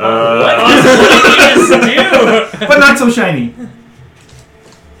you just do? but not so shiny.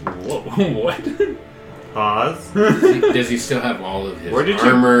 Whoa, what? Pause. Does he still have all of his Where did you-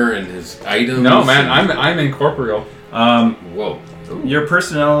 armor and his items? No, man, and- I'm incorporeal. Whoa. Your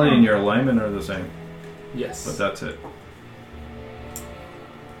personality and your alignment are the same, but Yes. that's it.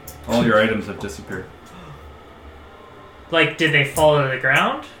 All your items have disappeared. Like, did they fall to the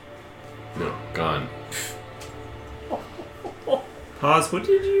ground? No, gone. Pause. What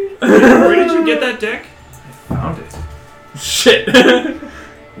did you? Where did you get that deck? Found it. Shit.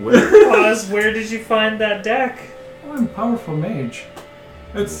 Pause, where did you find that deck? I'm a powerful mage.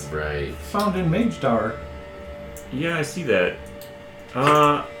 It's Right. found in Mage Tower. Yeah, I see that.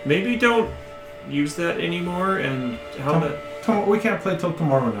 Maybe don't use that anymore. And how that? We can't play till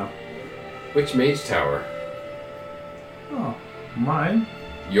tomorrow now. Which mage tower? Oh, mine?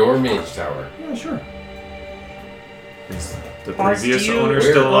 Your mage tower. Yeah, sure. Is the Pause, previous do you- owner Where-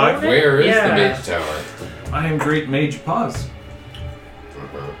 still alive? Where is Yeah. the mage tower? I am Great Mage Paz.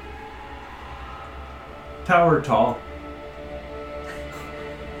 Uh-huh. Tower tall.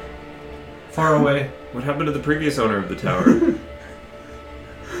 Far away. What happened to the previous owner of the tower?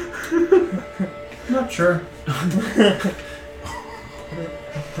 Not sure.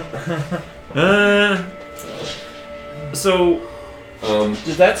 So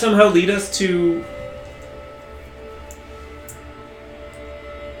does that somehow lead us to?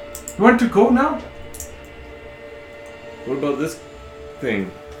 You want to go now? What about this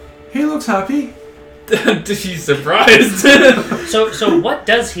thing? He looks happy. She's surprised. So what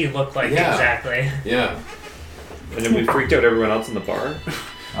does he look like Yeah. exactly? Yeah. And then we freaked out everyone else in the bar.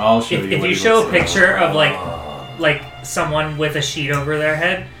 I'll show If you. you what he show a looks like. picture of like someone with a sheet over their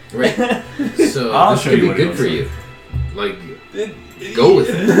head, Right. So I'll this show could you be what it good looks for like. you. Like, go with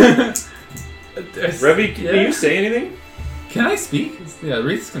it. Revy, can Yeah. you say anything? Can I speak? Yeah,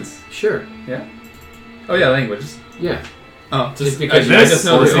 Reese can. Sure. Yeah. Oh yeah, languages. Yeah. Oh, Just because I This just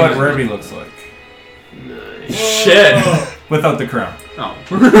know is the what language. Revy looks like. Nice. Shit. Without the crown. Oh.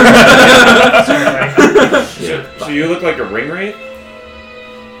 Yeah. So you look like a ring wraith?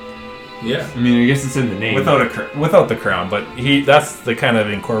 Yeah. I mean, I guess it's in the name. Without the crown, but that's the kind of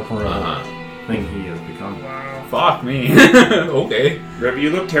incorporeal Uh-huh. thing he has become. wow. Fuck me. Okay. Revy, you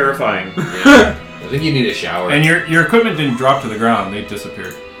look terrifying. Yeah. I think you need a shower. And your equipment didn't drop to the ground; they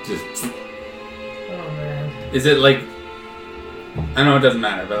disappeared. Just Oh man. Is it like? I know it doesn't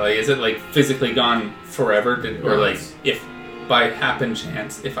matter, but like, is it like physically gone forever? Or like, if by happen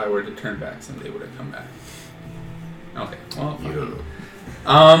chance, if I were to turn back, someday would it come back? Okay. Well. you don't know.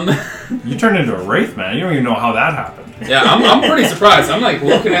 You turned into a wraith, man. You don't even know how that happened. Yeah, I'm pretty surprised. I'm like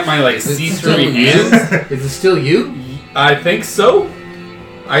looking at my like Is it see-through still you? hands. Is it still you? I think so.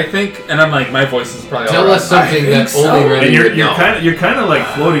 I think, and I'm like, my voice is probably Tell all us right. something I that think only so. Revy And would know. you're kind of like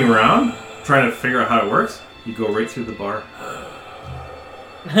floating around, trying to figure out how it works. You go right through the bar,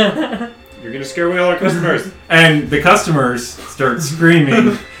 You're gonna scare away all our customers. and the customers start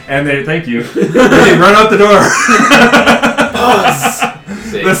screaming, and they thank you. They run out the door.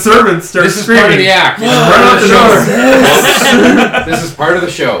 See, The servants start this is screaming. part of the act. Run out the door. This is part of the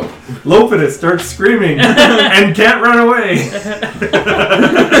show. Lopinus starts screaming and can't run away.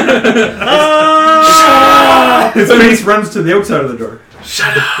 His face runs to the outside of the door.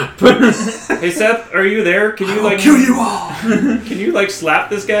 Hey Seth, are you there? Can you like Kill you all. Can you like slap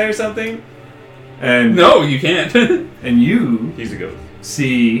this guy or something? And No, you can't. and you He's a ghost.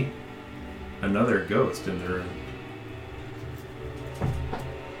 see another ghost in the room.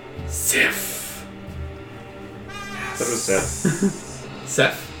 Sif. That was Seth.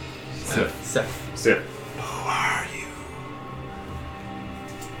 Seth. Sif. Seth. Sith. Who are you?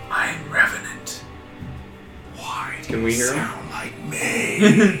 I'm Revenant. Why do Can we hear him? sound like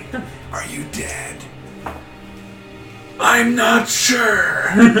me? Are you dead? I'm not sure.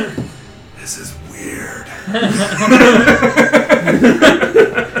 This is weird.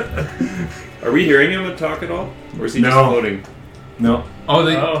 Are we hearing him talk at all? Or is he just No. floating? No, Oh,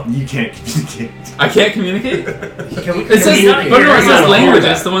 they. Oh. You can't communicate. I can't communicate. Can we, It says, we not but hear no, it him says at all?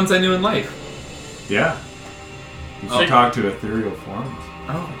 languages, the ones I knew in life. Yeah. You should Oh. talk to ethereal forms.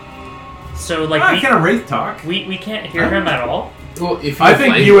 Oh. So like Can a wraith talk? we can't hear him at all. Well, if I have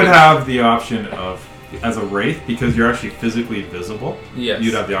think you would language- have the option of, as a wraith, because you're actually physically visible, Yes.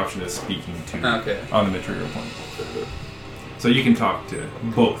 you'd have the option of speaking to Okay. on the material plane. So you can talk to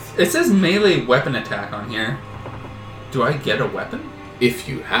both. It says melee weapon attack on here. Do I get a weapon? If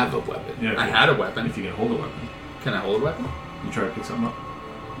you have a weapon. Yeah, I had a weapon. If you can hold a weapon. Can I hold a weapon? You try to pick something up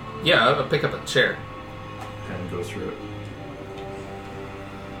Yeah, I'll pick up a chair. and go through it.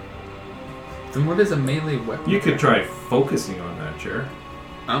 Then what is a melee weapon? You could try focusing on that chair.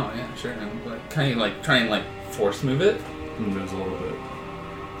 Oh yeah, sure. But can you like try and like force move it? And moves a little bit.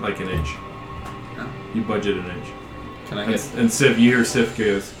 Like an inch. No. You budget an inch. Can I And, get? and Sif, you hear Sif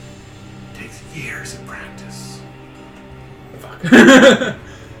goes, takes years of practice. Fuck. I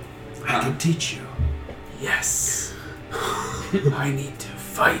can teach you. Yes. I need to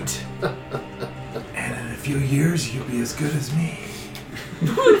fight. And in a few years, you'll be as good as me.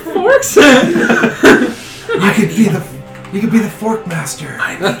 Forks. You could be the fork master.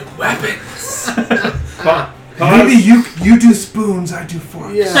 I need weapons. Maybe you do spoons, I do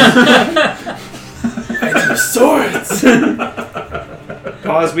forks. I do swords.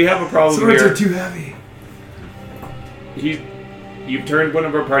 Pause. We have a problem Swords here. are too heavy. You've turned one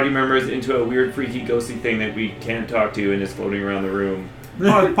of our party members into a weird, freaky, ghostly thing that we can't talk to and is floating around the room.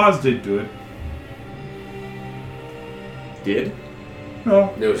 Paz did do it. Did?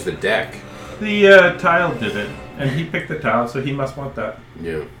 No, It was the deck. the tile did it, and he picked the tile, so he must want that.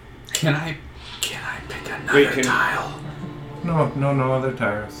 Yeah. Can I pick another Wait, can- tile? No other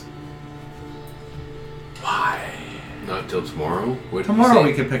tires. Why? Not till tomorrow. What did you Tomorrow say?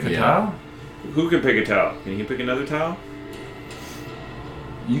 we could pick a Yeah. tile. Who can pick a tile? Can you pick another tile?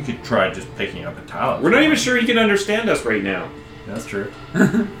 You could try just picking up a tile. We're not even sure he can understand us right now. That's true.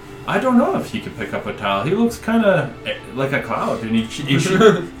 I don't know if he can pick up a tile. He looks kind of like a cloud, and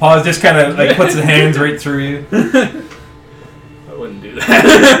Paz just kind of like puts his hands right through you. I wouldn't do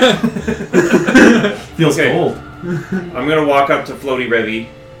that. Feels Okay. cold. I'm gonna walk up to Floaty Revy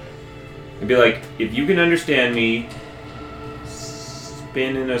and be like, if you can understand me,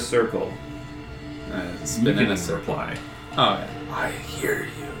 spin in a circle. Spin in a circle. reply. Oh yeah. I hear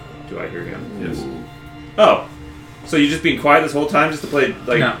you. Do I hear him? Yes. Oh. So you're just being quiet this whole time just to play,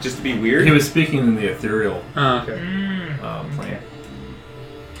 like, No. just to be weird? He was speaking in the ethereal Oh okay. plane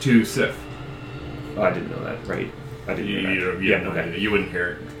to Sif. Oh, I didn't know that, right? I didn't know that. Okay. You wouldn't hear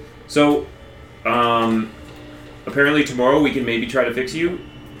it. So, apparently tomorrow we can maybe try to fix you.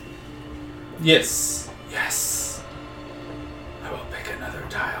 Yes. Yes. I will pick another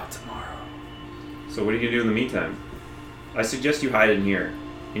tile tomorrow. So what are you gonna do in the meantime? I suggest you hide in here,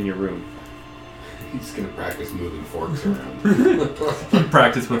 in your room. He's gonna practice moving forks around.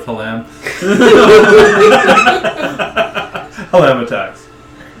 Practice with Halam. Halam attacks.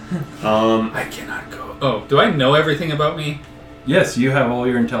 I cannot go. Oh, do I know everything about me? Yes, you have all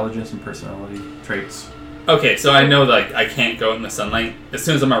your intelligence and personality traits. Okay, so I know like I can't go in the sunlight. As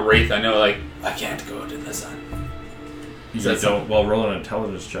soon as I'm a wraith, I know like I can't go out in the sun. You that don't. Well, roll an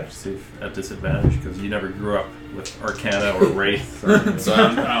intelligence check to see if at disadvantage because you never grew up with Arcana or Wraith. Or anything. So I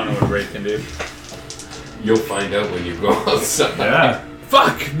don't know what a wraith can do. You'll find out when you go outside. Yeah,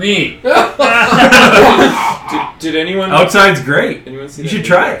 Fuck me! Did anyone? outside's great. Anyone see You that should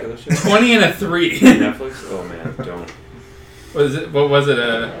try Dracula show? 20 and a 3. Netflix? Oh man, don't. What was it?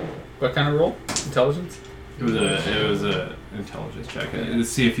 What kind of roll? Intelligence? It was a intelligence check to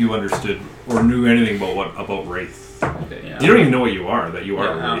see if you understood or knew anything about Wraith. Okay, yeah. You don't even know what you are. That you Yeah,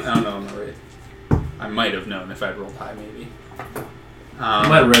 are a I Wraith. don't know I'm a wraith. I might have known if I'd rolled high, maybe. I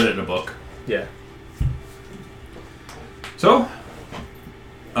might have read it in a book. Yeah. So,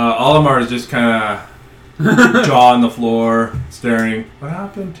 Olimar is just kind of jaw on the floor, staring. What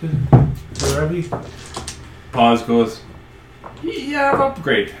happened to Revi? Pause goes, yeah,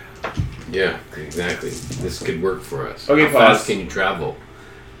 upgrade. Yeah, exactly. This could work for us. Okay, How fast pause. can you travel?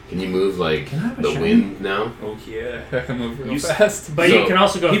 Can you move like Can I have a the shiny? wind now? Oh yeah, I can move real You fast. But So, you can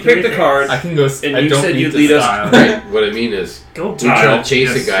also go. He through picked the things. card. I can go. And I you don't said need you'd to lead us- style. Right. What I mean is, Go we try tile. to chase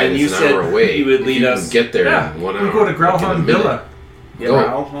yes. a guy And you that's an hour said away. you would If lead you us- can get there Yeah, in 1 hour. we go to like in a Grauhan minute. Villa. Yeah, Go.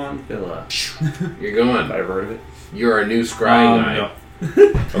 Grauhan Villa. You're going. Have I ever heard of it? You're our new scry guy.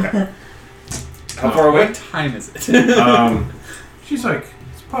 No. How far away? What time is it? She's like,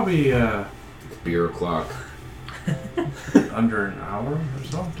 it's probably Beer o'clock. under an hour or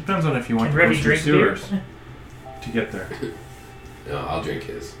so. Depends on if you want Can to go Revy through drink beer? sewers to get there. No, I'll drink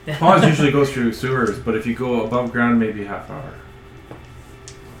his. Pause usually goes through sewers, but if you go above ground, maybe half hour.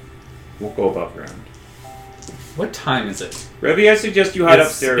 We'll go above ground. What time is it? Revy, I suggest you hide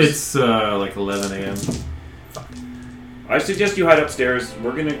upstairs. It's like 11 a.m. I suggest you hide upstairs.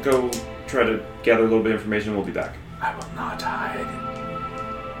 We're gonna go try to gather a little bit of information. We'll be back. I will not hide.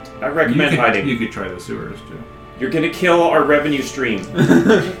 I recommend hiding. You could try the sewers too. You're gonna kill our revenue stream.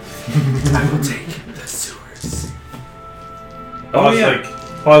 I will take the sewers. Oh yeah,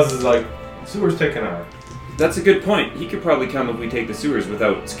 Pause is like sewers take an hour. that's a good point. He could probably come if we take the sewers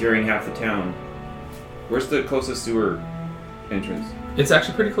without scaring half the town. Where's the closest sewer entrance? It's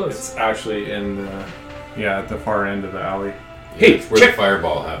actually pretty close. It's actually in at the far end of the alley. Hey, it's where check- the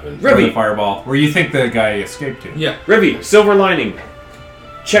fireball happened. Revy! Where the fireball, where you think the guy escaped to. Yeah. Revy, silver lining.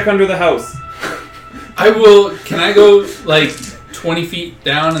 Check under the house. I will. Can I go like 20 feet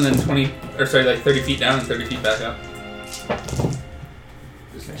down and then 30 feet down and 30 feet back up?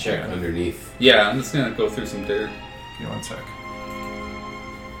 Just check underneath. Yeah, I'm just gonna go through some dirt. Give me 1 sec.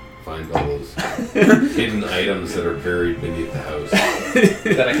 Find all those hidden items that are buried beneath the house.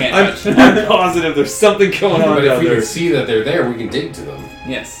 That I can't touch. I'm positive there's something going on But if down we there. can see that they're there, we can dig to them.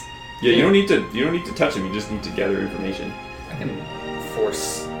 Yes, Yeah, you don't need to touch them. You just need to gather information. I can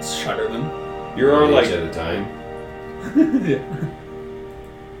force shutter them. You're all One like each at a time.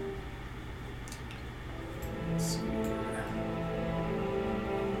 Let's see here.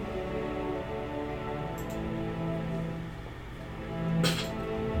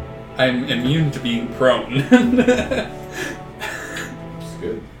 I'm immune to being prone. It's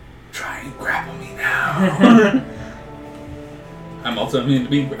good. Try and grapple me now. I'm also immune to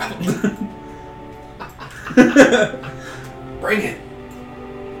being grappled. Bring it.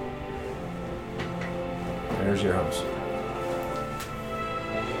 There's your house.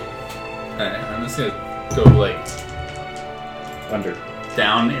 Alright, I'm just gonna go like under.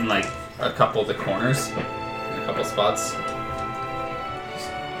 down in like a couple of the corners, in a couple spots.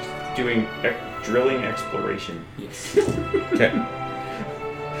 Doing drilling exploration. Yes. Okay.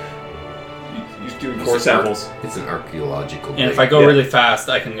 You're doing It's core an samples. It's an archaeological. And if dig. I go Yeah. really fast,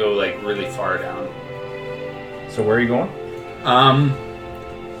 I can go like really far down. So where are you going?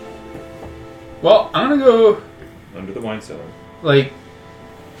 Well, I'm gonna go Under the wine cellar. like.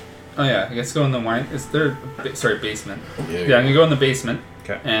 Oh yeah, I guess go in the wine. Is there? Basement. Yeah, Yeah, I'm gonna go in the basement.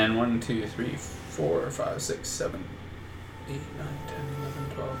 Okay. And 1, 2, 3, 4, 5, 6, 7, 8, 9, 10,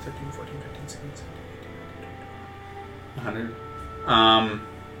 11, 12, 13, 14, 15, 16, 17, 18, 100.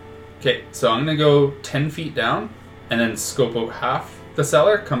 Okay, so I'm gonna go 10 feet down, and then scope out half the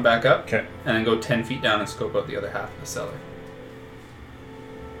cellar, come back up, Okay. and then go 10 feet down and scope out the other half of the cellar.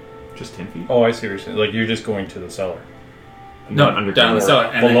 Just 10 feet? Oh, I see what you're saying. Like you're just going to the cellar. No, underground. down the cellar.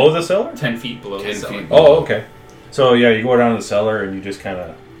 And Below the cellar? then 10 feet below 10 the cellar. feet. Oh, okay. So yeah, you go down to the cellar and you just kind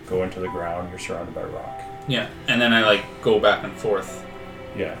of go into the ground. You're surrounded by rock. Yeah, and then I like go back and forth.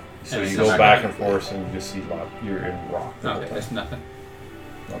 Yeah. So And you it's go just back like- and forth and you just see you're in rock. the whole Okay, time. there's nothing.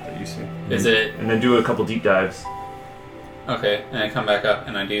 Not that you see. Is it And then do a couple deep dives. okay? And I come back up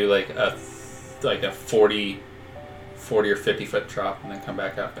and I do like a 40 or 50 foot drop, and then come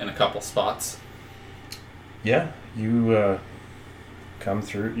back up in a couple spots. Yeah. You come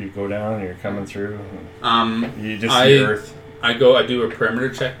through. You go down and you're coming through. And you just see earth. I do a perimeter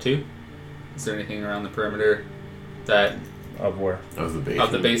check too. Is there anything around the perimeter that Of where? Of the basement.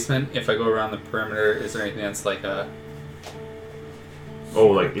 of the basement? If I go around the perimeter, is there anything that's like a Oh,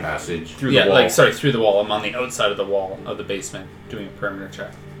 like Passage. through the wall. like sorry through the wall? I'm on the outside of the wall of the basement doing a perimeter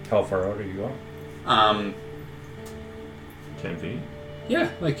check. How far out are you going? 10 feet. Yeah,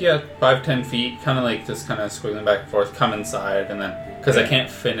 5-10 feet, kind of like just kind of squiggling back and forth. Come inside, and then because I can't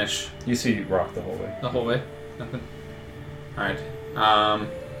finish You see rock the whole way. the whole way. Nothing. All right.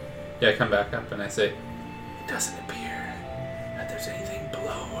 Yeah, I come back up and I say, it doesn't appear that there's anything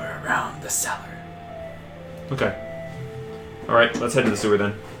below or around the cellar. Okay. Alright, let's head to the sewer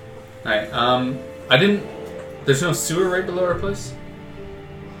then. All right. I didn't. There's no sewer right below our place.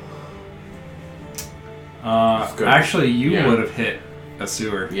 It's good. Actually, you Yeah. would have hit a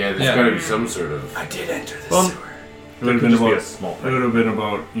sewer. Yeah, there's Yeah. got to be some sort of. I did enter the Well, sewer. It would have could been just be about. a small It would have been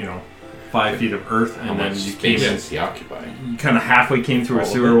about 5 feet of earth, How and then much you came space in. does he occupy? You kind of halfway came through a All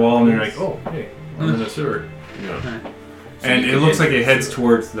of sewer it. wall, and you're like, "Oh, hey, I'm in a sewer." Yeah. And you it could looks hit like it the heads sewer.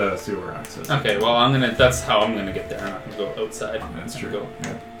 towards the sewer access. Okay. Well, that's how I'm gonna get there. I'm not gonna go outside. That's I'm true. gonna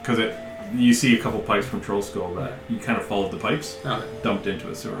Yeah, because you see a couple pipes from Troll Skull that you kind of followed the pipes, Go. Okay. dumped into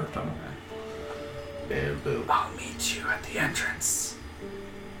a sewer tunnel. Bamboo. I'll meet you at the entrance.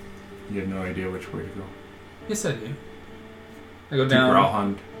 You have no idea which way to go. Yes, I do. I go To down.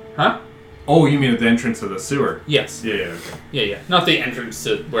 Growlhund. Huh? Oh, you mean at the entrance of the sewer? Yes. Yeah, okay. Yeah. Not the entrance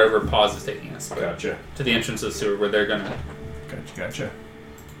to wherever Pause is taking us, but Gotcha. to the entrance of the sewer where they're gonna. Gotcha.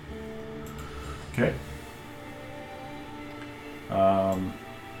 Okay.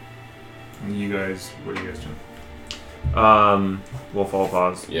 You guys, what are you guys doing? We'll follow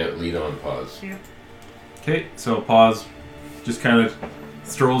pause. Yeah, lead on pause. Okay, so Pause just kind of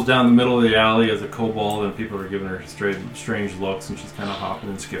strolls down the middle of the alley as a kobold, and people are giving her strange looks, and she's kind of hopping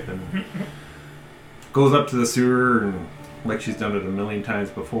and skipping. Goes up to the sewer, and like she's done it a million times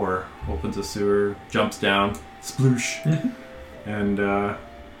before, opens the sewer, jumps down, sploosh, and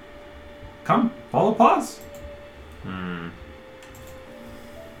come, follow Pause.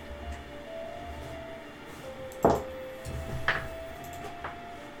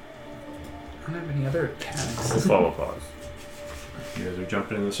 I don't have any other mechanics. We'll follow pause. You guys are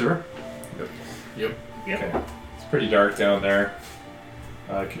jumping in the sewer? Yep. Okay. It's pretty dark down there.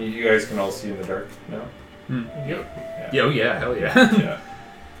 You guys can all see in the dark now? Yep. Oh yeah, hell yeah. Yeah.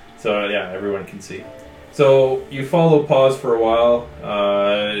 So yeah, everyone can see. So you follow Pause for a while.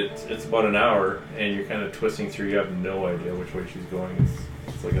 It's about an hour, and you're kind of twisting through. You have no idea which way she's going.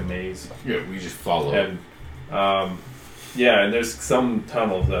 It's like a maze. Yeah, we just follow. And and there's some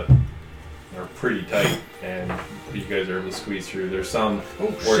tunnels that are pretty tight, and you guys are able to squeeze through. There's some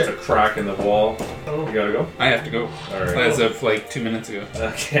where it's a crack in the wall. Oh. You gotta go. I have to go. All right. As of like 2 minutes ago.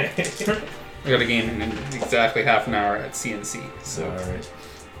 Okay. I got a game in exactly half an hour at CNC. So all right.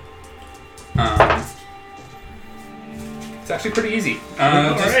 it's actually pretty easy.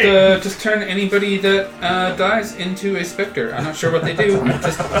 Alright. Just turn anybody that dies into a specter. I'm not sure what they do.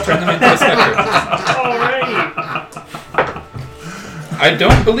 Just turn them into a specter. Alrighty. I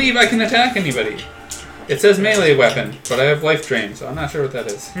don't believe I can attack anybody. It says melee weapon, but I have life drain, so I'm not sure what that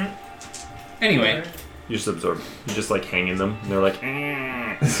is. Anyway. You just absorb. You just like hanging them, and they're like,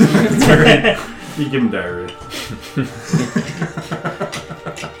 It's alright. You give them diarrhea.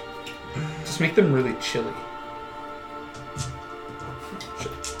 Just make them really chilly.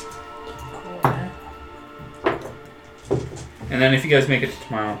 And then if you guys make it to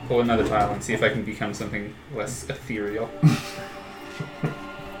tomorrow, pull another tile and see if I can become something less ethereal.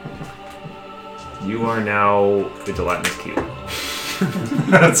 You are now a gelatinous cube.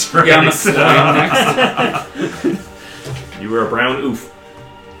 That's right. Yeah, I'm a slime next. You were a brown oof.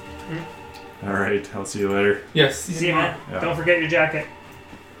 All right. I'll see you later. Yes. See you, man. Yeah. Don't forget your jacket.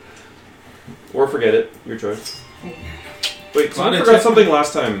 Or forget it. Your choice. Wait, Well, I I forgot checked- something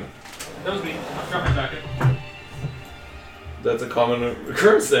last time. That was me. I forgot my jacket. That's a common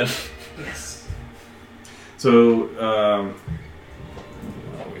occurrence then. Yes. So, I'll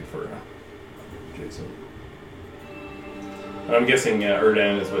wait for Jason. I'm guessing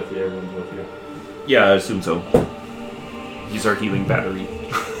Erdan is with you. Everyone's with you. Yeah, I assume so. He's our healing battery.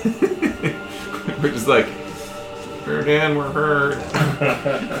 We're just like, Dan, we're hurt.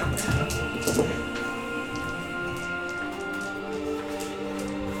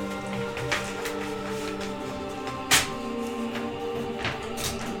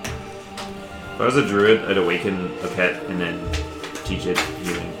 If I was a druid, I'd awaken a pet and then teach it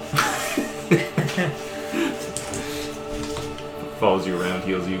healing. Follows you around,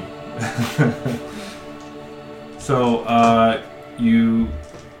 heals you. So,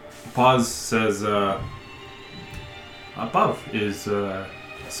 Pause says, above is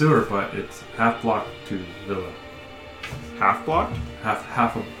sewer, but it's half block to villa. Half blocked? Half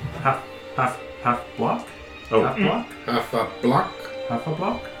block? Oh. Half block? Half a block. Half a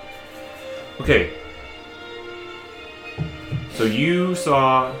block? Okay. So you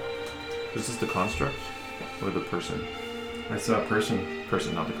saw... Was this the construct? Or the person? I saw a person.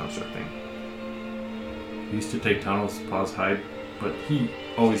 Person, not the construct thing. He used to take tunnels, Pause hide, but he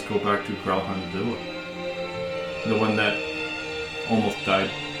always go back to Growlhound Villa. The one that almost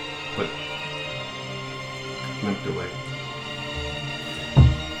died, but limped away.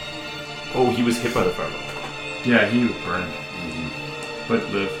 Oh, he was hit by the fireball. Yeah, he was burned, but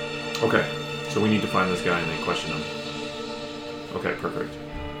lived. Okay. So we need to find this guy and then question him. Okay, perfect.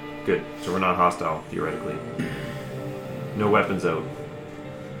 Good. So we're not hostile, theoretically. No weapons out.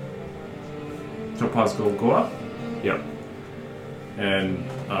 So Pause go up, Yep. and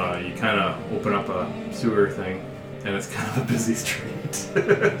you kind of open up a sewer thing, and it's kind of a busy street.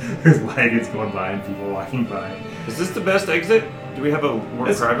 There's wagons going by and people walking by. Is this the best exit? Do we have a more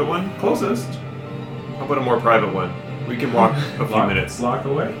It's private one? Closest. How about a more private one? We can walk a few minutes. Block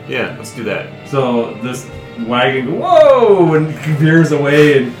away. Yeah, let's do that. So this wagon, whoa, and veers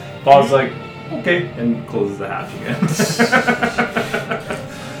away, and Paul's like, okay, and closes the hatch again.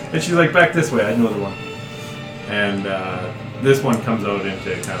 And she's like, back this way, I know the one. And this one comes out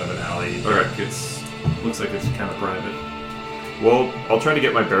into kind of an alley. Alright. It's looks like it's kind of private. Well, I'll try to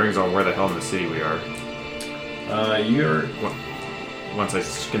get my bearings on where the hell in the city we are. You're What? once I can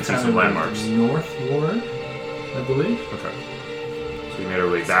see Kind some of landmarks. northward, I believe. Okay. So we made our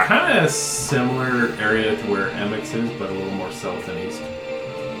way back Kind of a similar area to where Emmix is, but a little more south and east.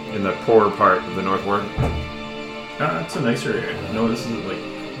 in the poorer part of the North Ward. It's a nicer area. No, this is like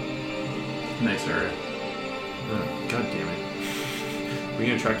a nice area. Oh, God damn it. We're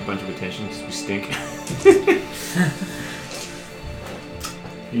gonna attract a bunch of attention because we stink.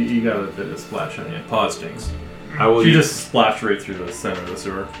 You got a bit of splash on you. Pause stinks. I will She use- just splashed right through the center of the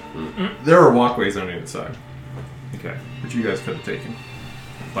sewer. There are walkways on the inside, Okay. which you guys could have taken.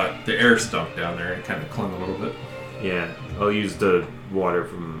 But the air stunk down there and kind of clung a little bit. Yeah, I'll use the water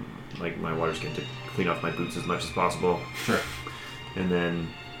from like my water skin to clean off my boots as much as possible, Sure. and then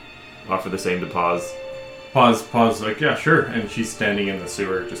offer the same to Pause. Pause, like, yeah, sure. And she's standing in the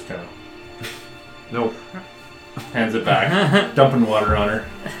sewer, just kind of No, hands it back, dumping water on her.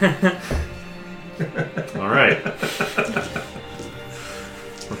 all right.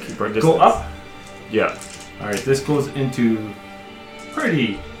 We'll keep our distance. Go up. Yeah. Alright, this goes into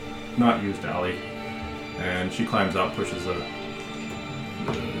pretty not used alley. And she climbs up, pushes the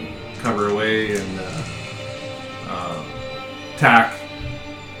cover away, and Tack,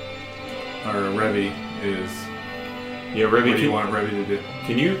 or Revy, is... Yeah, What Revy, do you want Revy to do?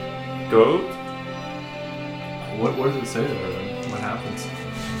 can you go? What does it say there then? What happens?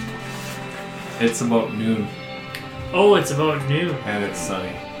 It's about noon, Oh, it's about noon. and it's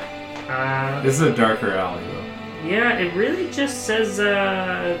sunny. Uh, This is a darker alley, though. yeah, it really just says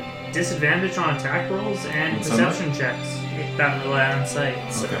disadvantage on attack rolls and In sunlight? perception checks that rely on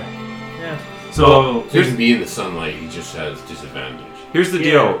sight. So, Okay. yeah. So, So he can be in the sunlight, he just has disadvantage. Here's the Yeah.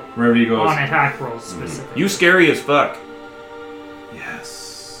 deal. Revy goes... On attack rolls specifically. You scary as fuck.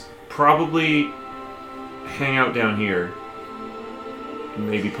 Yes. Probably hang out down here.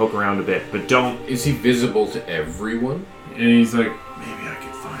 Maybe poke around a bit, but don't. Is he visible to everyone? And he's like, maybe I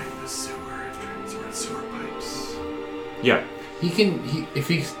could find the sewer entrance or the sewer pipes. Yeah. If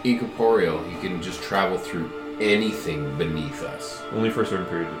he's incorporeal, he can just travel through anything beneath us. Only for a certain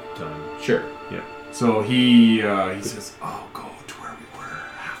period of time. Sure. So he says, "I'll go to where we were,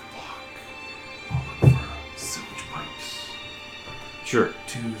 half block. I'll look for sewage pipes Sure.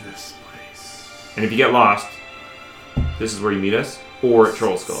 to this place. And if you get lost, this is where you meet us, or at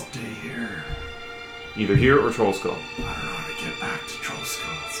Troll Skull. Stay here. Either here or Troll Skull. I don't know how to get back to Troll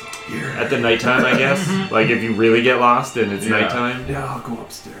Skull, so here. At the nighttime, I guess. Like if you really get lost and it's nighttime. Yeah, I'll go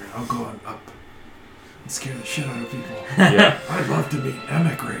upstairs. I'll go on up and scare the shit out of people. Yeah. I'd love to meet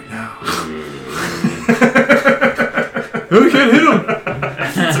Emic right now. We can't hit him.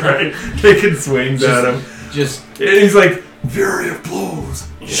 That's right. Taking swings at him. Just And he's like, fury of blows.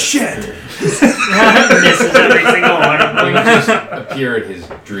 Shit. Misses every single one of you them. just appear in his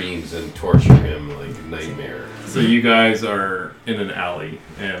dreams and torture him like a nightmare. So you guys are in an alley,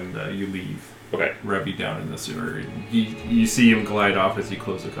 and you leave Okay. Revy down in the sewer. And you see him glide off as you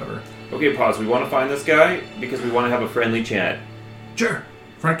close the cover. Okay, pause. We want to find this guy because we want to have a friendly chat. Sure.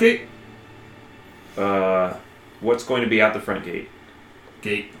 Front gate? What's going to be at the front gate?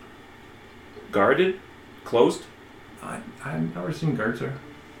 Gate. Guarded? Closed? I've never seen guards there.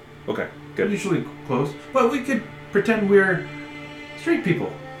 Okay, They're good. usually closed. But we could pretend we're street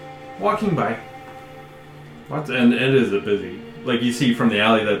people walking by. And it is a busy. Like you see from the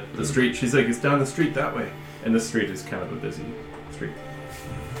alley that the street, she's like, it's down the street that way. And this street is kind of a busy street.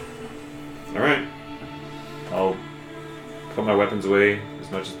 All right. I'll put my weapons away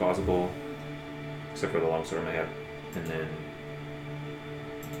as much as possible, except for the longsword I have, and then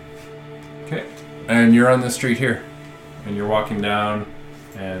Okay. And you're on the street here. And you're walking down,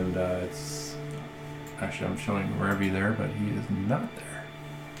 and it's... Actually, I'm showing Revy there, but he is not there.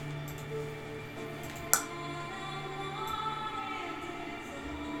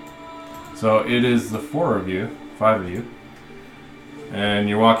 So it is the five of you. And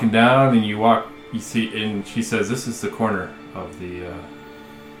you're walking down, and you see, and she says, this is the corner of the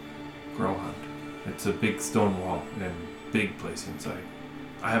grow hunt. It's a big stone wall and big place inside.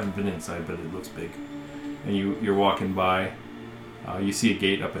 I haven't been inside, but it looks big. And you're walking by. You see a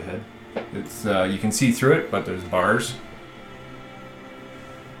gate up ahead. It's you can see through it, but there's bars.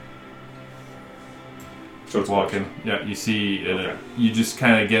 so it's Walking, yeah. You see, Okay. you just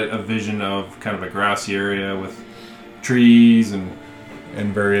kind of get a vision of kind of a grassy area with trees and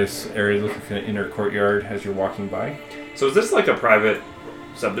various areas, looking like an inner courtyard as you're walking by. So is this like a private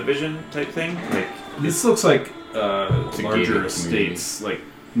subdivision type thing? Like, This looks like a larger gated estates, like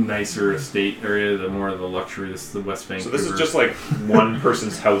nicer estate area, the more of the luxurious, the West so Vancouver. this is just like one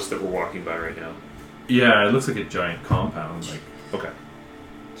person's house that we're walking by right now. Yeah, it looks like a giant compound. Like, Okay.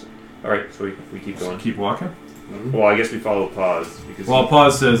 All right, so we keep so going. keep walking. Well, I guess we follow Pause because Well,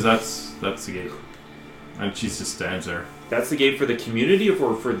 Pause says that's the gate, and she just stands there, that's the gate for the community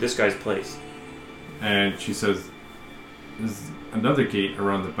or for this guy's place. and she says, "There's another gate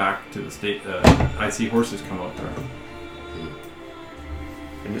around the back to the state. I see horses come out there.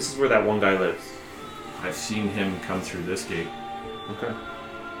 And this is where that one guy lives. I've seen him come through this gate. Okay.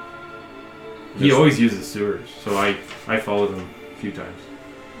 He always uses sewers, so I followed him a few times,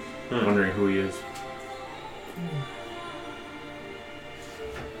 Hmm. wondering who he is.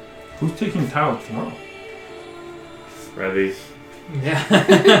 Who's taking Tao tomorrow? Ravi, Yeah.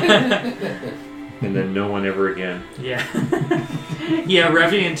 and then no one ever again. Yeah. Yeah,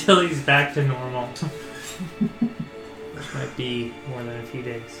 Revy until he's back to normal. Which might be more than a few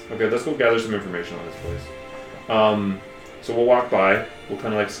days. Okay, let's go gather some information on this place. So we'll walk by. We'll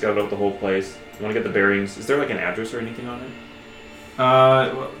kind of like scout out the whole place. We want to get the bearings. Is there like an address or anything on it?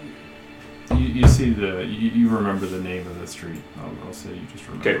 Well, you see you remember the name of the street. I'll say you just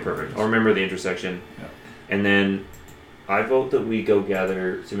remember. Okay, perfect. I'll remember the intersection. Yeah. And then I vote that we go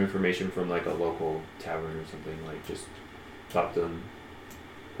gather some information from like a local tavern or something. Like just talk to them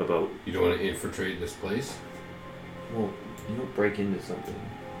about. You don't want to infiltrate this place? Well, you don't break into something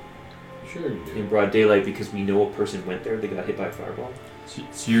Sure you do. in broad daylight because we know a person went there. They got hit by a fireball. So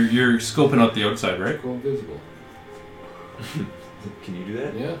you're scoping out the outside, right? Go invisible. Can you do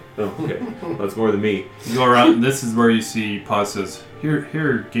that? Yeah. Oh, okay. Well, that's more than me. You go around. This is where you see Pause says,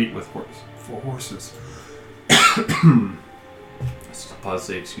 "Here, gate with four horses." Pause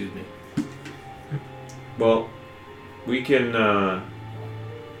say, "Excuse me." Well, we can.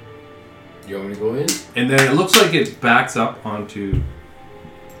 You want me to go in? And then it looks like it backs up onto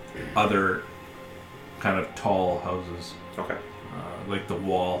other kind of tall houses, Okay. like the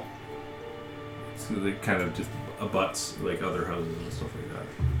wall. So they kind of just abuts like other houses and stuff like that.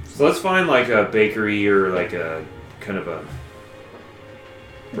 So let's find like a bakery or like a kind of a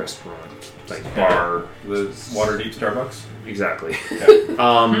restaurant, like bar. The Waterdeep Starbucks. Exactly.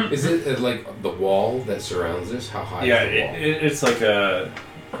 Yeah. Is it like the wall that surrounds this? How high Yeah, is the wall? it's like a.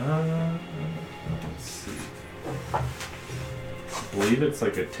 Let's see. I believe it's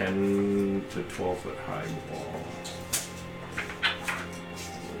like a 10 to 12 foot high wall.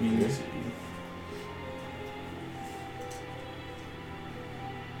 Let me see.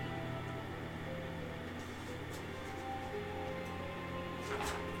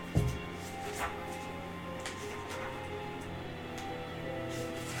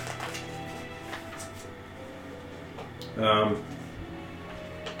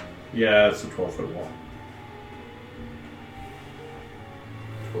 Yeah, it's a 12-foot wall.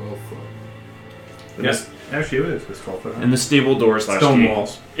 12 foot. Yes, actually it is. It's 12 foot high. And the stable door / Stone gate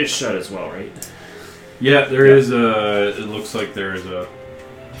walls. is shut as well, right? Yeah, there is a. It looks like there is a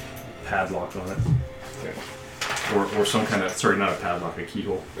padlock on it. Or some kind of. Sorry, not a padlock, a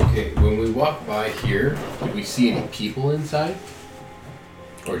keyhole. Okay, when we walk by here, do we see any people inside?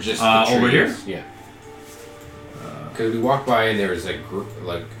 Or just the over trees? here? Yeah. Because we walk by and there's a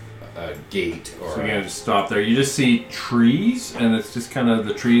gate or. So you're gonna just stop there. You just see trees, and it's just kind of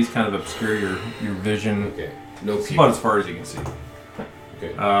the trees kind of obscure your vision. Okay. No It's people. about as far as you can see.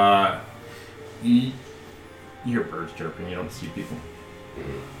 Okay. You hear birds chirping. You don't see people.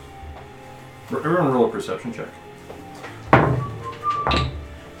 Everyone roll a perception check.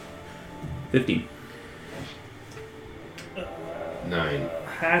 50. 9.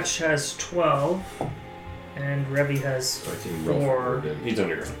 Hatch has 12, and Revy has So I can roll 4. forward then. He's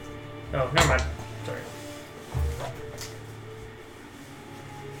underground. Oh, never mind. Sorry.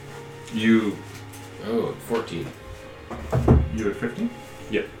 You Oh, 14. at 15?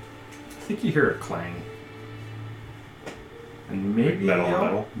 Yep. I think you hear a clang. And maybe Metal a on yell.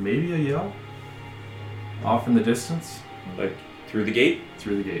 metal? Maybe a yell. Off in the distance, Like through the gate?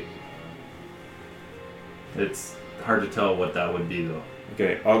 through the gate. It's hard to tell what that would be though.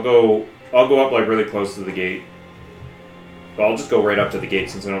 Okay, I'll go up like really close to the gate. Well, I'll just go right up to the gate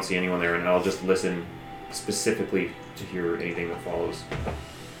since I don't see anyone there, and I'll just listen specifically to hear anything that follows.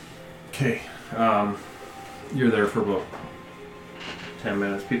 Okay. You're there for about 10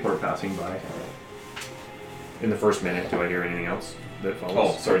 minutes. People are passing by. In the first minute, do I hear anything else that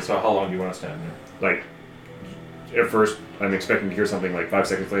follows? So how long do you want to stand there? Like, at first, I'm expecting to hear something like 5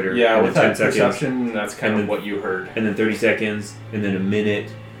 seconds later. Yeah, and with then that 10 seconds, perception, that's kind and of then- what you heard. and then 30 seconds, and then a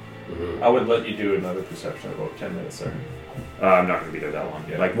minute. Mhm. I would let you do another perception about 10 minutes there. I'm not going to be there that long.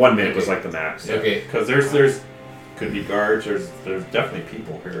 Yeah. Like 1 minute was Okay. like the max. Okay. Because there's could be guards. There's definitely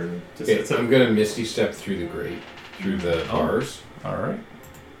people here. And just, Okay, it's a- I'm gonna misty step through the grate, through the Oh. bars. all right.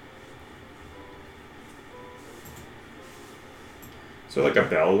 So like a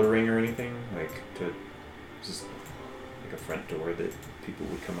bell to ring or anything? Like to... Is this like a front door that people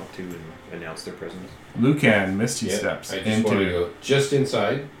would come up to and announce their presence? Lucan, Misty Yeah, steps I just want to into. go just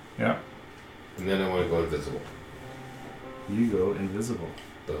inside, Yeah, and then I want to go invisible. you go invisible.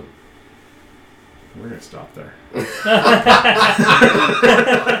 Boom. We're gonna stop there.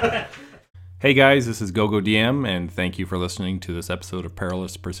 Hey guys, this is GoGo DM, and thank you for listening to this episode of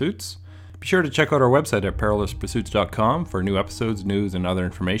Perilous Pursuits. Be sure to check out our website at perilouspursuits.com for new episodes, news, and other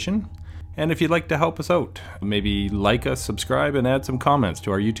information. And if you'd like to help us out, maybe like us, subscribe, and add some comments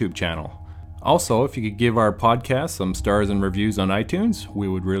to our YouTube channel. Also, if you could give our podcast some stars and reviews on iTunes, we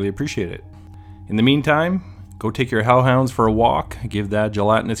would really appreciate it. In the meantime, go take your hellhounds for a walk, give that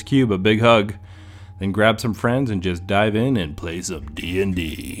gelatinous cube a big hug, then grab some friends and just dive in and play some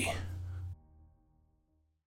D&D.